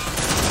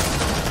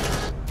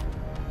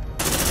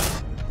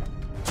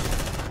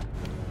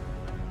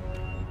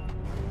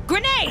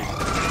 Grenade!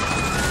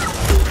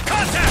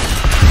 Contact!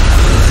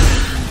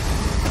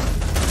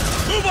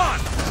 Move on!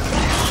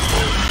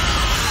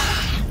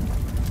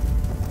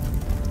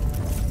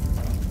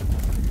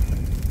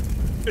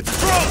 It's a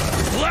drone!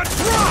 Let's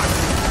rock!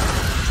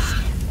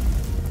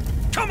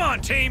 Come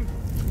on, team!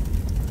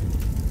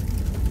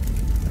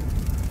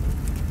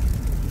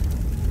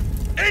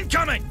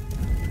 Incoming!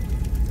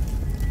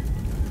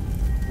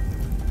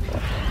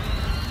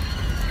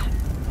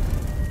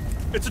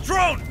 It's a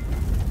drone!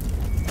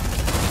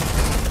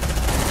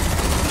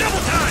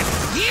 Double time!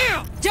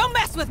 You! Don't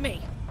mess with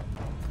me!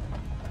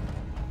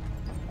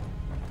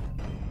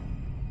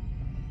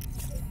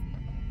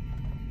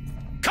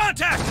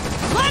 Contact!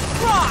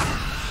 Let's rock!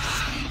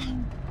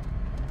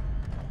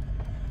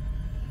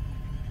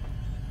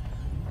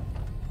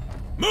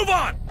 Move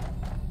on!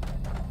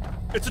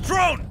 It's a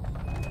drone!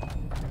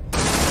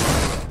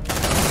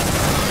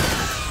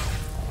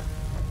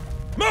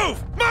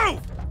 Move!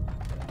 Move!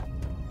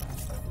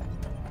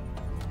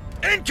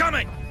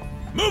 Incoming!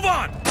 Move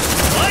on!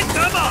 Light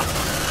them up!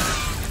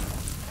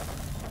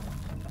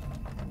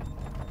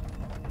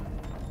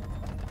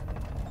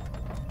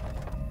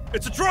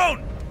 It's a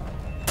drone!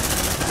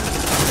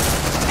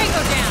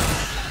 Tango down!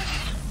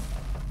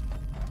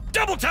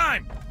 Double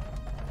time!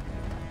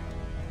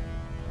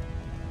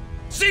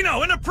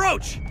 Xeno, in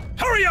approach!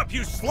 Hurry up,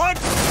 you slug!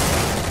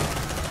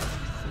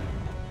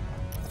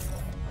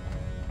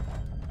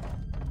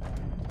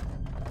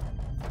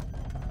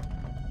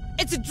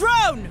 It's a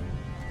drone!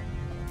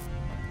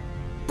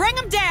 Bring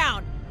him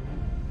down!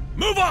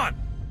 Move on!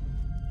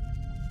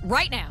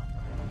 Right now.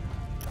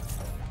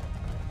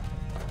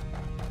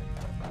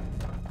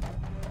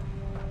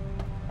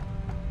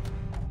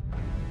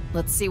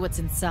 Let's see what's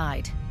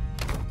inside.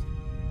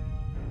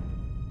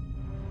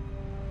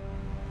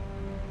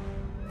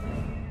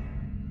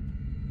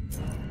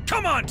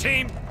 Come on,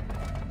 team!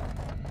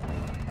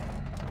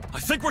 I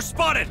think we're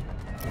spotted!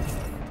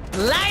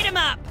 Light him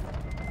up!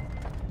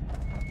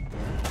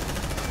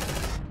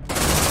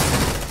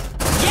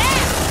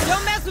 Yeah!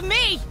 Don't mess with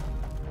me!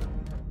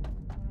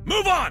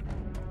 Move on!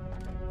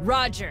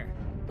 Roger.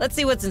 Let's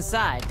see what's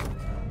inside.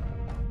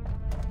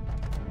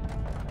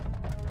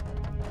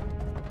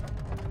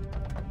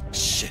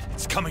 Shit,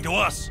 it's coming to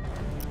us!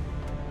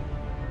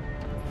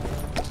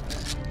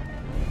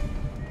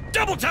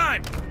 Double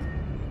time!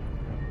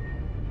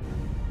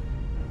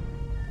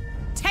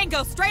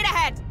 Tango, straight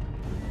ahead!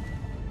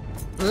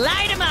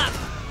 Light him up!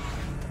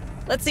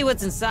 Let's see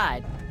what's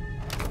inside.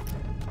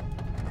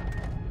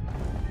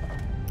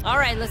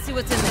 Alright, let's see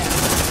what's in there.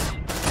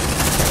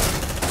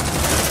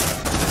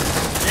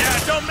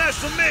 Yeah, don't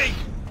mess with me!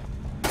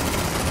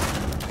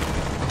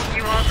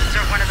 You all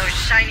deserve one of those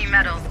shiny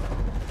medals.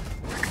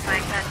 Looks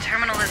like that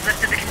terminal has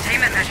lifted the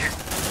containment measures.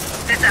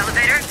 This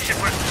elevator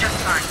should work just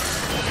fine.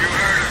 You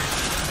heard her.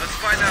 Let's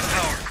find that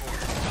power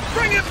core.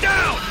 Bring him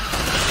down!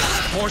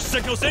 More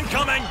signals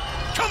incoming!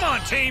 Come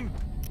on, team!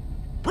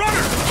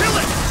 Runner, kill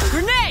it!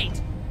 Grenade!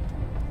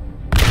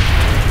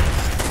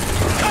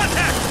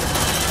 Contact!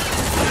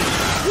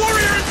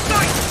 Warrior in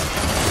sight!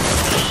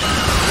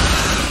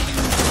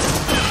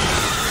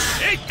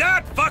 Eat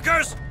that,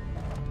 fuckers!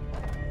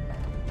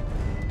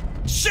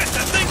 Shit,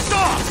 that thing's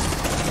off!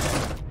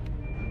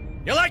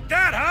 You like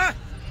that, huh?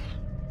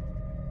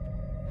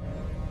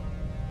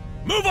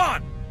 Move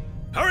on!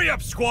 Hurry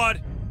up,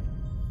 squad!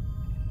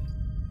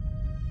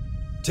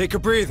 Take a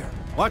breather.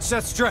 Watch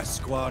that stress,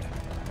 squad.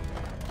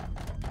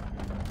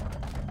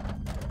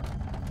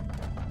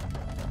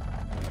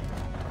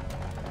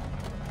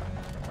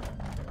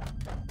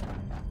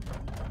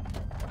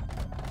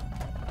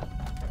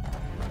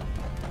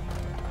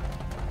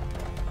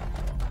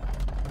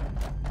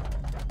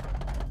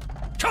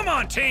 Come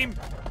on, team!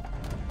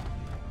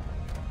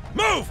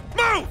 Move!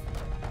 Move!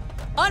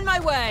 On my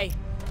way!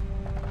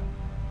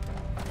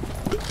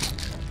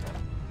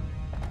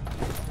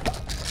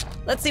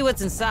 Let's see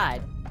what's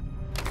inside.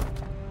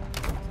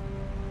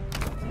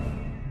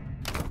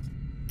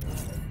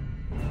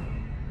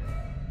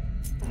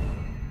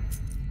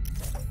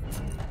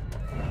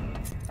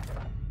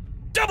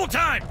 Double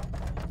time!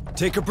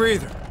 Take a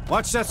breather.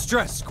 Watch that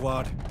stress,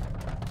 squad.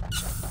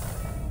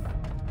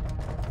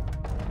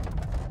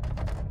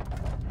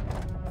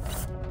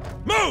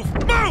 Move!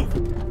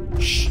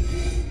 Move! Shh.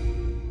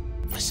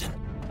 Listen.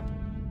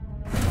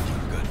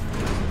 Good.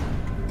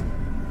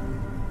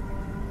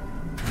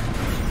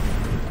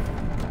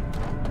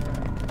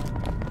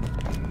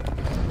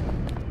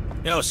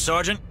 Yo,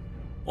 Sergeant.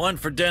 One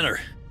for dinner.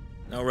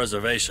 No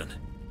reservation.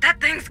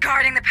 That thing's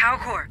guarding the power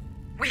core.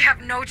 We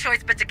have no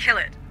choice but to kill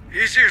it.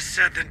 Easier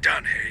said than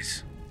done,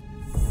 Hayes.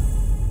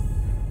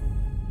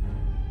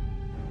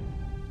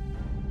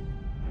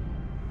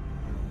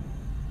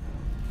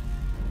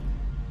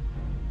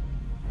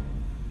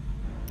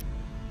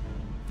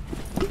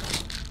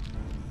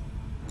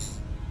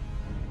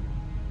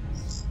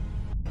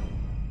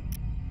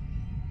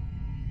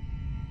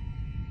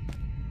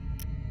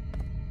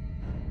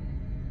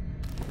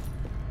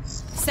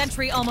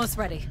 Sentry almost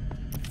ready.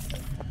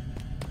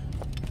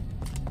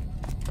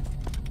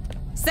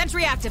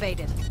 Sentry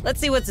activated. Let's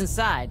see what's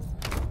inside.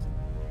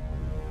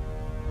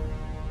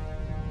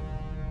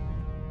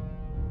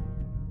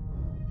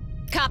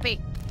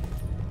 Copy.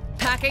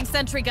 Packing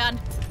sentry gun.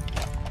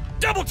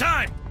 Double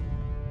time!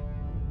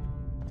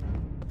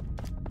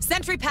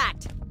 Sentry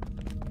packed.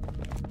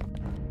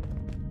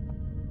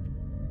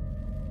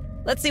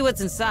 Let's see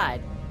what's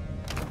inside.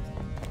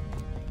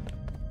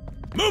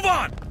 Move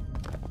on!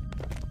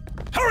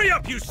 Hurry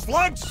up, you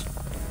slugs!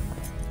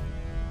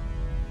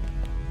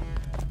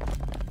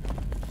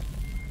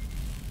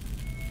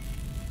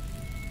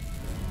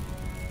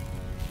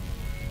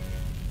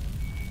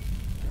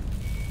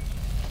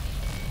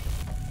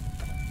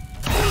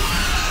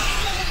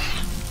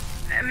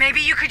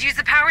 Maybe you could use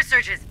the power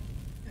surges.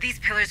 These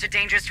pillars are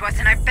dangerous to us,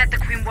 and I bet the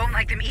Queen won't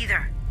like them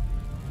either.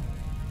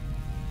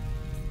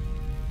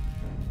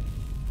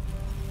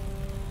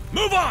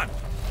 Move on!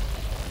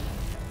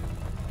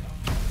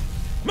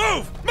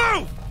 Move!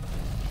 Move!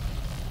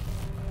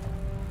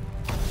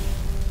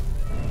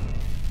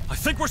 I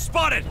think we're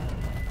spotted!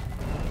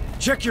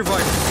 Check your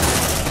vitals.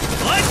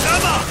 Light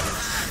them up!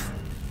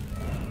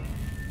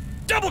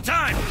 Double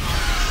time!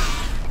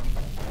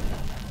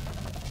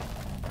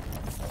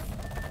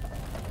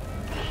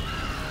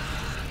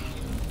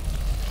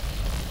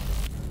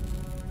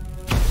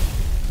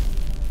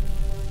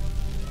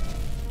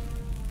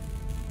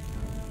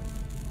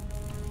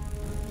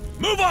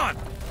 Move on!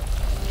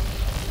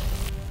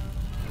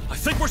 I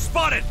think we're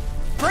spotted!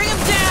 Bring him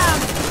down!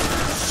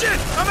 Shit!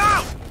 I'm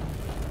out!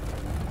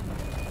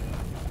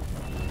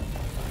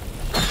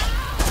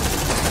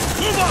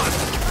 Move on!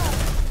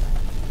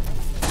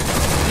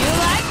 You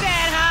like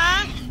that,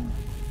 huh?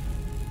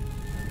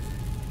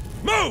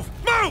 Move!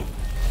 Move!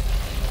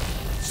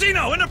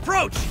 Xeno, an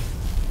approach!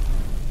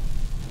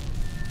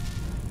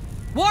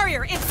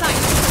 Warrior, in sight!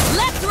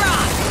 Let's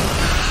rock!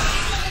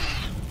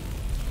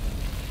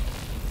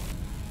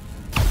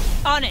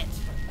 On it!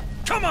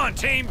 Come on,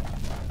 team!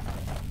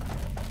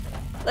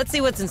 Let's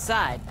see what's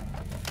inside.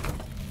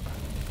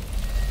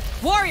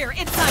 Warrior,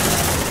 in sight!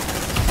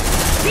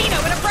 Xeno,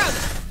 an approach!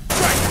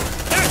 Great!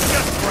 That's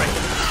just great!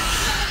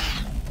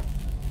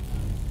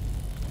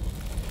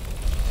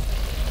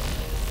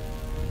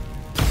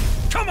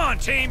 Come on,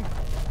 team!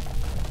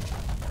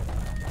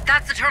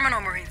 That's the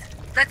terminal, Marines.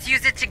 Let's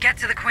use it to get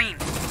to the Queen.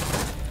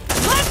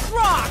 Let's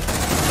rock!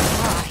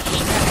 Oh, I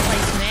hate that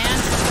place, man.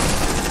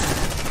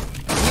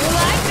 You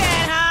like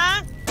that,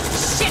 huh?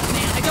 Shit,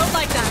 man, I don't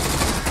like that.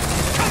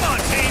 Come on,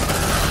 team!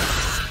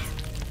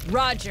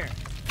 Roger.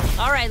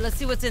 All right, let's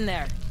see what's in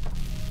there.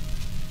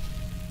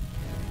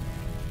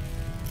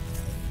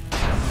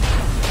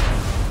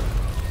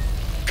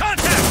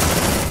 Contact!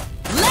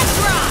 Let's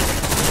rock!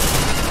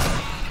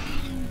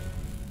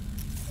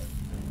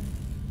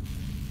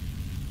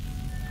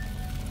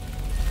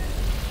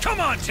 Come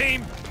on,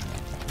 team!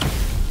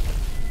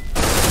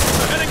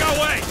 They're heading our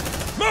way!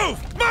 Move!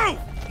 Move!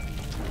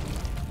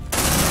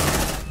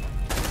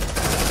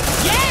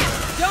 Yeah!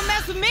 Don't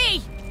mess with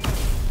me!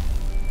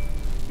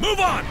 Move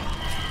on!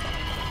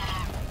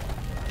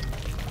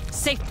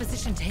 Safe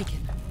position taken.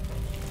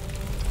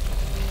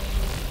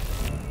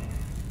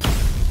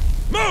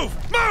 Move!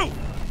 Move!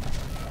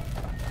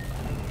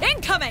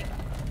 Incoming!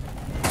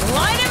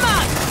 Line him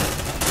up!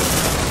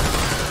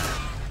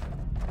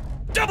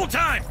 Double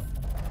time!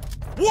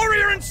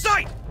 Warrior in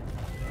sight!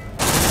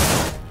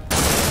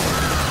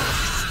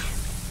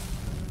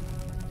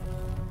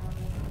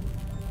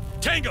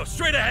 Tango,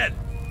 straight ahead!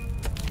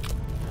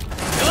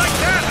 You like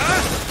that,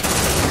 huh?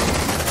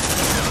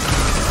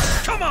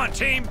 Come on,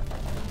 team!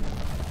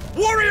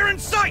 Warrior in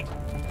sight!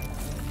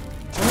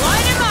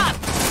 Line him up!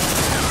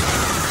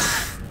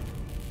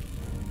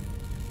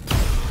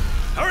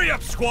 Hurry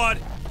up, squad!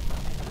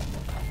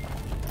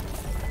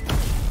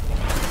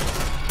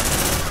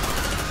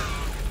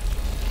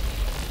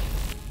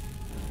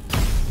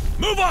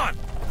 Move on!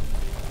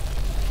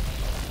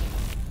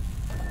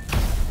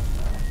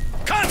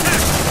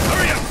 Contact!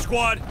 Hurry up,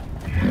 squad!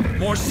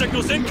 More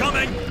signals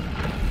incoming!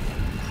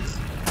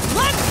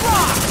 Let's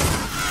rock!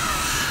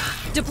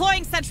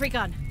 Deploying sentry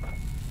gun.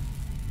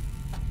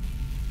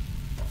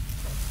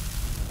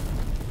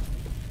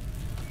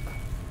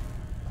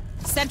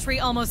 Sentry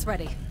almost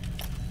ready.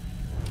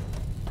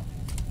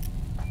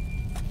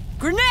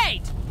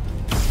 Grenade!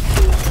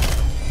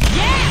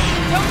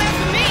 Yeah! Don't mess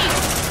with me!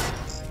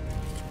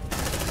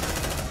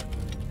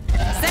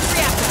 Sentry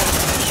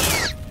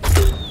activated.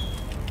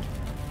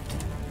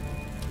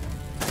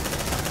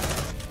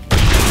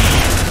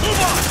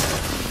 Move on!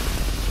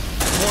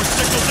 More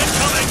signals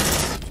incoming!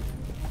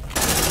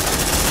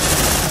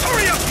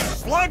 Hurry up, you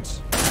slugs!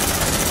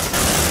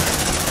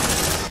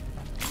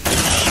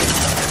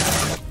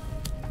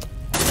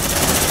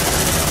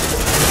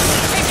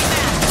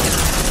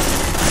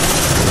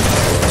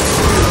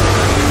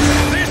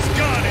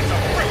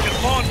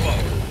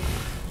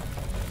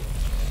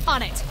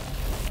 On it.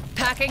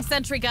 Packing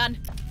sentry gun.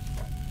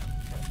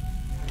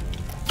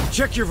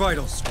 Check your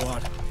vitals,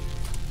 squad.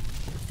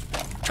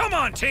 Come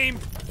on, team!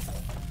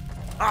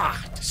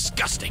 Ah,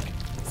 disgusting.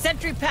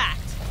 Sentry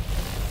packed.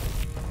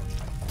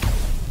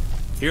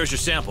 Here's your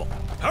sample.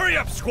 Hurry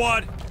up,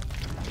 squad!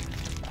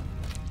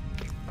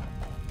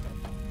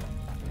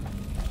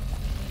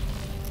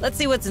 Let's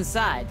see what's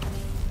inside.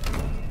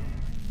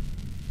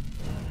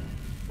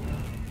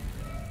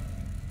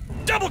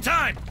 Double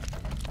time!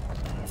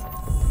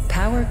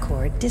 Power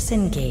core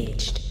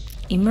disengaged.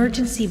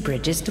 Emergency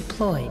bridges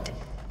deployed.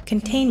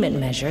 Containment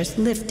measures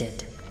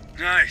lifted.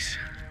 Nice.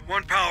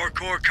 One power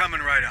core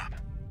coming right up.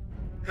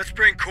 Let's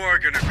bring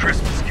Corrigan her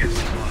Christmas gift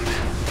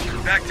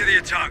squad. Back to the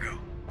Otago.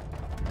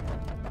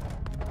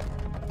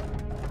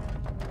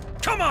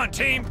 Come on,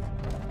 team!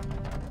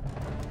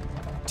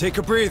 Take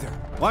a breather.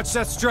 Watch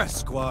that stress,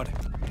 squad.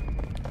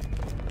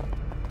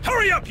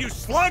 Hurry up, you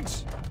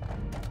slugs!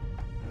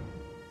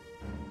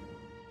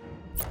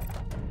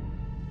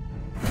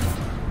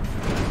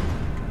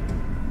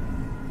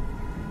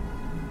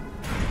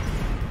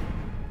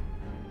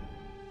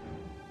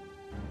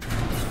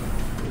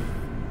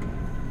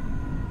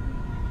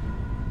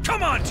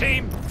 Come on,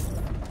 team!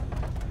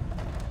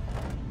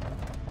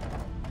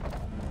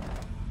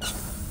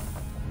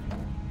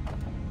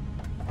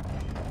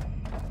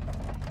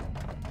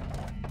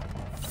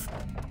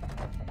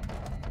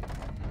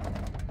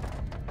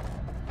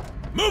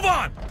 Move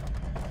on!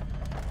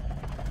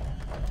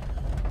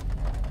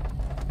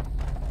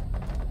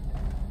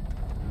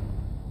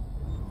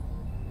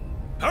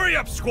 Hurry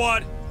up,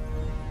 squad!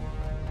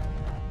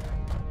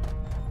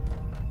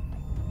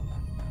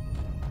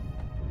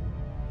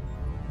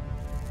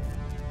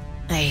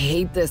 I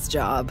hate this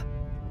job.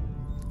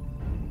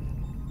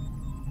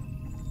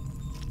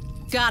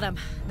 Got him.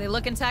 They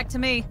look intact to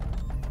me.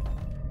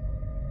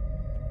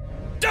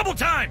 Double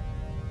time!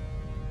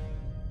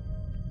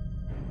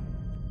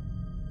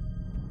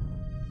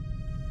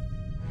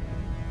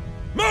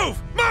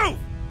 Move! Move!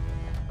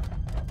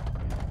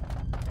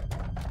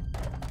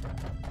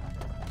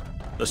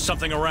 There's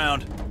something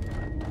around.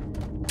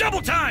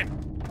 Double time!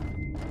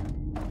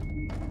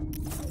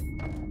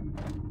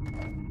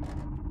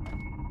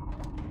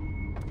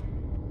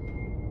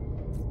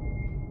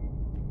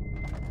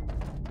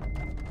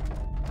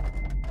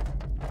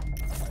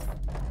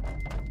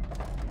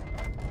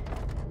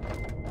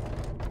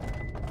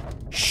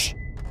 Shh!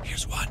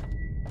 Here's one.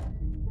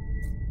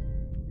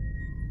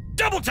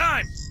 Double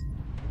time!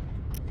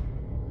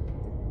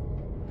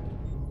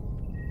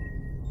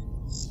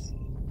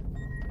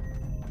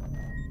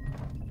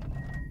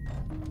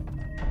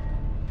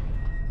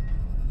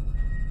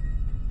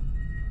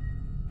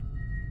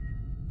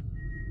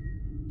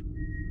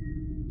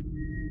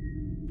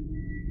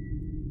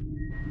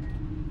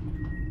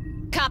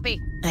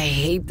 Copy. I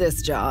hate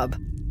this job.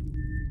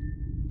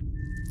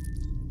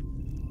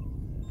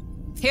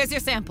 Here's your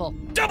sample.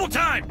 Double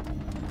time!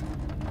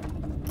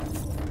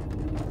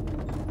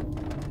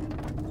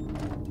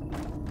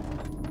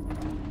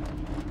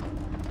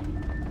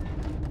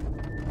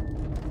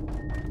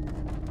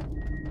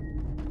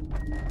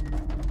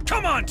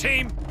 Come on,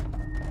 team!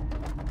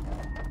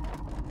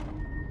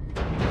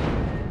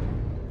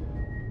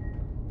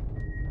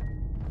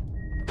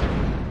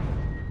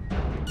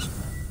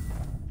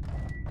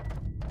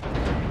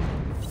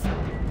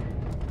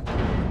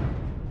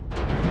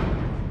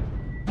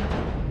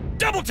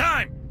 Double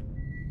time!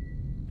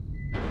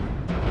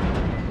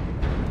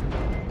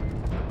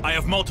 I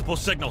have multiple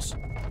signals.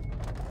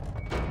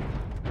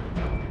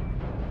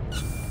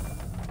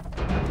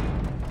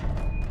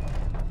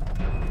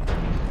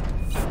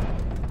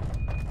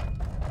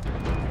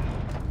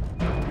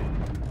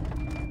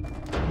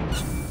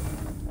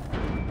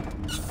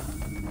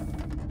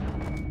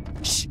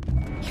 Shh!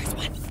 Here's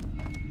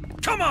one.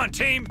 Come on,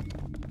 team!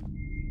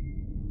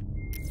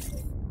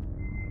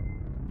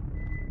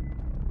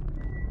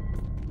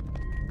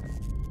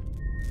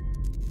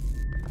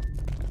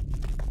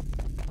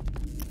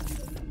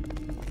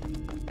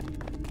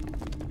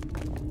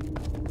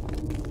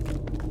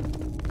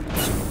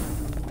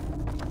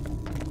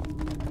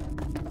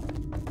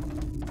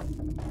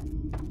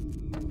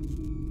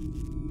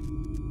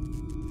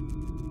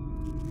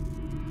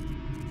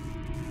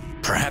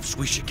 Perhaps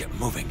we should get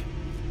moving.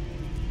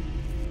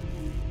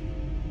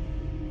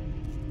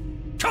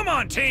 Come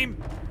on, team!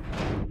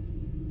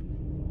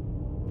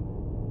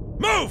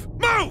 Move!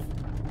 Move!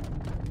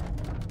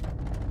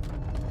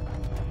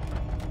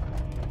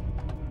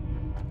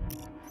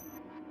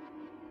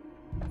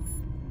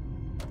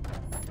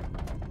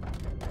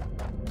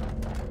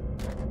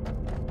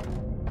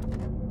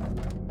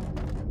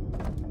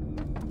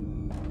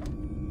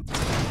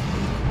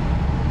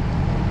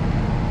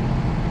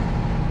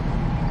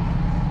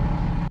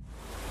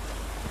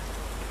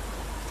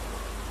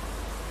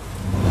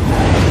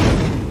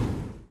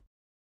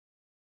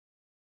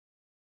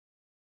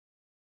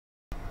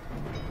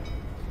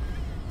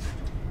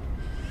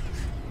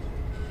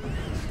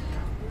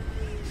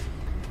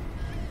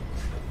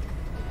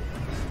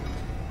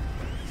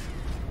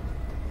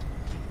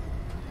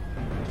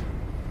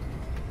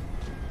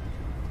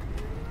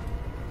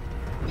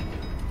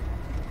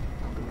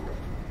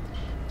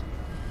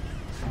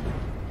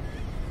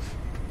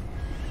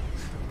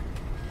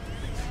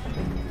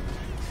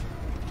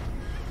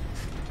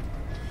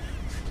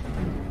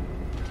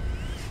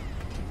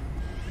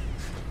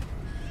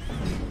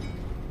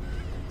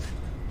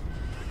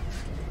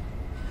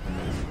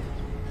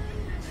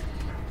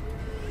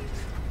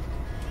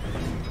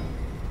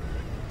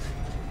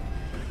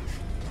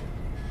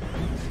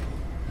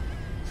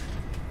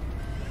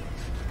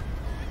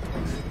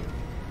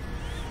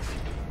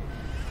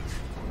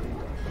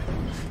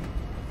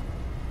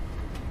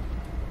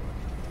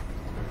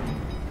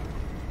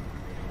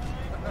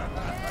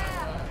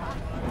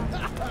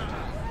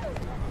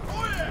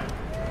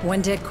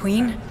 One dead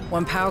queen,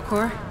 one power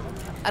core.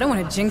 I don't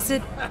want to jinx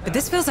it, but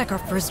this feels like our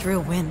first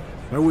real win.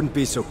 I wouldn't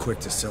be so quick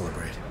to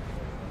celebrate.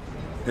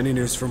 Any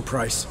news from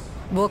Price?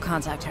 We'll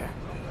contact her.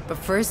 But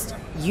first,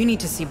 you need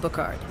to see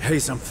Bookard.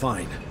 Hayes, I'm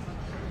fine.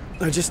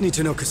 I just need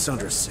to know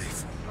Cassandra's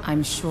safe.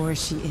 I'm sure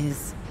she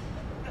is.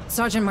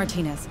 Sergeant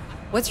Martinez,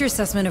 what's your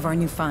assessment of our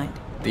new find?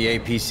 The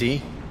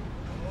APC?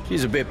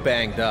 She's a bit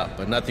banged up,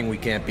 but nothing we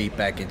can't beat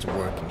back into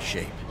working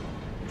shape.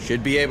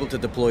 Should be able to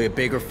deploy a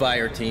bigger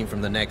fire team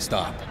from the next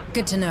stop.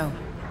 Good to know.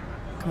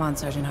 Come on,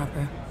 Sergeant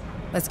Harper.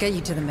 Let's get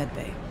you to the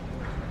medbay.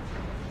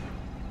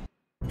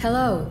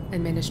 Hello,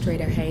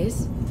 Administrator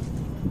Hayes.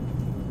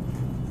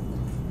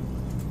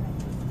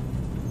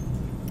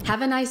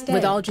 Have a nice day.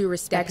 With all due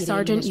respect, Deputy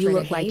Sergeant, you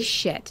look Administrator like Hayes.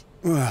 shit.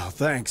 Well,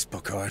 thanks,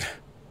 Bookard.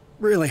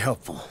 Really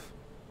helpful.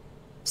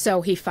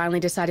 So he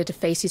finally decided to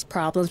face his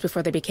problems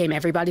before they became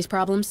everybody's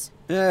problems?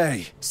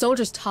 Hey!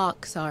 Soldiers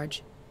talk,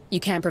 Sarge. You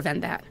can't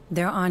prevent that.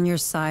 They're on your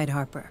side,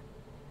 Harper.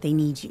 They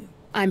need you.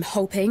 I'm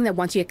hoping that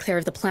once you get clear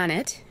of the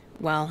planet,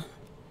 well,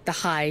 the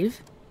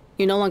hive,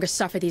 you no longer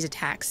suffer these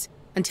attacks.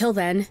 Until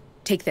then,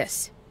 take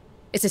this.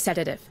 It's a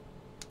sedative.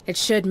 It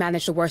should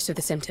manage the worst of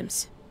the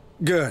symptoms.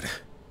 Good.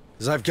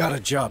 Because I've got a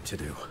job to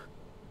do.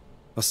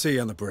 I'll see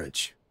you on the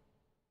bridge.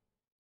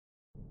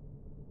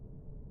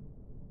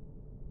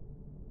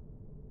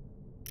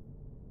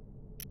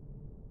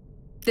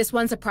 This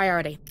one's a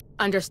priority.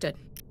 Understood.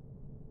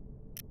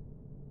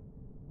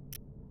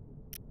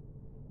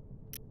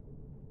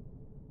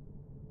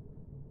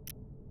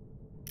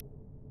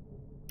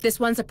 This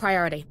one's a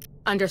priority.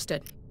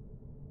 Understood.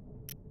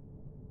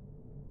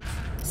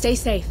 Stay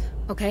safe,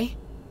 okay?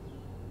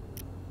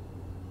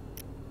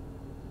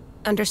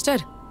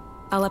 Understood.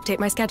 I'll update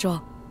my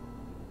schedule.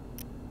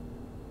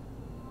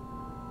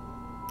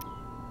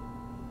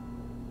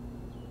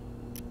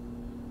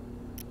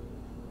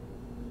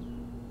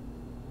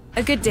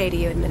 A good day to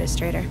you,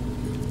 Administrator.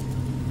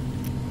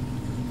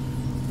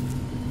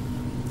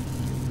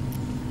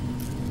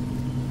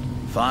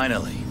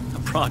 Finally, a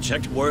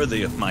project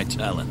worthy of my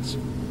talents.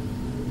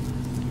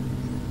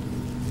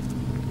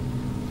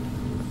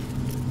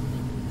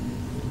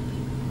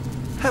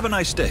 Have a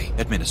nice day,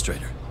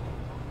 Administrator.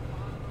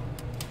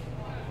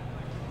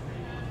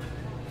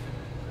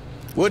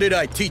 What did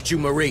I teach you,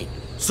 Marine?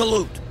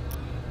 Salute!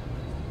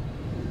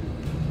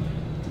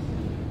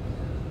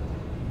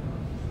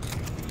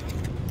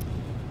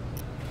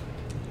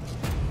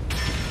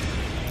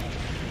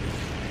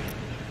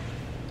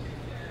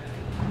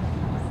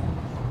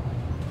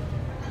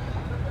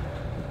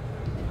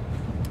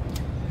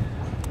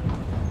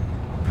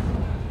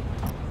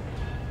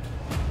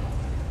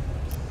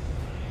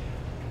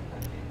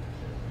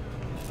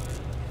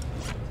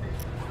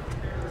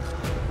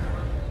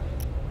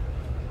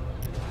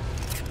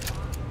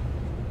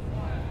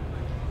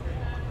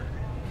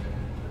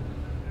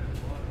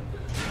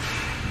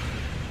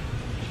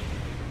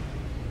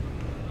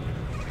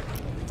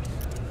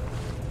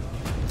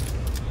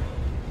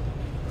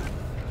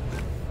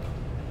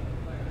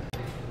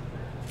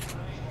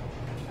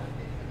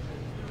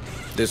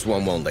 This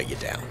one won't let you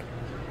down.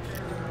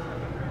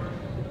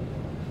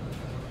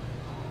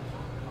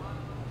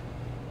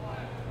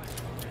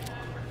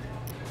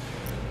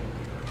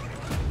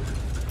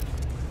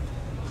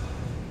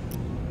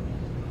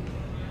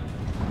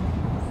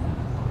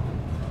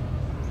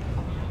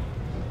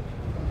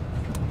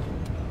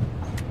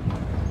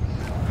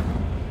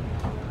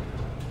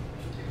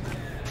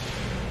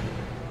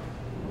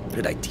 What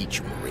did I teach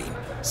you, Marine?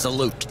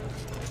 Salute.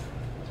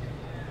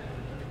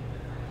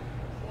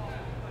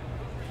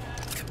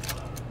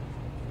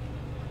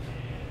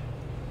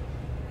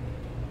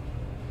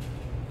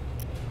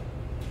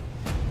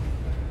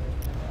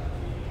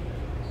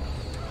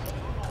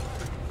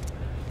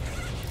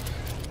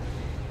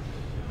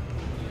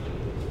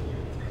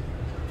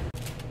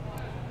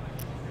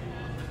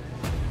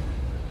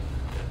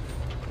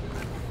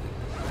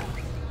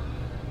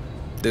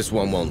 This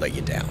one won't let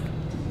you down.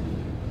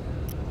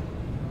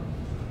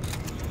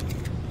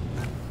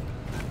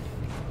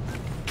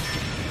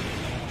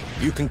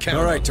 You can count.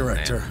 All right,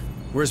 Director.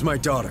 Where's my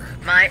daughter?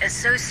 My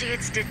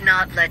associates did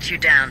not let you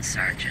down,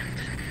 Sergeant.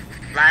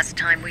 Last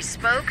time we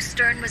spoke,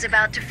 Stern was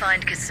about to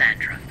find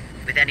Cassandra.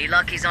 With any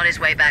luck, he's on his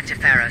way back to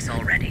Pharos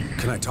already.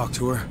 Can I talk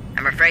to her?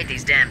 I'm afraid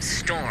these damn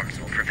storms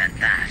will prevent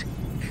that.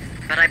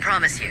 But I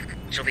promise you,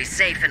 she'll be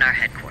safe in our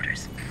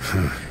headquarters.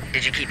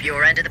 Did you keep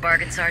your end of the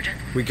bargain, Sergeant?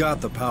 We got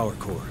the power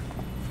core.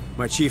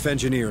 My chief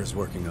engineer is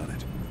working on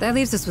it. That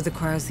leaves us with the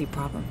cryosleep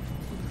problem.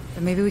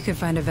 But maybe we could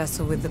find a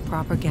vessel with the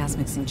proper gas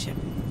mixing chip.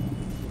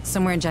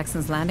 Somewhere in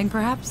Jackson's Landing,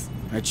 perhaps?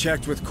 I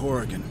checked with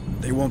Corrigan.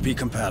 They won't be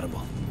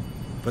compatible.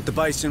 But the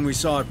Bison we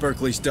saw at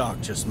Berkeley's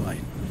dock just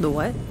might. The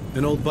what?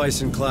 An old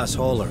Bison-class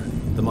hauler,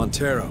 the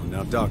Montero,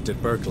 now docked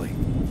at Berkeley.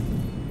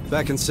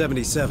 Back in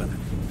 '77,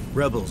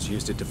 rebels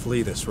used it to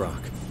flee this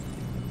rock.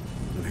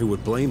 And who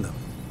would blame them?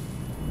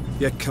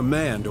 Yet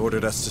Command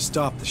ordered us to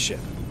stop the ship.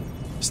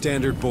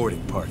 Standard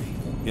boarding party,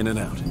 in and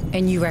out.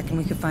 And you reckon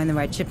we could find the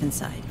right chip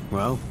inside?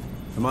 Well,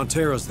 the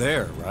Montero's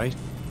there, right?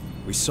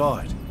 We saw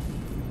it.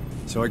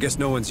 So I guess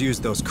no one's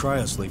used those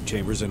cryosleep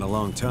chambers in a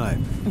long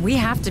time. We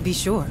have to be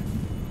sure.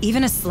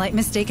 Even a slight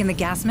mistake in the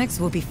gas mix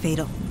will be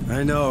fatal.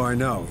 I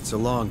know. It's a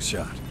long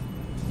shot.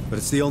 But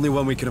it's the only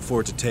one we can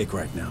afford to take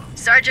right now.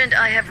 Sergeant,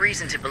 I have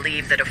reason to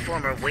believe that a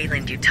former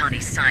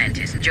Weyland-Yutani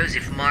scientist,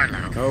 Joseph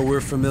Marlowe... Oh, we're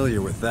familiar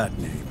with that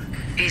name.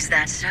 Is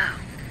that so?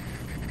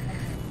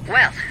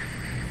 Well,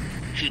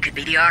 he could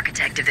be the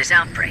architect of this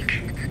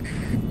outbreak.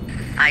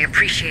 I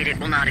appreciate it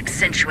will not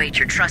accentuate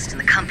your trust in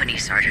the company,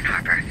 Sergeant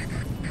Harper.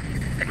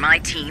 But my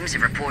teams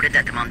have reported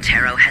that the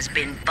Montero has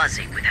been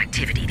buzzing with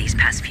activity these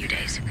past few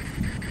days.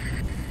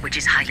 Which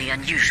is highly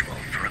unusual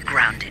for a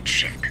grounded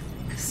ship.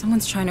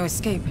 Someone's trying to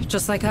escape,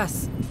 just like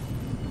us.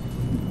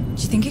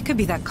 Do you think it could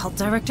be that cult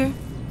director?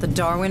 The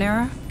Darwin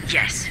era?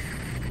 Yes.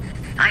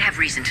 I have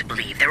reason to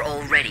believe they're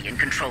already in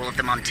control of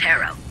the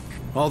Montero.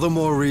 All the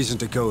more reason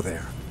to go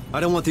there. I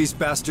don't want these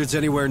bastards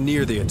anywhere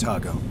near the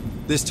Otago.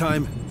 This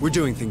time, we're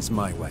doing things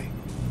my way.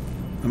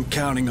 I'm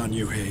counting on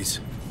you, Hayes.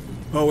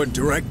 Oh, and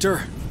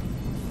Director?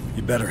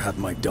 You better have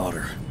my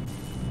daughter.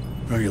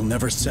 Or you'll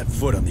never set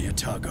foot on the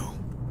Otago.